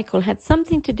 12-year cycle had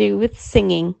something to do with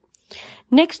singing.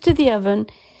 Next to the oven,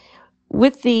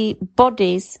 with the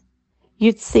bodies,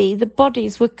 you'd see the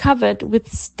bodies were covered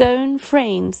with stone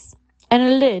frames and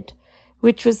a lid,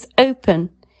 which was open,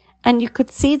 and you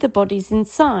could see the bodies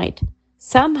inside.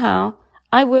 Somehow,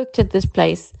 I worked at this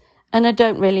place, and I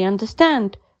don't really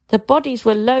understand. The bodies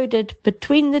were loaded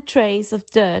between the trays of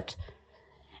dirt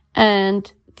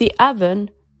and the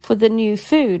oven for the new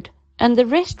food, and the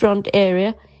restaurant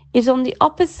area is on the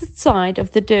opposite side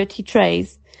of the dirty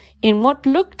trays, in what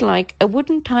looked like a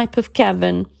wooden type of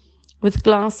cavern with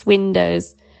glass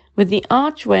windows. With the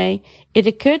archway, it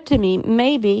occurred to me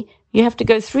maybe you have to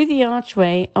go through the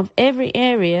archway of every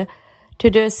area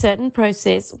to do a certain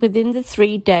process within the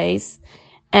 3 days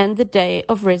and the day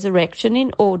of resurrection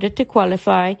in order to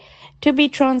qualify to be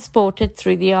transported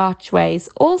through the archways.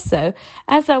 Also,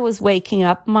 as I was waking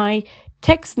up, my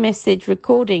text message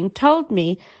recording told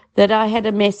me that I had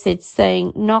a message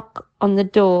saying, knock on the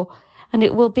door and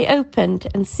it will be opened,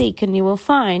 and seek and you will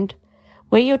find.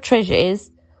 Where your treasure is,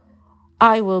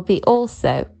 I will be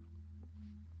also.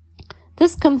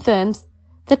 This confirms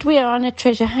that we are on a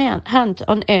treasure hunt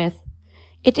on earth.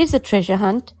 It is a treasure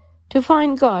hunt to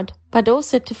find God, but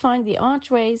also to find the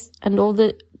archways and all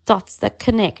the dots that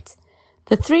connect.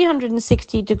 The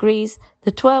 360 degrees,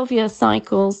 the 12-year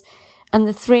cycles, and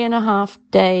the 3.5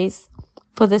 days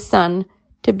for the sun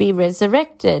to be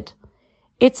resurrected.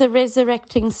 It's a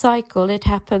resurrecting cycle. It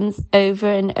happens over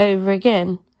and over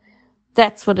again.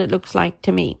 That's what it looks like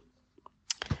to me.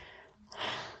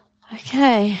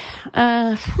 Okay.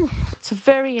 It's a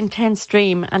very intense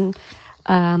dream. And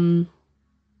I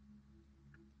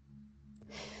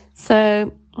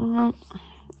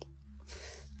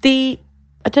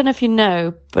don't know if you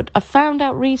know, but I found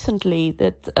out recently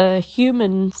that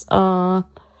humans are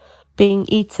being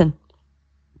eaten.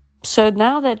 So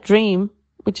now that dream,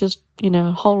 which is,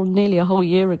 nearly a whole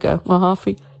year ago, or half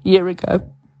a year ago,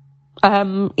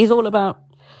 is all about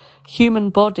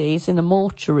human bodies in a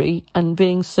mortuary and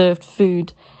being served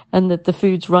food, and that the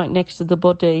food's right next to the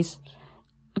bodies.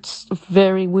 It's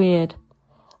very weird.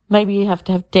 Maybe you have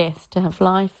to have death to have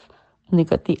life, and you've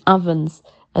got the ovens,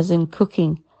 as in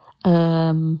cooking.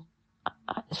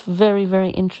 It's very,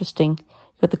 very interesting.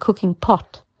 You've got the cooking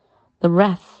pot, the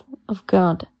wrath of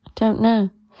God. I don't know.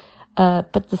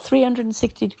 But the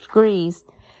 360 degrees,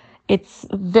 it's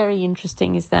very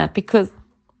interesting, is that, because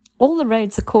all the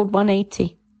roads are called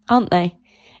 180, aren't they?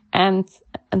 And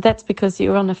that's because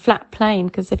you're on a flat plane,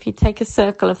 because if you take a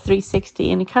circle of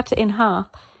 360 and you cut it in half,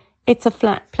 it's a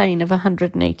flat plane of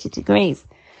 180 degrees.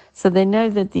 So they know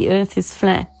that the earth is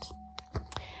flat.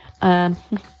 So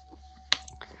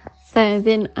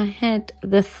then I had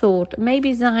the thought,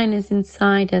 maybe Zion is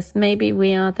inside us, maybe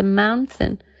we are the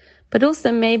mountain, but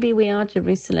also maybe we are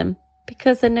Jerusalem,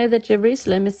 because I know that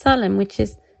Jerusalem is Salem, which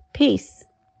is peace.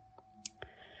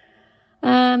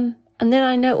 And then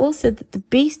I know also that the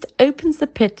beast opens the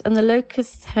pit and the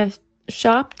locusts have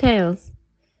sharp tails,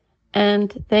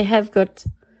 and they have got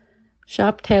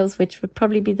sharp tails, which would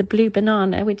probably be the blue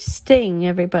banana, which sting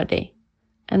everybody,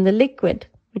 and the liquid,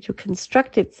 which will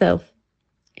construct itself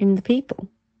in the people.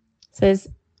 Says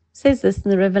this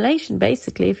in the Revelation,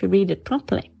 basically, if you read it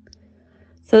properly.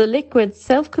 So the liquids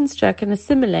self-construct and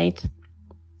assimilate.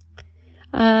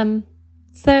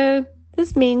 So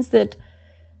this means that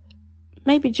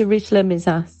maybe Jerusalem is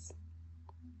us.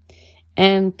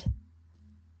 And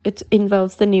it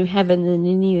involves the new heaven and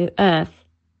the new earth.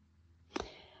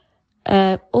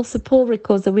 Also, Paul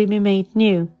records that we be made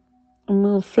new and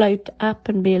we'll float up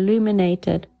and be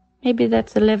illuminated. Maybe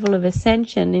that's a level of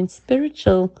ascension in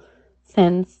spiritual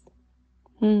sense.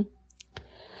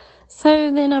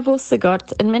 So then I've also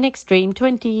got, in my next dream,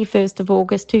 21st of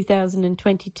August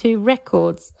 2022,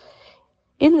 records.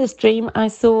 In this dream, I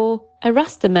saw a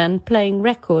Rastaman playing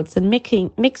records and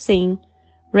mixing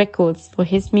records for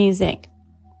his music.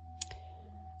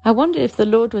 I wondered if the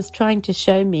Lord was trying to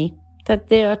show me that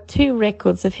there are two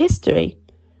records of history,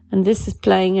 and this is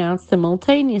playing out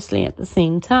simultaneously at the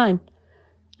same time,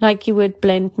 like you would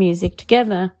blend music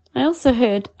together. I also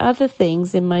heard other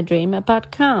things in my dream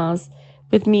about cars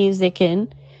with music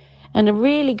in and a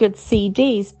really good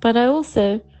CDs, but I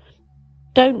also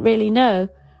don't really know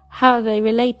how they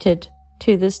related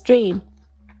to this dream.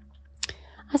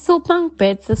 I saw bunk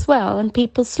beds as well, and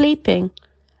people sleeping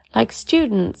like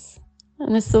students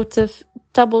in a sort of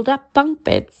doubled up bunk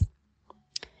beds.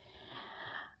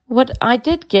 What I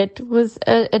did get was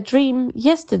a dream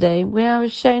yesterday where I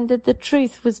was shown that the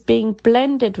truth was being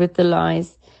blended with the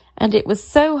lies, and it was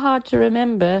so hard to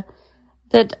remember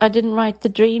that I didn't write the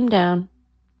dream down.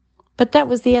 But that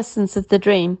was the essence of the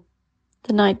dream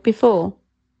the night before.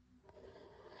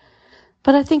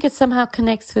 But I think it somehow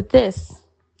connects with this,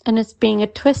 and it's being a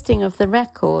twisting of the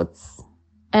records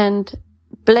and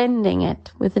blending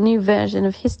it with a new version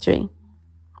of history.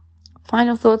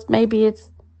 Final thoughts, maybe it's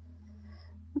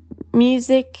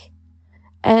music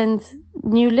and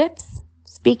new lips,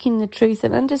 speaking the truth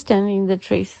and understanding the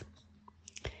truth.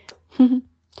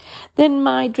 Then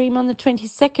my dream on the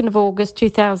 22nd of August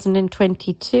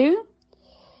 2022,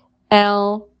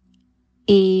 L,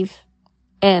 Eve,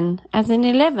 N, as in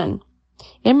 11.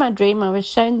 In my dream, I was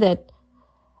shown that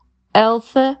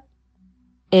Alpha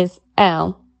is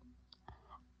L,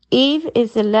 Eve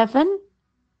is 11,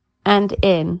 and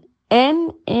N.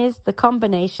 N is the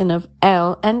combination of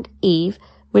L and Eve,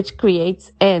 which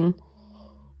creates N.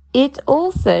 It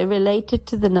also related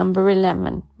to the number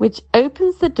 11, which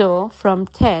opens the door from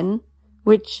 10,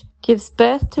 which gives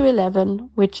birth to 11,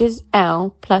 which is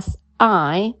L plus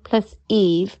I plus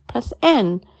Eve plus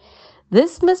N.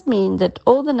 This must mean that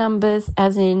all the numbers,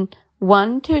 as in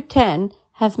 1 to 10,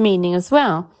 have meaning as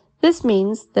well. This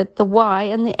means that the Y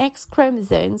and the X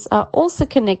chromosomes are also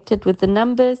connected with the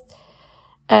numbers,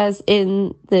 as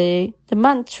in the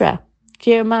mantra,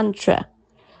 Geomantra,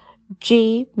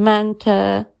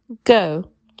 G-Manta, Go,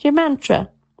 Geomantra.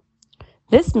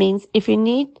 This means if you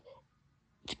need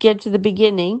to get to the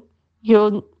beginning,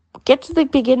 you'll get to the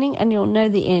beginning and you'll know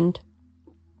the end.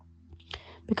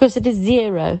 Because it is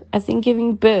 0, as in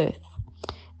giving birth.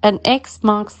 And X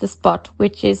marks the spot,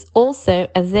 which is also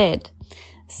a Z.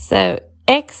 So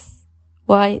X,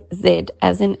 Y, Z,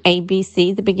 as in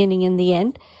ABC, the beginning and the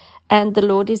end. And the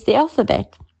Lord is the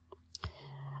alphabet.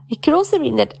 It could also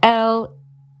mean that L,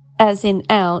 as in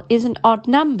L, is an odd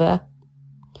number.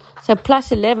 So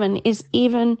plus 11 is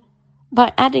even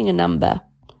by adding a number,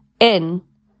 N.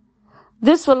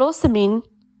 This will also mean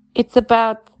it's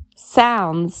about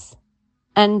sounds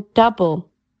and double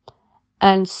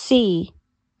and C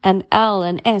and L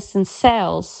and S and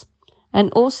cells,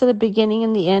 and also the beginning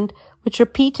and the end, which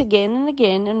repeat again and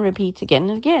again and repeat again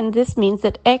and again. This means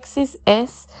that X is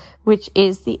S, which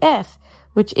is the F,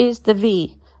 which is the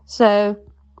V. So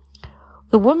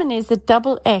the woman is a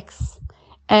double X,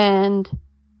 and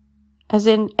as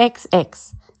in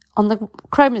XX on the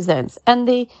chromosomes, and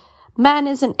the man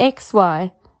is an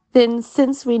XY. Then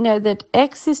since we know that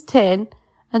X is 10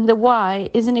 and the Y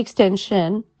is an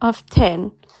extension of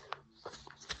 10,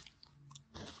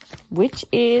 which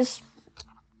is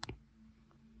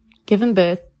given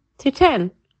birth to 10,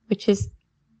 which is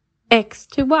X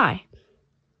to Y.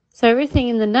 So everything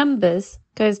in the numbers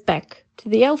goes back to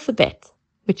the alphabet,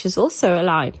 which is also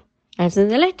alive. As in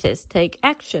the letters take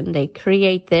action, they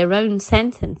create their own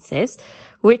sentences,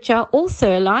 which are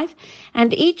also alive,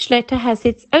 and each letter has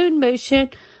its own motion,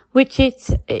 which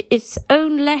is its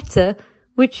own letter,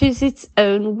 which is its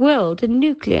own world and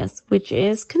nucleus, which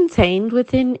is contained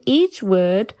within each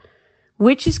word,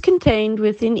 which is contained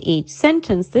within each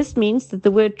sentence. This means that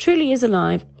the word truly is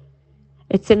alive.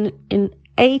 It's in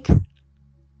 8,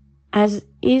 as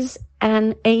is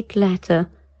an 8 letter,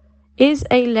 is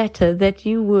a letter that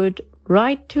you would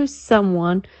write to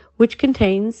someone which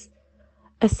contains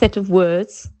a set of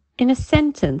words in a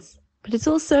sentence. But it's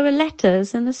also a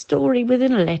letters and a story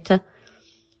within a letter.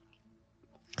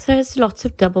 So it's lots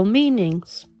of double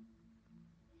meanings.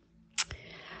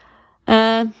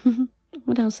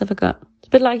 What else have I got? It's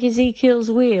a bit like Ezekiel's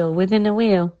wheel within a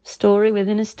wheel, story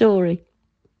within a story.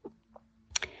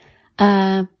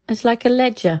 It's like a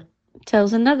ledger. It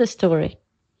tells another story.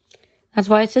 That's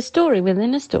why it's a story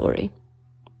within a story.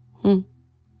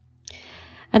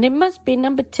 And it must be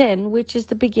number 10, which is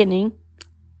the beginning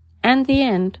and the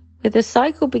end, where the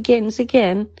cycle begins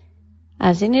again,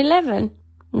 as in 11,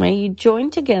 where you join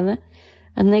together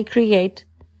and they create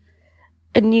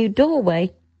a new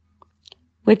doorway,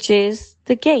 which is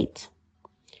the gate,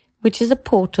 which is a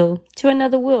portal to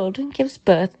another world and gives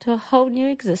birth to a whole new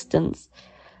existence,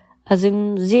 as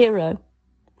in 0,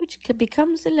 which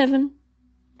becomes 11.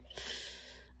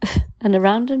 And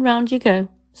round you go.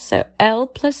 So L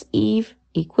plus Eve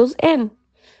equals N,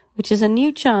 which is a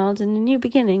new child and a new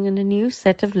beginning and a new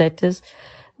set of letters,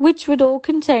 which would all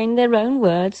contain their own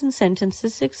words and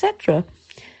sentences, etc.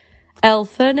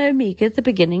 Alpha and Omega, the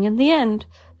beginning and the end.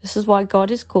 This is why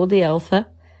God is called the Alpha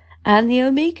and the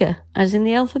Omega, as in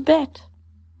the alphabet.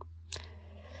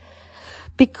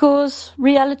 Because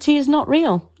reality is not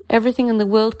real. Everything in the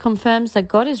world confirms that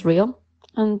God is real,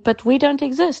 but we don't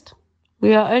exist.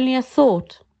 We are only a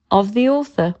thought of the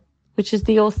author, which is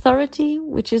the authority,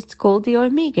 which is called the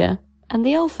Omega, and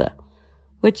the Alpha,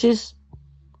 which is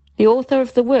the author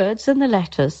of the words and the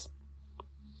letters,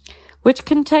 which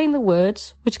contain the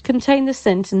words, which contain the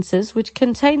sentences, which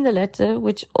contain the letter,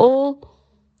 which all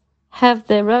have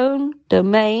their own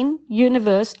domain,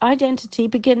 universe, identity,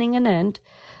 beginning and end,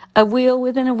 a wheel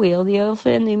within a wheel, the Alpha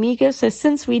and the Omega. So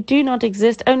since we do not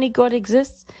exist, only God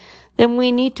exists, then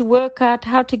we need to work out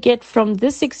how to get from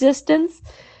this existence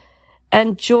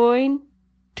and join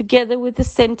together with the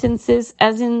sentences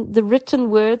as in the written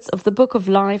words of the book of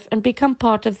life and become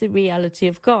part of the reality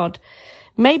of God.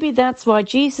 Maybe that's why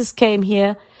Jesus came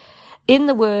here in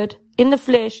the word, in the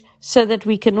flesh, so that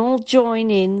we can all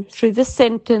join in through the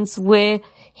sentence where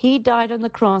he died on the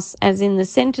cross, as in the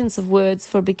sentence of words,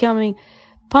 for becoming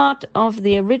part of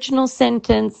the original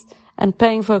sentence and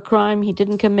paying for a crime he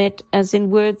didn't commit, as in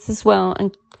words as well,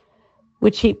 and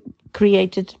which he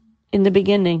created in the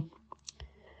beginning.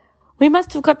 We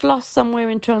must have got lost somewhere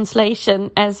in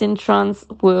translation, as in trans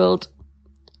world.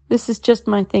 This is just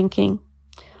my thinking.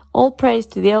 All praise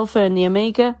to the Alpha and the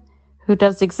Omega, who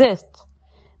does exist.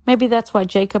 Maybe that's why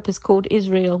Jacob is called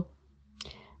Israel,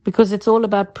 because it's all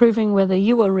about proving whether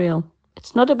you are real.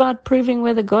 It's not about proving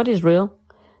whether God is real,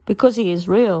 because he is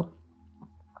real.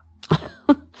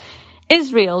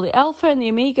 Israel, the Alpha and the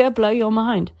Omega, blow your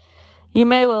mind. You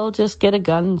may well just get a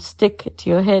gun and stick it to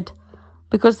your head,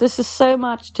 because this is so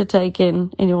much to take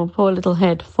in your poor little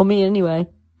head, for me anyway.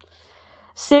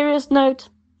 Serious note,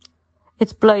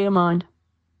 it's blow your mind.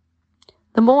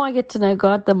 The more I get to know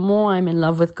God, the more I'm in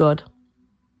love with God.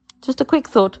 Just a quick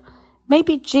thought,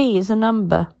 maybe G is a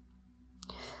number,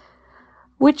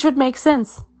 which would make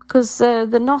sense, because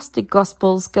the Gnostic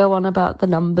Gospels go on about the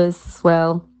numbers as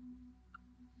well.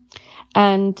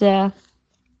 And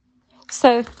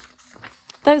so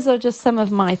those are just some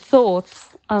of my thoughts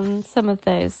on some of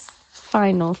those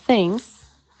final things.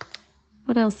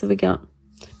 What else have we got?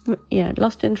 Yeah,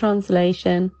 lost in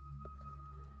translation.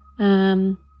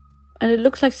 And it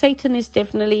looks like Satan is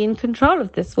definitely in control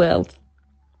of this world,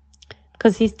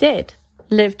 because he's dead,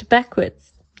 lived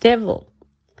backwards, devil.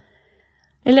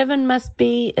 11 must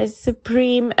be a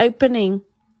supreme opening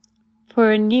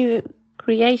for a new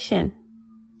creation,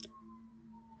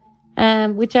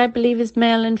 which I believe is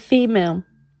male and female.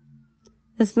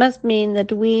 This must mean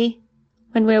that we,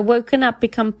 when we're woken up,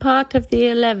 become part of the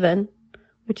 11,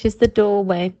 which is the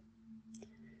doorway.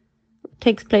 It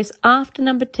takes place after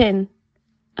number 10,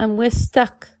 and we're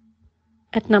stuck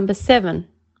at number 7.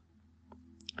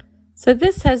 So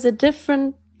this has a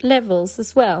different levels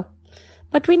as well.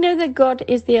 But we know that God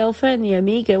is the Alpha and the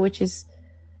Omega, which is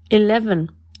 11.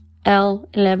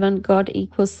 L11, God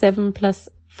equals 7 plus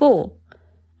 4,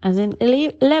 as in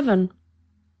 11.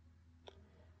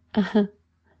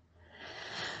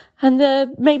 And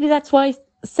maybe that's why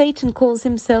Satan calls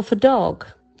himself a dog,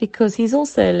 because he's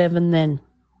also 11 then.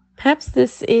 Perhaps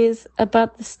this is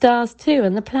about the stars too,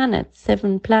 and the planets.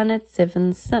 7 planets,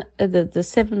 the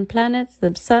 7 planets,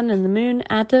 the sun and the moon,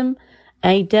 Adam,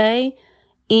 a day,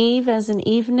 Eve as an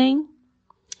evening.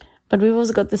 But we've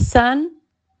also got the sun,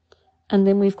 and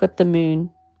then we've got the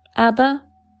moon. Abba,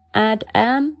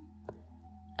 Adam,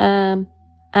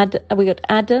 we got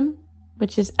Adam,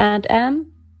 which is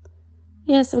Adam.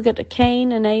 Yes, we've got a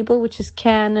Cain and Abel, which is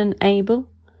Can and Abel.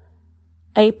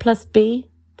 A plus B,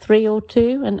 3 or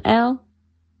 2, and L.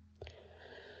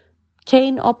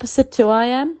 Cain opposite to I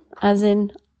am, as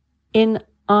in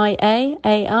IA,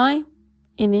 AI,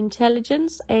 in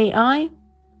intelligence, AI.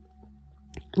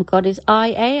 And God is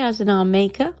IA, as in our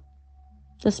maker.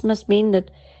 This must mean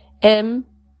that M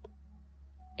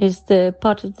is the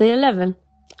part of the 11.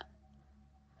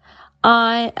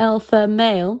 I, alpha,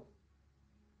 male,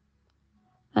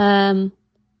 and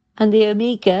the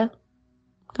Omega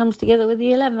comes together with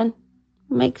the 11,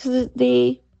 makes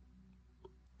the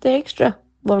extra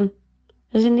one,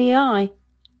 as in the I.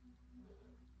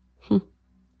 I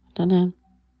don't know.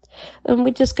 And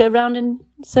we just go round in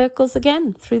circles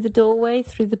again, through the doorway,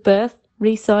 through the birth,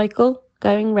 recycle,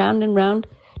 going round and round,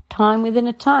 time within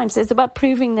a time. So it's about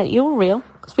proving that you're real,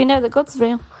 because we know that God's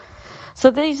real.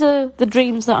 So these are the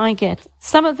dreams that I get.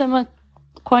 Some of them are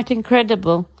quite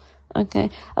incredible. Okay,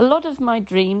 a lot of my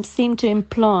dreams seem to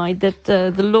imply that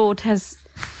the Lord has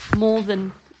more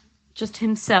than just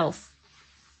himself,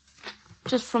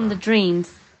 just from the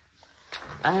dreams,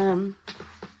 that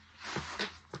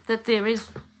there is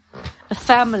a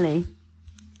family,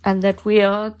 and that we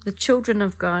are the children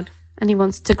of God, and he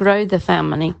wants to grow the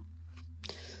family.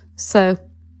 So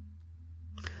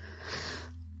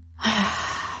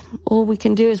all we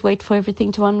can do is wait for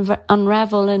everything to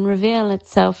unravel and reveal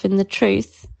itself in the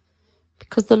truth,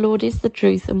 because the Lord is the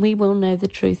truth and we will know the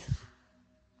truth.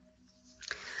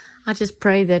 I just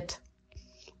pray that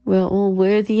we're all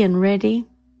worthy and ready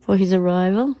for his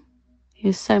arrival. He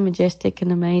is so majestic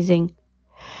and amazing.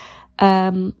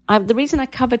 The reason I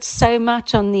covered so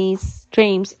much on these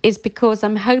dreams is because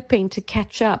I'm hoping to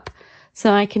catch up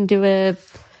so I can do a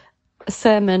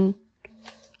sermon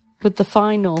with the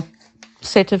final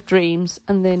set of dreams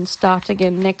and then start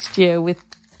again next year with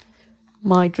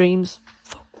my dreams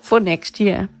for next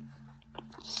year.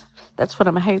 That's what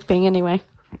I'm hoping anyway.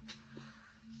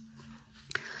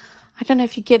 I don't know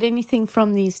if you get anything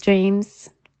from these dreams.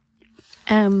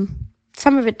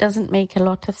 Some of it doesn't make a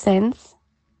lot of sense.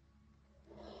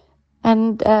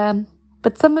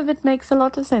 But some of it makes a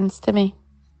lot of sense to me.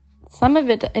 Some of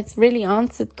it's really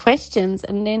answered questions,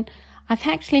 and then I've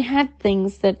actually had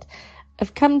things that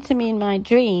have come to me in my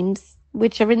dreams,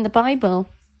 which are in the Bible.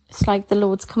 It's like the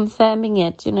Lord's confirming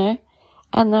it, you know,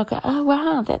 and they'll go, oh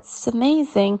wow, that's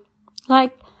amazing.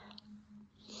 Like,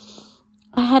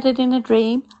 I had it in a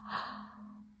dream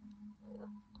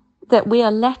that we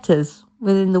are letters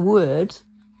within the word,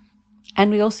 and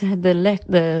we also had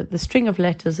the string of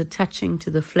letters attaching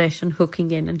to the flesh and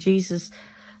hooking in, and Jesus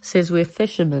says we're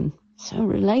fishermen. So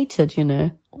related, you know.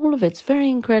 All of it's very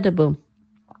incredible.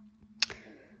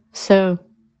 So,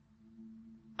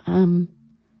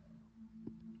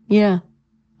 yeah,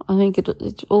 I think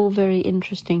it's all very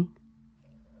interesting.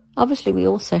 Obviously, we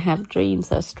also have dreams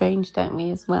that are strange, don't we,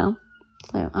 as well?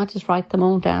 So I just write them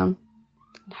all down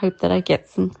and hope that I get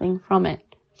something from it.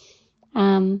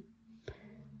 Because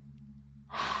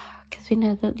we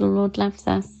know that the Lord loves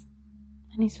us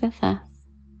and he's with us.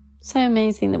 So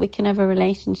amazing that we can have a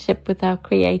relationship with our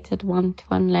Creator at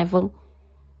one-to-one level.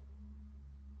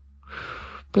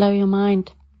 Blow your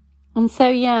mind. And so,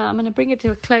 yeah, I'm going to bring it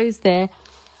to a close there.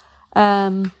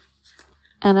 And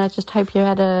I just hope you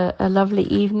had a lovely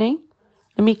evening.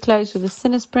 Let me close with a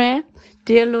sinner's prayer.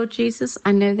 Dear Lord Jesus,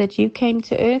 I know that you came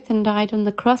to earth and died on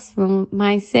the cross for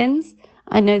my sins.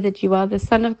 I know that you are the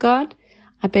Son of God.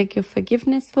 I beg your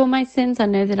forgiveness for my sins. I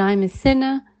know that I'm a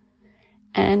sinner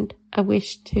and I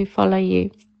wish to follow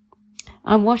you.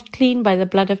 I'm washed clean by the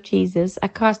blood of Jesus. I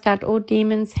cast out all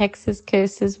demons, hexes,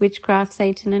 curses, witchcraft,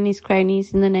 Satan and his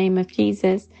cronies in the name of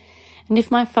Jesus. And if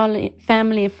my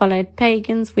family have followed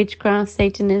pagans, witchcraft,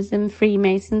 Satanism,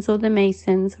 Freemasons or the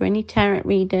Masons, or any tarot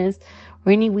readers,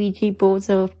 or any Ouija boards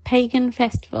or pagan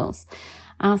festivals,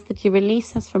 I ask that you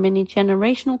release us from any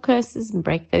generational curses and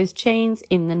break those chains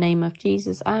in the name of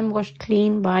Jesus. I am washed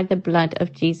clean by the blood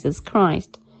of Jesus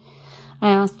Christ. I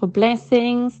ask for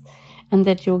blessings and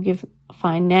that you'll give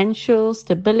financial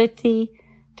stability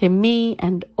to me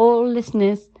and all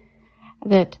listeners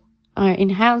that are in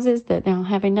houses, that they'll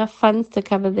have enough funds to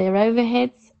cover their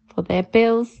overheads, for their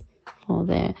bills, for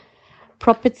their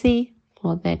property,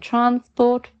 for their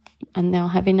transport, and they'll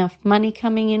have enough money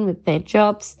coming in with their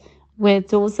jobs. Where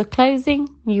doors are closing,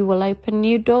 you will open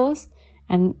new doors,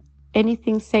 and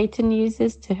anything Satan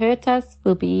uses to hurt us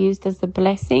will be used as a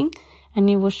blessing, and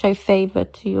you will show favor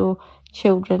to your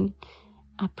children.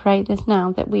 I pray this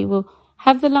now, that we will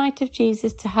have the light of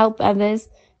Jesus to help others,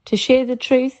 to share the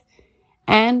truth,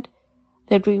 and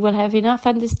that we will have enough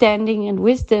understanding and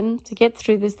wisdom to get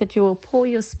through this, that you will pour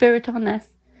your Spirit on us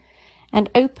and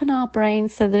open our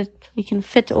brains so that we can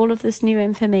fit all of this new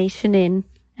information in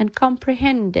and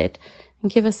comprehend it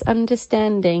and give us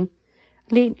understanding.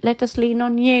 Let us lean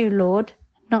on you, Lord,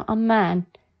 not on man.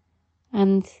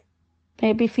 And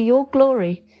maybe for your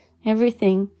glory,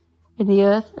 everything in the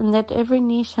earth, and that every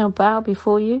knee shall bow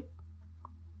before you.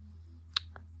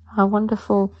 Our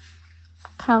wonderful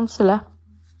Counselor,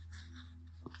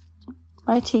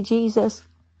 mighty Jesus,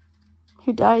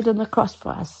 who died on the cross for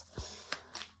us.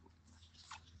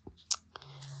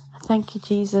 Thank you,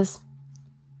 Jesus,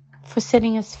 for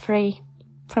setting us free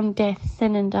from death,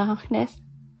 sin and darkness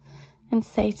and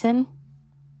Satan,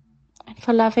 and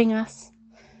for loving us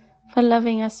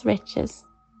riches.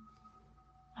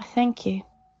 I thank you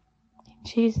in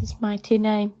Jesus' mighty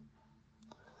name.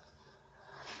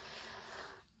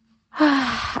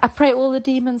 I pray all the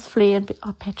demons flee and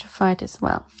are petrified as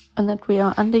well, and that we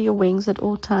are under your wings at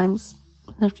all times,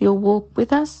 that you'll walk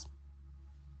with us,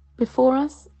 before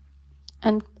us,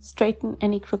 and straighten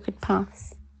any crooked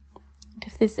paths. And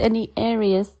if there's any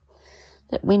areas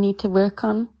that we need to work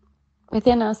on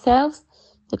within ourselves,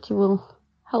 that you will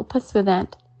help us with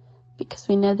that, because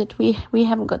we know that we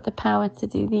haven't got the power to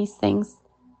do these things,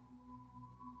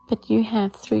 but you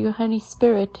have through your Holy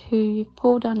Spirit who you've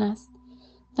poured on us,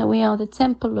 that we are the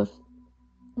temple of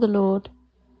the Lord.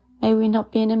 May we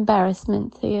not be an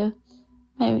embarrassment to you.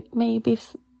 May you be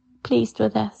pleased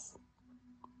with us,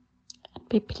 and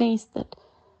be pleased that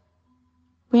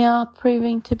we are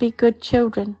proving to be good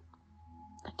children,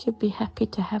 that you'd be happy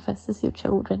to have us as your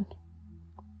children.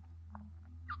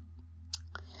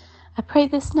 I pray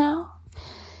this now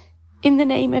in the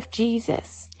name of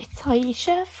Jesus. It's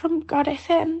Aisha from God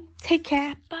FM. Take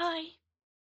care. Bye.